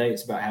end of the day,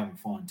 it's about having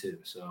fun too.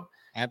 So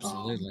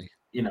absolutely,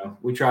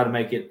 we try to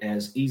make it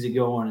as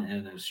easygoing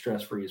and as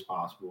stress-free as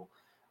possible.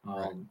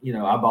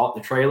 I bought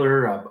the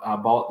trailer, I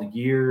bought the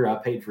gear, I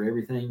paid for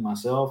everything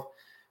myself.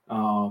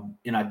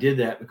 And I did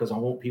that because I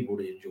want people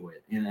to enjoy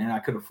it, and I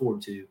could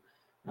afford to.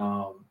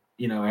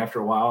 After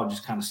a while, I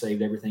just kind of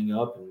saved everything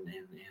up, and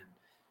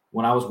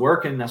when I was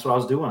working, that's what I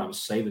was doing. I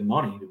was saving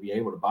money to be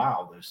able to buy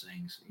all those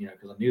things,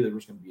 because I knew there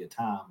was going to be a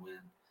time when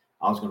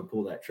I was going to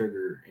pull that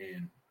trigger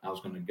and I was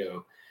going to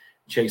go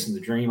chasing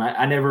the dream.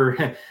 I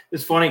never.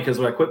 It's funny because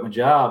when I quit my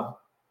job,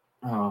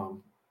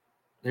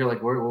 they're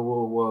like, "Where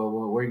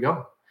are you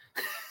going?"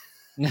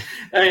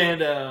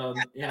 And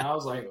I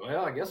was like,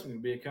 well, I guess I'm gonna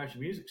be a country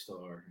music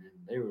star. And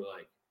they were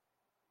like,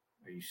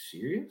 are you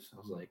serious? I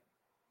was like,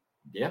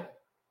 yeah,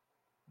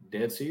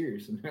 dead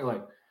serious. And they're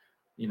like,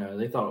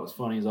 they thought it was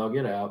funny as all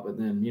get out. But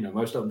then,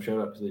 most of them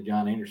showed up to the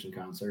John Anderson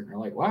concert and they're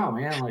like, wow,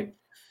 man,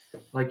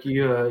 like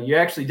you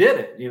actually did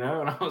it, And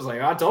I was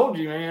like, I told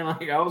you, man,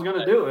 like I was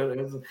gonna do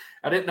it.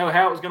 I didn't know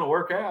how it was gonna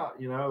work out,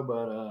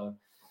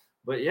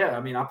 but yeah,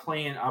 I mean, I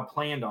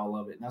planned all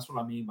of it, and that's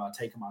what I mean by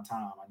taking my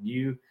time. I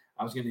knew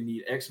I was going to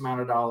need X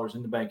amount of dollars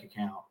in the bank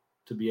account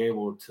to be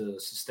able to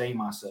sustain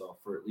myself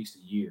for at least a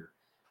year.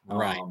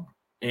 Right.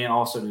 And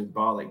also to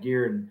buy that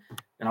gear. And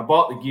I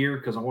bought the gear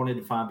because I wanted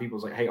to find people.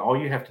 It's like, hey, all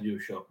you have to do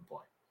is show up and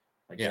play.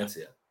 That's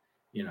it.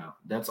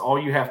 That's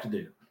all you have to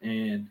do.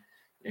 And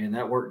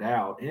that worked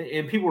out.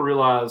 And people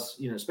realize,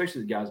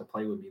 especially the guys that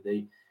play with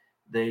me,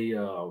 they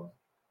were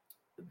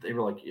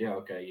like, yeah,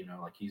 okay,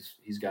 like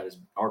he's got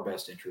our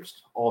best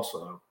interest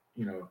also.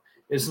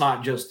 It's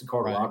not just the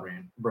Carter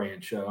Lybrand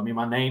brand show. I mean,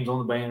 my name's on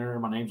the banner,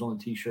 my name's on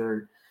the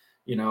T-shirt.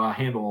 I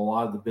handle a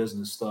lot of the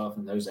business stuff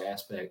and those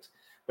aspects.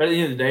 But at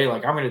the end of the day,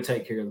 like I'm going to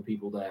take care of the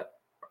people that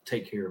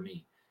take care of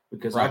me,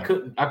 because I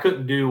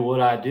couldn't do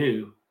what I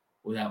do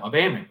without my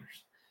band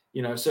members.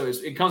 So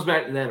it comes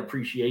back to that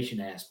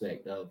appreciation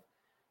aspect of,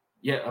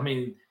 I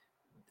mean,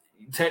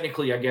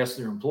 technically, I guess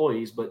they're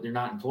employees, but they're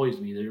not employees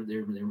to me. They're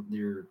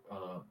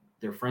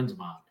friends of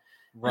mine.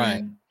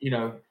 Right. And,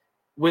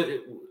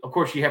 of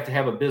course, you have to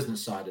have a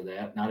business side of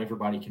that. Not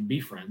everybody can be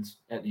friends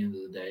at the end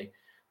of the day,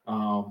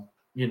 and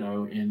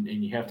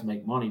you have to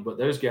make money. But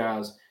those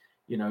guys,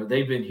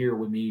 they've been here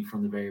with me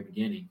from the very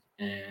beginning,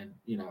 and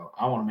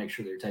I want to make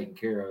sure they're taken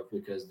care of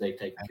because they've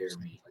taken care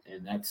of me.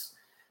 And that's,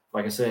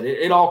 like I said,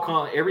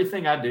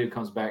 everything I do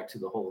comes back to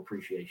the whole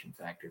appreciation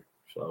factor.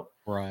 So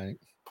right,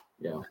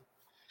 yeah.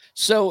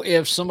 So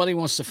if somebody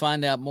wants to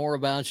find out more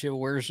about you,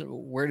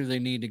 where do they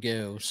need to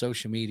go?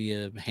 Social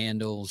media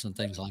handles and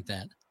things like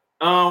that.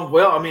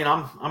 Well, I mean,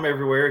 I'm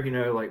everywhere,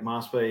 like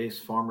MySpace,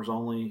 Farmers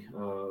Only,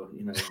 all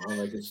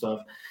that good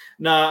stuff.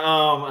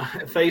 No,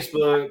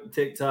 Facebook,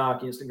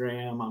 TikTok,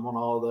 Instagram, I'm on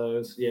all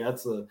those. Yeah,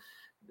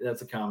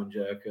 that's a common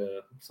joke.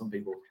 Some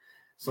people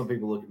Some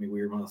people look at me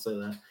weird when I say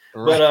that,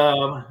 Right.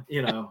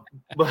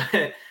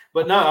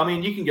 but no, I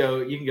mean, you can go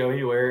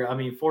anywhere. I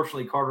mean,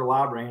 fortunately, Carter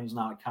Lybrand is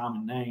not a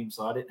common name,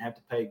 so I didn't have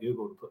to pay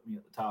Google to put me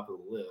at the top of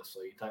the list. So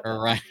you type that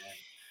Right. in,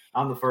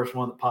 I'm the first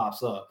one that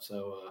pops up.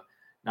 So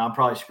now I'm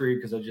probably screwed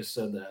because I just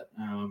said that.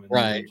 And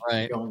Right.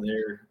 Going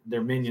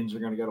their minions are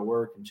going to go to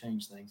work and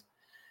change things.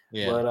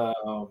 Yeah.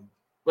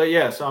 But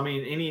yeah, so I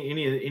mean,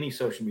 any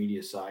social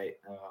media site,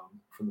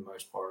 for the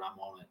most part, I'm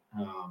on it.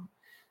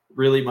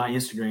 Really, my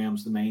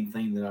Instagram's the main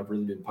thing that I've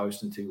really been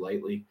posting to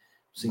lately.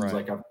 Seems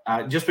like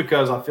I just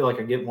because I feel like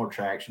I get more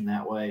traction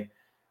that way.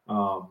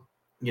 I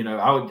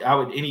would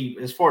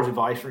as far as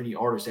advice for any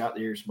artist out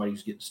there, somebody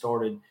who's getting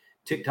started,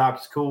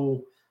 TikTok is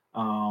cool.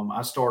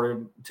 I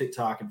started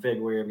TikTok in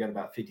February. I've got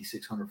about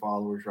 5,600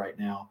 followers right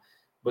now.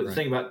 But the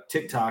thing about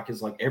TikTok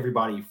is like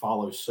everybody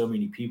follows so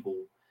many people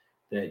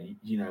that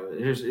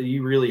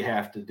you really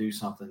have to do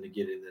something to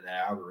get into the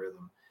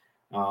algorithm.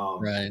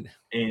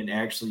 And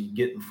actually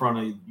get in front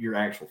of your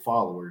actual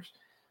followers.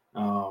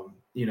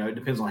 It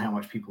depends on how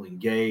much people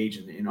engage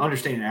and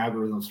understanding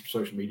algorithms for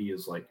social media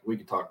is like, we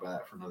could talk about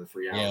that for another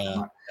 3 hours.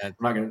 Yeah, I'm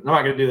not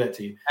going to do that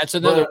to you. That's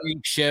another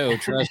week show.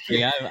 Trust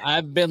me.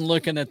 I've been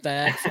looking at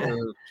that for,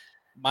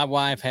 my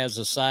wife has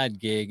a side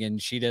gig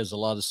and she does a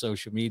lot of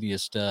social media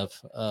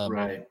stuff.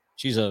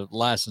 She's a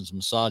licensed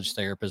massage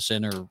therapist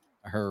in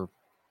her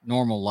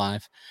normal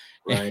life.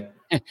 Right.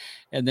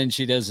 And then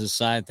she does this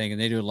side thing and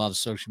they do a lot of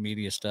social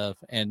media stuff.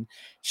 And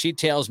she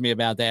tells me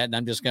about that. And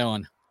I'm just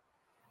going,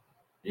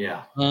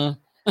 yeah. Huh?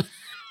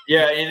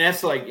 Yeah. And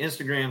that's like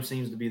Instagram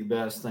seems to be the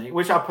best thing,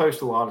 which I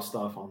post a lot of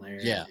stuff on there.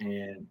 Yeah.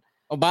 And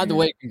by the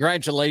way,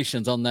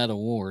 congratulations on that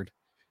award.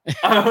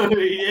 Oh,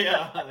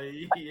 yeah.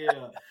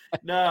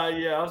 No,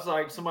 yeah. I was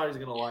like, somebody's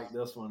going to like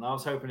this one. I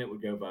was hoping it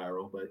would go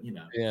viral, but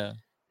Yeah.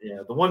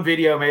 Yeah, the one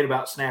video I made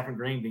about snapping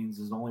green beans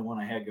is the only one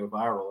I had go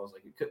viral. I was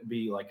like, it couldn't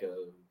be like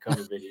a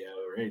cover video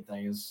or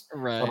anything. It's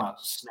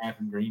about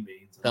snapping green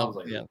beans. And I was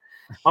like,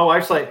 my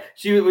wife's like,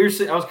 I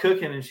was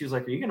cooking and she was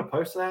like, "Are you going to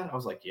post that?" I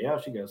was like,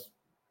 "Yeah." She goes,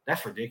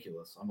 "That's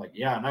ridiculous." I'm like,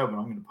 "Yeah, I know, but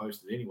I'm going to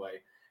post it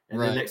anyway."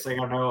 And the next thing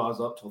I know, I was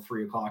up till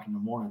 3 o'clock in the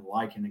morning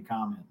liking and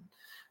commenting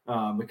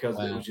because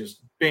it was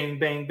just bang,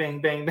 bang,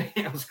 bang, bang, bang.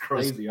 It was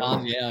crazy.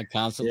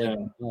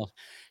 Constantly. Yeah.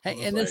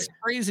 Hey, and it's the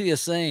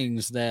craziest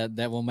things that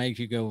will make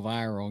you go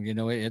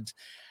viral.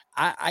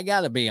 I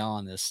got to be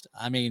honest.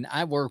 I mean,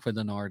 I work with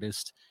an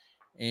artist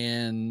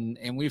and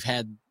we've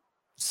had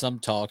some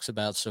talks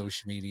about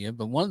social media,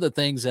 but one of the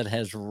things that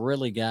has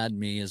really gotten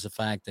me is the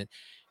fact that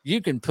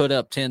you can put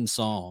up 10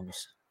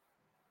 songs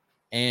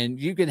and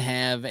you can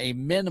have a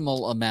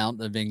minimal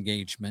amount of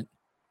engagement.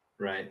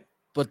 Right.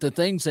 But the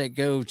things that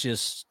go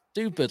just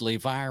stupidly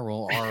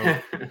viral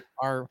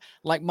are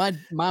like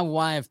my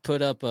wife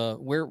put up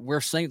we're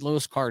St.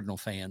 Louis Cardinal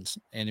fans.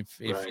 And if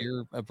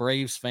you're a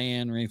Braves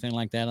fan or anything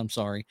like that, I'm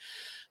sorry.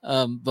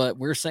 But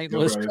we're St.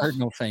 Louis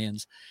Cardinal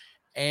fans.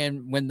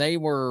 And when they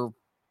were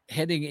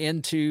heading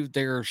into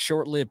their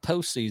short-lived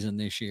postseason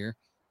this year,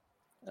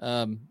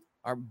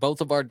 both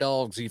of our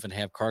dogs even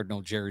have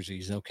Cardinal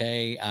jerseys.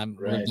 Okay.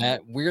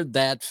 We're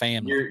that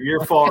family.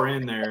 You're far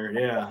in there.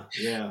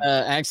 Yeah.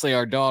 Actually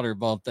our daughter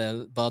bought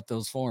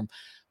those for him,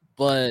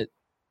 but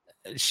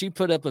she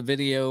put up a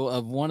video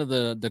of one of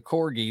the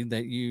corgi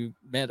that you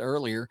met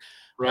earlier,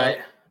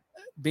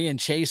 being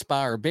chased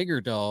by our bigger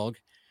dog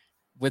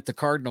with the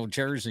Cardinal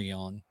jersey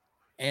on.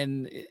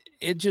 And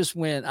it just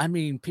went, I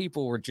mean,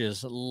 people were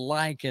just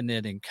liking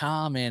it and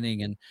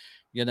commenting and,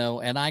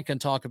 and I can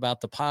talk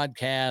about the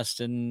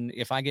podcast. And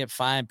if I get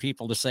 5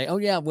 people to say, "Oh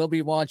yeah, we'll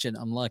be watching,"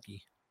 I'm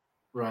lucky.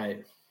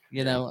 Right.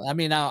 I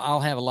mean, I'll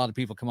have a lot of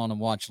people come on and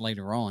watch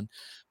later on,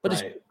 but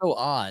it's so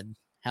odd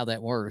how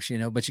that works,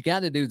 but you got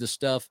to do the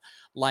stuff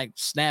like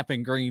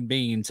snapping green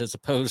beans as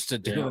opposed to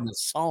doing a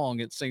song.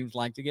 It seems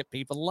like to get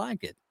people to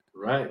like it.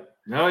 Right.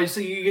 No, you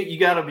see, you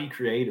got to be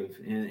creative,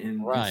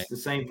 and it's the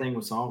same thing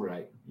with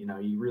songwriting.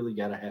 You really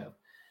got to have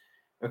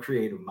a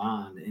creative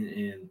mind,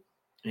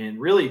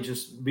 and really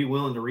just be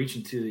willing to reach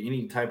into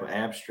any type of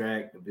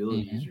abstract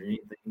abilities or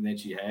anything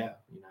that you have.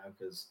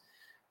 Because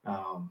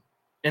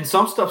and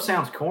some stuff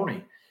sounds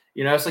corny.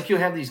 It's like you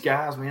have these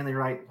guys, man. They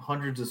write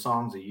hundreds of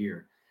songs a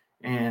year,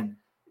 and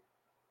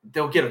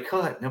they'll get a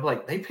cut, and they'll be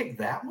like, "They picked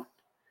that one."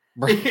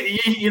 Right.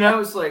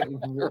 It's like,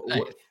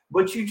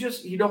 but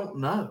you don't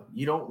know.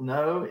 You don't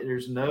know.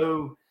 There's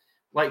no,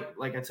 like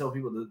I tell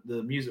people,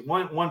 the music.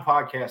 One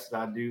podcast that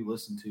I do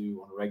listen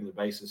to on a regular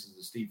basis is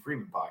the Steve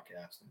Freeman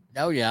podcast.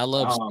 Oh yeah, I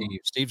love Steve.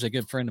 Steve's a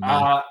good friend of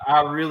mine.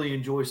 I really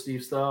enjoy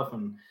Steve's stuff,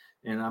 and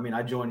I mean,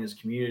 I joined his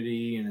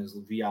community and his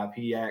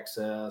VIP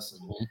access,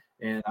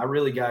 and I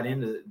really got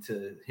into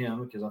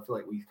him because I feel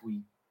like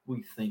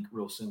we think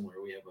real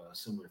similar. We have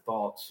similar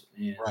thoughts,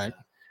 and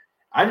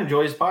I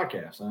enjoy his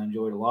podcast. I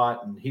enjoyed it a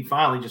lot, and he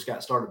finally just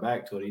got started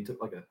back to it. He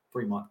took like a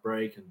 3-month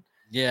break, and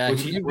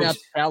he moved out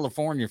to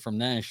California from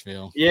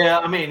Nashville. Yeah,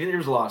 I mean,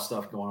 there's a lot of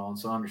stuff going on,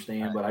 so I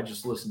understand. But I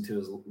just listened to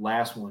his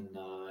last one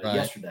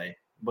yesterday.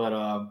 But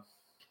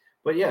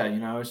yeah,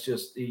 it's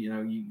just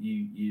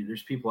you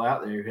there's people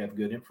out there who have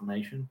good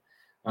information.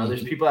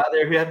 There's people out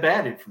there who have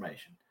bad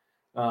information.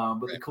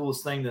 But the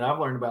coolest thing that I've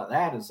learned about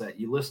that is that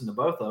you listen to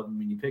both of them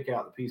and you pick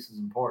out the pieces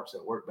and parts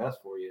that work best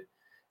for you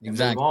and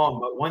move on.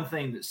 But one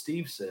thing that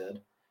Steve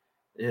said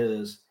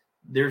is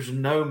there's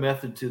no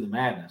method to the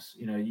madness.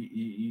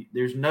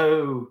 There's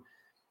no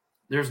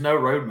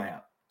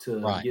roadmap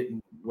to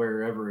getting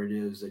wherever it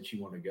is that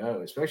you want to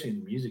go, especially in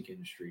the music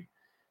industry.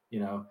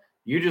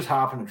 You just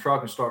hop in the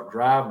truck and start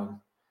driving,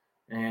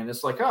 and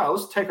it's like, oh,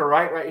 let's take a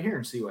right here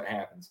and see what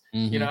happens.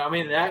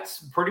 Mm-hmm.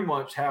 That's pretty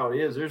much how it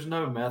is. There's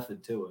no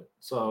method to it.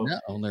 So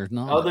no, there's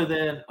not.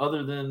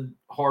 Other than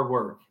hard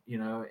work,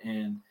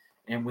 and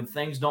when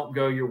things don't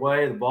go your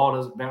way, the ball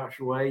doesn't bounce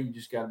your way, you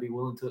just got to be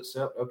willing to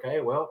accept,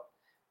 okay, well,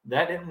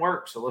 that didn't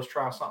work, so let's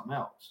try something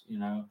else,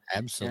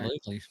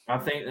 Absolutely.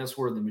 And I think that's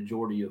where the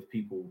majority of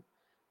people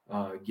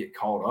get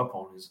caught up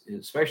on is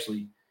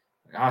especially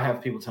I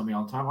have people tell me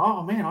all the time,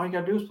 oh man, all you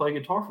got to do is play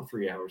guitar for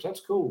 3 hours. That's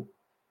cool.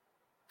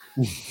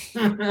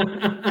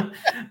 I'm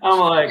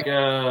like,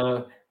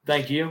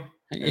 thank you.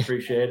 I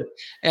appreciate it.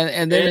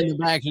 And then in the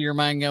back of your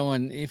mind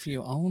going, if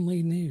you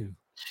only knew.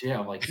 Yeah,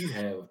 like you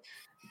have.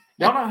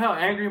 Y'all know how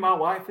angry my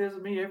wife is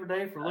at me every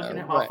day for looking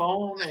at my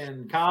phone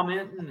and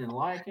commenting and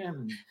liking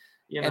and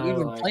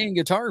even playing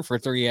guitar for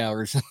 3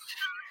 hours.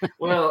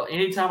 Well,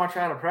 anytime I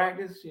try to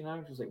practice, she's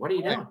like, what are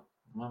you doing?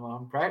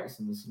 I'm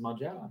practicing. This is my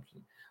job. She's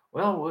like,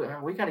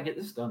 well, we got to get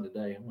this done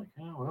today. I'm like,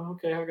 oh, well,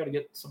 okay, I got to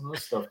get some of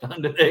this stuff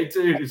done today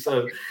too.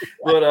 So,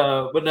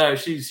 but no,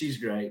 she's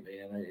great,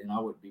 man, and I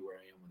wouldn't be where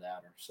I am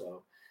without her.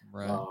 So,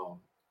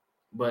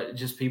 but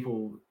just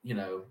people,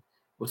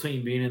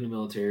 between being in the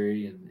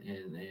military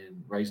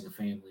and raising a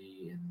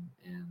family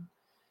and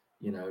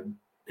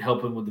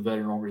helping with the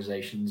veteran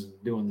organizations and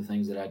doing the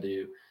things that I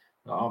do,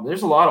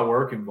 there's a lot of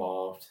work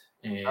involved.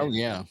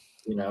 And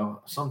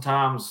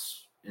sometimes.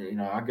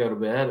 I go to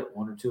bed at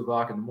 1 or 2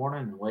 o'clock in the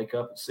morning and wake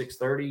up at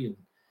 6:30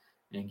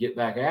 and get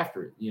back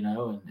after it,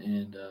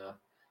 and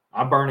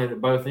I burn it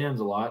at both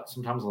ends a lot.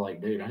 Sometimes I'm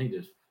like, dude, I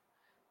need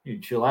to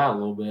chill out a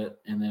little bit.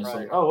 And then it's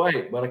like, oh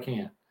wait, but I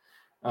can't,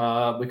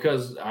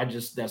 because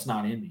that's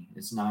not in me.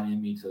 It's not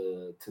in me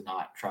to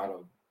not try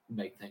to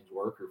make things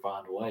work or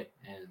find a way.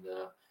 And,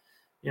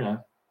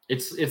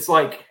 it's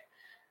like,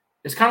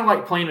 it's kind of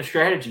like playing a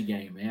strategy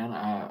game, man.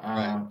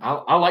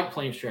 I like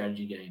playing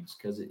strategy games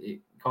because it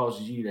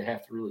causes you to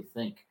have to really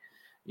think,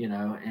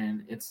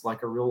 and it's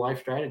like a real life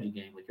strategy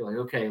game. Like you're like,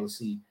 okay, let's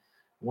see.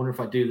 I wonder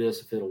if I do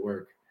this, if it'll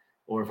work,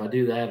 or if I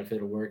do that, if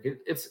it'll work.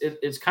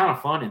 It's kind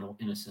of fun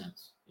in a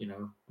sense,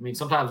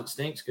 sometimes it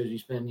stinks because you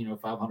spend,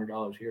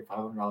 $500 here,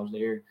 $500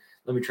 there.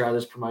 Let me try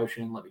this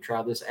promotion. Let me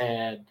try this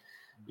ad,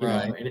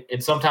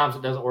 and sometimes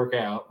it doesn't work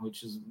out,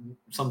 which is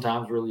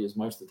sometimes really is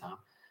most of the time.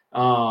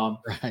 But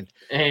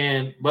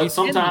you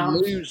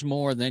sometimes you lose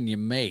more than you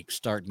make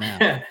starting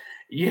out.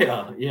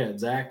 yeah,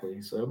 exactly.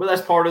 So, but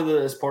that's part of the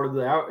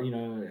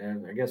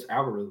I guess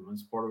algorithm.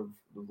 It's part of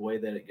the way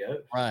that it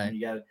goes. Right. And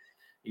you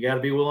got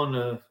to be willing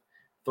to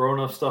throw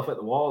enough stuff at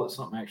the wall that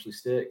something actually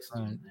sticks.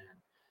 Right.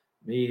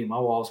 And my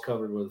wall's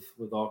covered with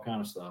all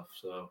kind of stuff.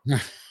 So,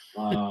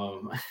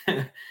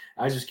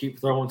 I just keep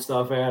throwing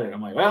stuff at it.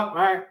 I'm like, well, all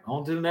right,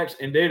 on to the next.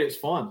 And dude, it's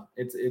fun.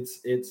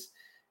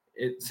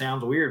 It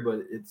sounds weird,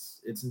 but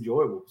it's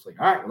enjoyable. It's like,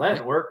 all right, well, that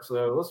didn't work,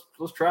 so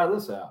let's try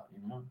this out,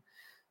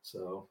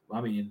 So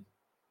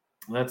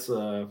that's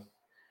I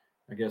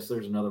guess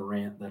there's another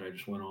rant that I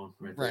just went on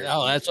right there. Right.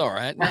 Oh, that's all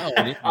right. No,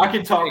 I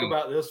can talk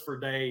about this for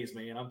days,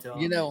 man. I'm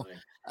telling you.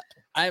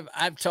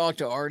 I've talked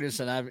to artists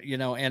and I'm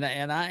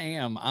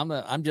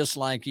just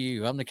like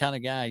you. I'm the kind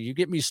of guy, you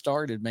get me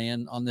started,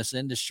 man, on this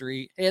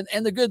industry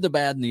and the good, the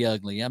bad, and the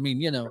ugly. I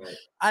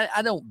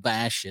don't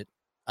bash it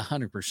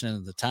 100%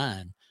 of the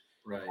time.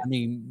 Right.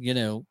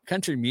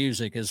 Country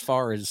music, as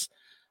far as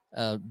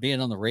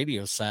being on the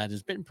radio side,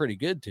 has been pretty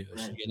good to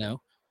us,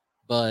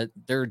 but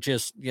they're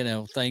just,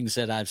 things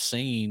that I've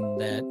seen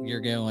that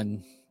you're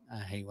going, I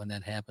hate when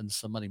that happens.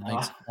 Somebody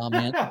makes a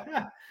comment.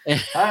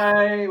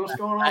 Hey, what's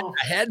going on?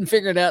 I hadn't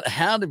figured out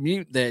how to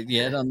mute that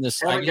yet on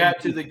this. I haven't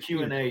got to the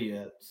Q&A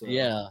yet. So.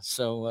 Yeah.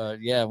 So,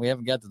 we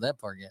haven't got to that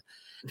part yet.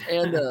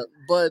 And,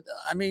 but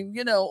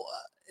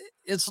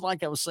it's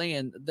like I was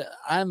saying,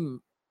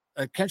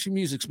 country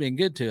music's been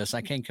good to us.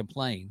 I can't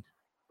complain,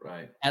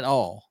 at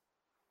all.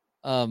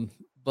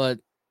 But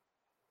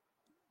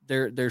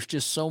there's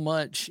just so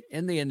much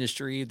in the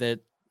industry that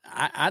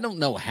I don't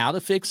know how to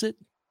fix it.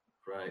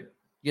 Right.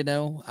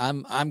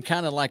 I'm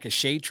kind of like a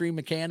shade tree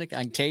mechanic.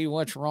 I can tell you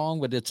what's wrong,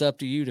 but it's up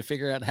to you to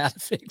figure out how to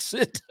fix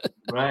it.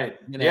 Right.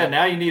 Yeah.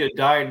 Now you need a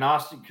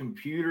diagnostic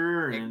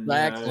computer and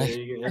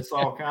exactly. It's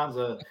all kinds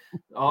of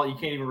you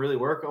can't even really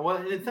work on.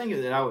 Well, the thing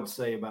that I would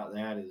say about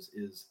that is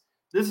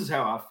this is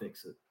how I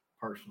fix it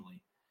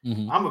personally.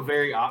 Mm-hmm. I'm a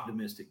very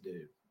optimistic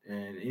dude.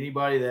 And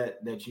anybody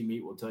that you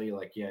meet will tell you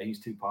like, yeah,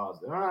 he's too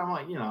positive. I'm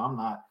like, I'm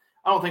not.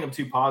 I don't think I'm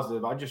too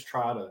positive. I just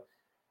try to,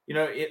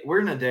 we're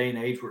in a day and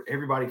age where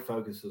everybody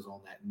focuses on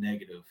that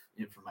negative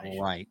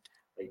information. Right.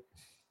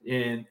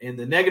 And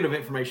the negative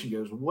information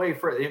goes way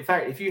further. In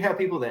fact, if you have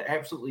people that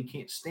absolutely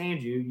can't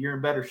stand you, you're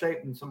in better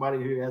shape than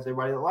somebody who has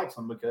everybody that likes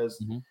them because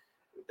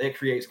it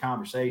creates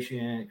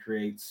conversation. It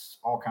creates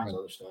all kinds of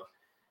other stuff.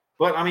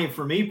 But I mean,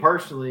 for me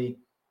personally,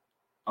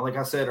 like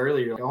I said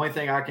earlier, the only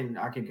thing I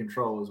can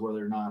control is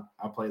whether or not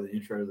I play the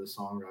intro to the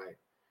song right,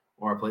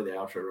 or I play the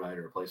outro right,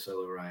 or I play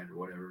solo right, or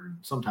whatever. And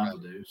sometimes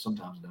I do,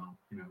 sometimes I don't.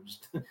 You know,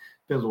 just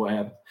depends on what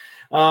happens.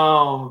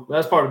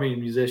 That's part of being a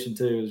musician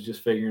too, is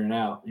just figuring it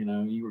out. You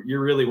know,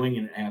 you're really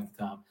winging it half the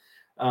time.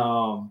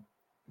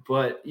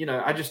 But you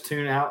know, I just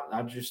tune out.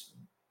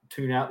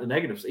 The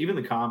negatives, even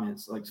the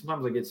comments. Like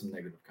sometimes I get some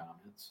negative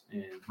comments,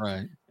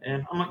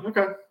 and I'm like,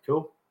 okay,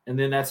 cool, and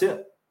then that's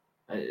it.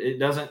 It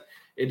doesn't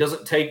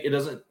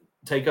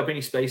take up any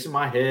space in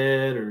my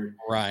head or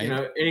you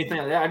know, anything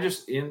like that. I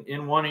just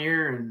in one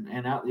ear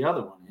and out the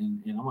other one,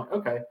 and I'm like,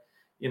 okay,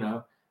 you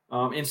know.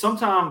 And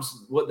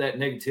sometimes what that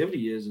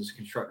negativity is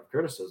constructive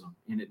criticism,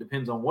 and it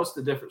depends on what's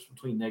the difference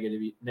between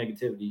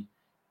negativity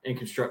and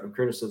constructive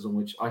criticism.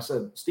 Which I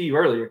said Steve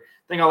earlier.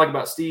 The thing I like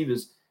about Steve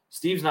is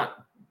Steve's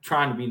not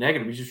trying to be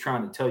negative. He's just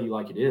trying to tell you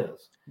like it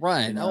is.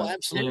 Right. You know? Oh,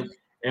 absolutely.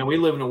 And we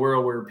live in a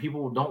world where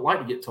people don't like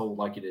to get told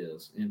like it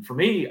is. And for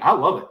me, I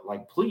love it.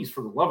 Like, please,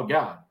 for the love of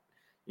God,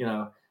 you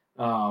know,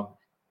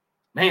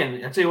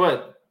 man, I tell you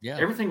what,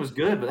 everything was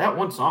good, but that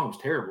one song was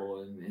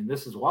terrible. And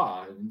this is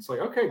why. And it's like,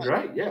 okay,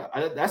 great. Yeah.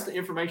 That's the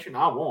information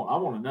I want. I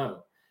want to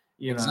know,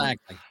 you know,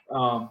 exactly.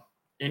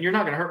 And you're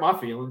not going to hurt my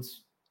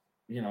feelings.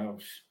 You know,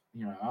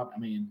 I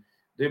mean,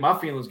 dude, my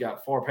feelings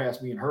got far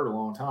past being hurt a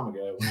long time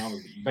ago when I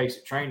was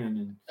basic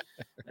training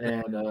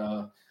and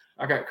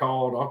I got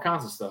called all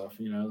kinds of stuff.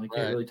 You know, they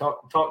can't really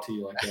talk to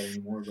you like that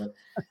anymore.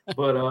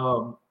 But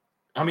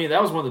I mean,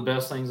 that was one of the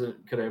best things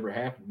that could ever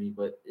happen to me.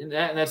 But and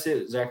that's it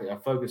exactly. I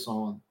focus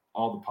on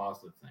all the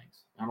positive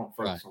things. I don't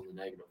focus on the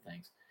negative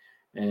things.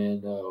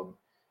 And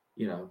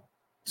you know,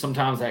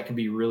 sometimes that can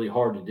be really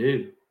hard to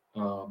do.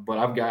 But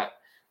I've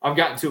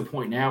gotten to a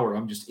point now where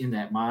I'm just in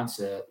that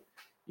mindset,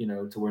 you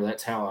know, to where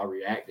that's how I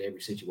react to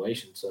every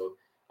situation. So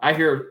I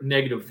hear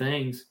negative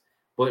things,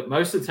 but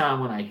most of the time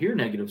when I hear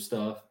negative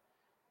stuff,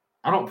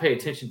 I don't pay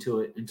attention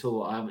to it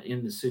until I'm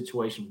in the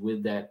situation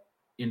with that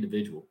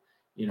individual,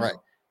 you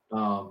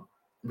know,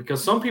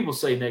 because some people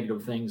say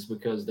negative things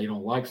because they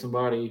don't like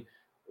somebody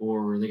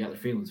or they got their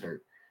feelings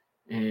hurt.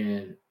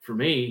 And for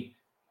me,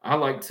 I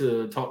like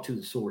to talk to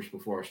the source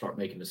before I start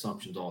making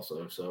assumptions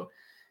also. So,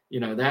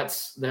 you know,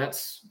 that's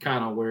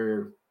kind of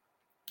where,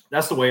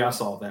 that's the way I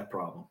solve that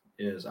problem.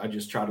 Is I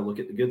just try to look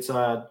at the good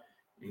side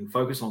and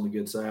focus on the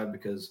good side,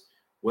 because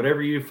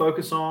whatever you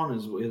focus on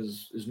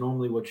is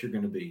normally what you're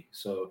going to be.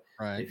 So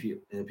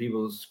if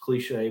people's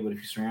cliche, but if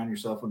you surround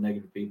yourself with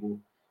negative people,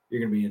 you're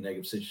going to be in a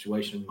negative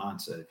situation and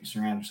mindset. If you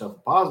surround yourself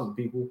with positive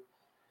people,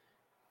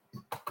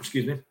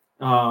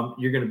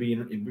 you're going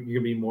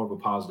to be more of a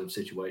positive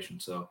situation.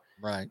 So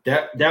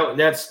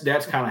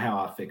that's kind of how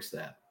I fix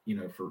that, you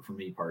know, for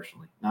me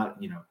personally.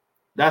 Not, you know,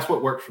 that's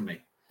what worked for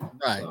me.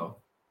 Right. So,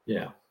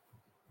 yeah.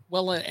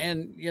 Well,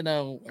 and you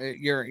know,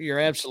 you're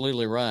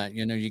absolutely right.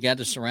 You know, you got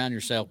to surround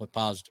yourself with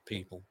positive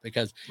people,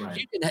 because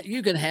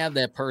you can have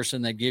that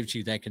person that gives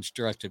you that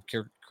constructive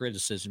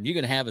criticism. You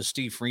can have a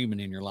Steve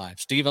Freeman in your life.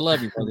 Steve, I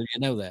love you, brother.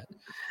 You know that.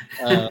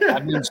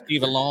 I've known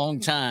Steve a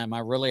long time. I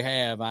really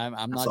have.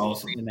 I'm not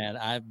just saying that.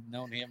 I've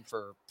known him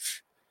for,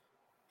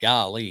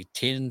 golly,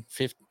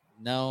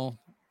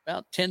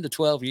 about 10 to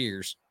 12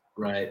 years.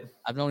 Right.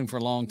 I've known him for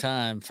a long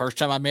time. First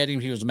time I met him,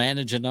 he was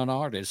managing an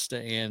artist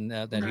and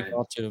that he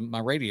brought to my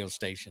radio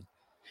station.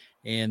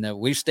 And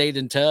we stayed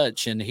in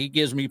touch, and he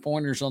gives me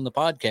pointers on the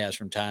podcast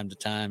from time to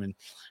time. And,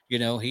 you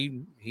know,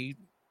 he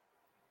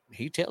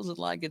tells it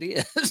like it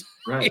is.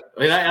 Right.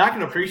 And I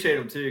can appreciate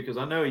him too, because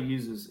I know he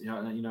uses, you know,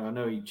 I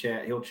know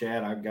he'll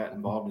chat. I got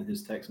involved in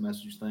his text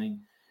message thing.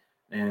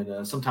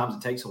 And sometimes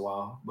it takes a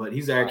while, but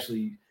he's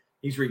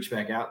reached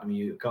back out to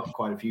me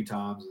quite a few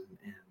times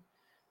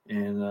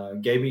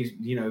and gave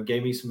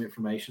me some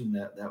information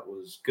that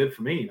was good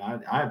for me.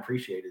 And I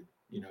appreciated,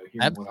 you know,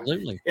 hearing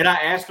absolutely. And I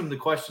asked him the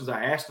questions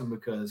I asked him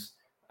because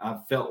I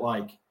felt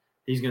like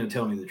he's going to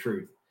tell me the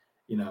truth,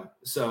 you know?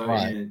 So,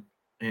 and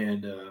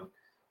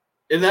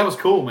that was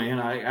cool, man.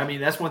 I mean,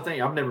 that's one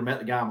thing. I've never met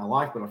the guy in my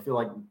life, but I feel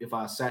like if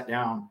I sat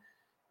down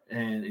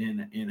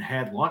and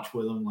had lunch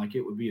with him, like,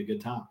 it would be a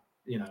good time.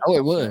 You know,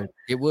 it would.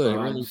 It really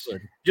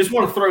would. Just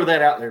want to throw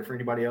that out there for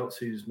anybody else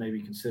who's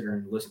maybe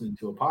considering listening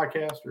to a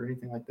podcast or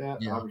anything like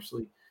that. Yeah.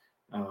 Obviously,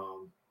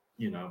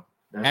 you know,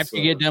 after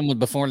you get done with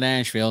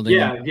b4Nashville,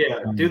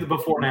 then do the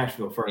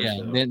b4Nashville first.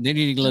 Yeah, then you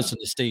need to listen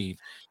to Steve.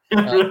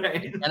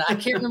 Right. And I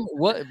can't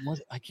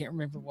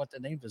remember what the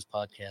name of his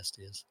podcast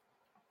is.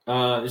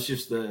 It's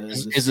just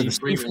is it the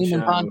Steve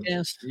Freeman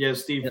podcast? Yeah,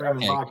 Steve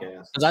Freeman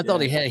podcast. Because I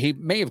thought he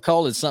may have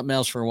called it something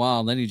else for a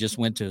while, and then he just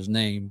went to his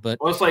name. But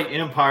it's like the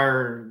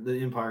Empire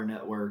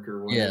Network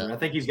or whatever. Yeah. I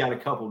think he's got a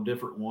couple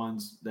different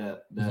ones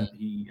that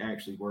he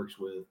actually works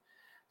with.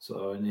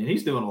 So, and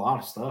he's doing a lot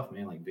of stuff,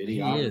 man, like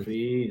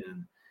videography,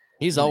 and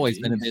he's always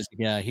been a busy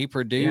guy. He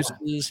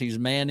produces, he's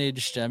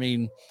managed. I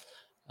mean,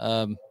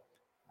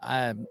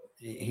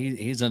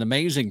 he's an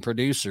amazing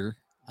producer.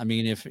 I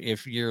mean,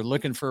 if you're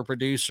looking for a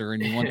producer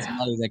and you want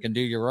somebody that can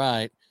do you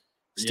right,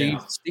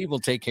 Steve will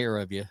take care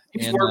of you.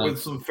 He's worked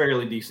with some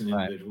fairly decent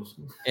individuals.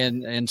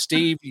 And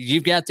Steve,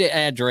 you've got the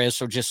address,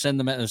 so just send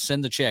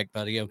the check,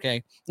 buddy.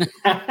 Okay.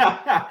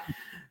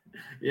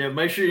 Yeah,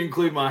 make sure you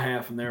include my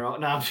half in there. No,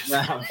 I'm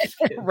just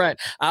kidding. Right.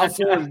 I'll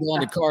forward it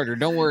on to Carter.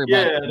 Don't worry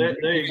about it. Yeah,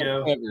 there you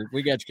go.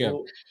 We got you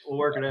covered. We'll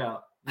work it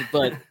out.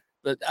 But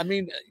I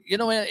mean,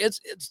 man,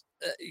 it's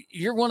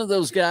you're one of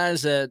those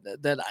guys that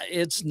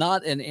it's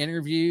not an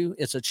interview,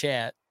 it's a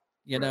chat.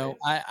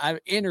 I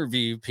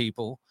interview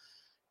people,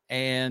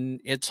 and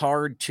it's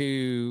hard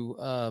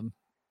to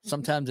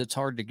sometimes it's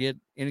hard to get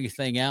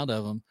anything out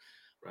of them.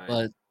 Right.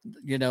 But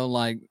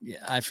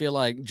I feel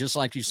like, just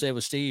like you said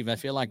with Steve, I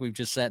feel like we've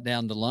just sat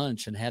down to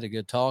lunch and had a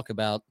good talk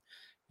about,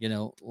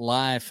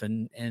 life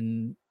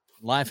and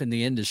life in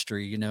the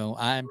industry.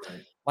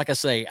 Like I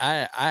say,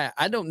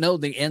 I don't know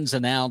the ins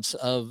and outs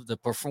of the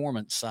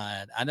performance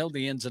side. I know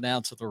the ins and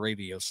outs of the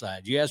radio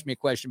side. You ask me a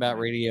question about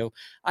radio,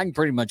 I can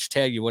pretty much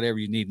tell you whatever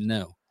you need to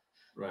know.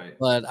 Right.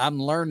 But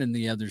I'm learning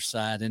the other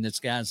side, and it's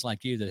guys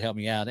like you that help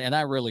me out, and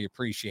I really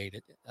appreciate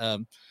it.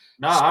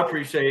 I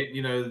appreciate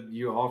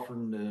you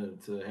offering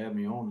to have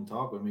me on and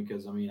talk with me,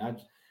 because I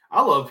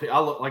love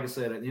like I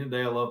said, at the end of the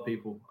day, I love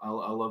people. I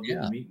love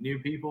getting to meet new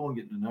people and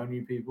getting to know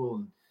new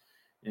people,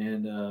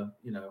 and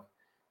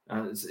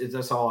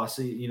that's all I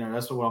see.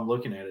 That's what I'm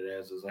looking at it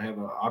as, is I have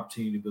an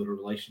opportunity to build a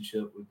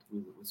relationship with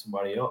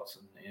somebody else,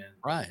 and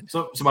right.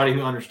 Somebody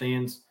who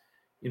understands,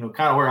 kind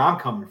of where I'm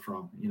coming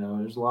from.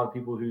 There's a lot of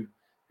people who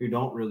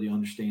don't really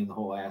understand the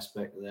whole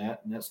aspect of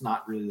that, and that's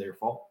not really their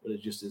fault, but it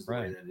just is the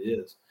way that it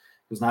is,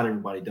 because not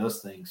everybody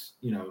does things,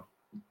 the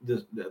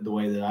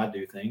way that I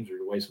do things, or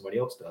the way somebody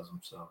else does them.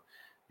 So,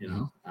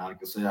 like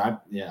I said, I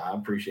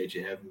appreciate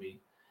you having me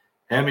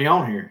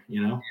on here.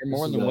 You're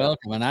more than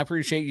welcome, and I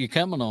appreciate you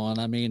coming on.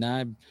 I mean,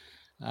 I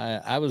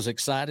was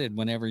excited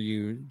whenever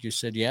you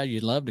said, yeah,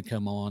 you'd love to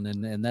come on,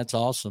 and that's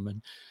awesome.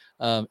 And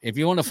if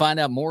you want to find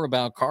out more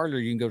about Carter,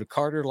 you can go to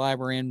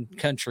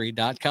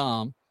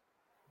carterlybrandcountry.com.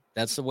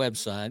 That's the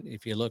website.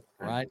 If you look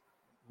right,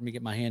 let me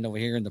get my hand over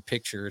here in the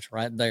picture. It's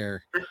right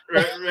there.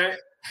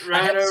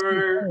 Right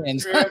over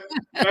right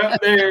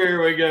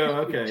there we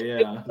go. Okay,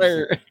 yeah.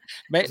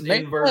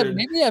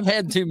 Maybe I've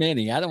had too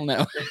many. I don't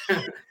know.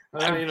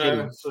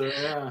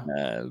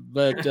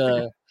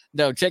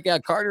 No, check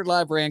out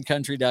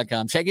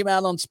carterlybrandcountry.com. Check him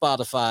out on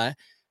Spotify.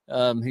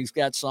 He's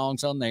got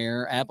songs on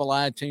there, Apple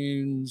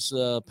iTunes,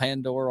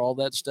 Pandora, all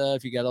that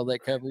stuff. You got all that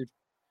covered?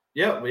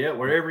 Yeah,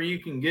 wherever you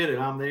can get it,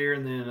 I'm there.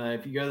 And then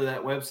if you go to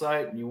that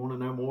website and you want to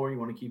know more, you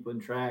want to keep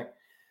on track,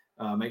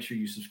 make sure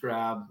you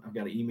subscribe. I've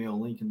got an email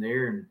link in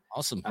there, and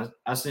awesome.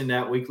 I send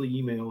out weekly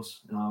emails,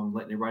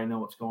 letting everybody know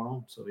what's going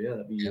on. So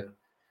that'd be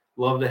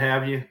love to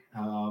have you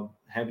on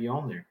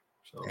there.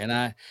 So.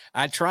 And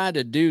I try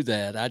to do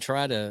that. I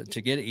try to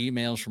get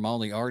emails from all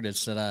the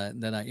artists that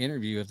I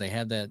interview, if they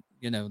have that,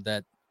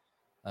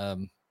 I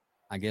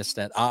guess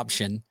that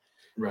option.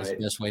 Right. That's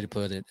the best way to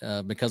put it,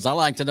 because I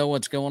like to know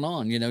what's going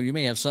on. You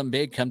may have something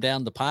big come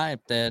down the pipe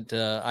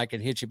that I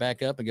can hit you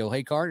back up and go,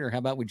 hey, Carter, how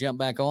about we jump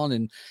back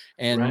on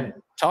and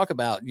talk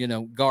about,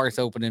 Garth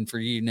opening for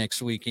you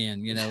next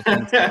weekend,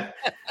 Yeah.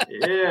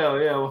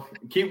 Well,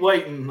 keep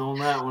waiting on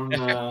that one.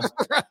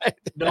 Right.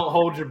 Don't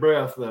hold your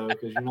breath, though,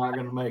 because you're not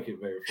going to make it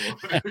very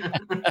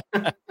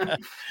far.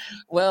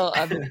 Well,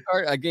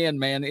 again,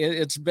 man,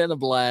 it's been a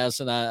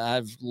blast, and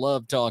I've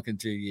loved talking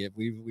to you.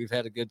 We've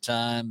had a good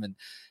time,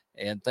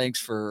 and thanks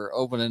for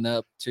opening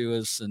up to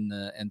us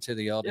and to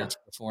the audience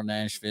before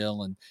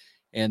Nashville,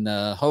 and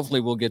hopefully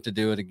we'll get to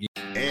do it again.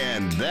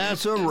 And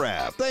that's a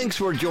wrap. Thanks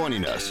for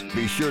joining us.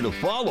 Be sure to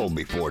follow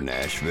Before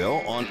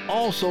Nashville on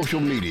all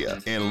social media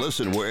and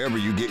listen wherever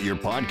you get your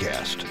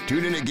podcast.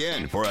 Tune in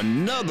again for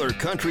another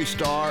country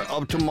star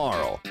of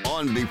tomorrow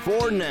on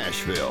Before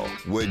Nashville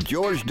with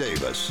George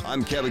Davis.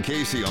 I'm Kevin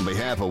Casey on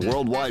behalf of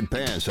Worldwide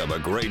Pants. Have a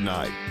great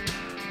night.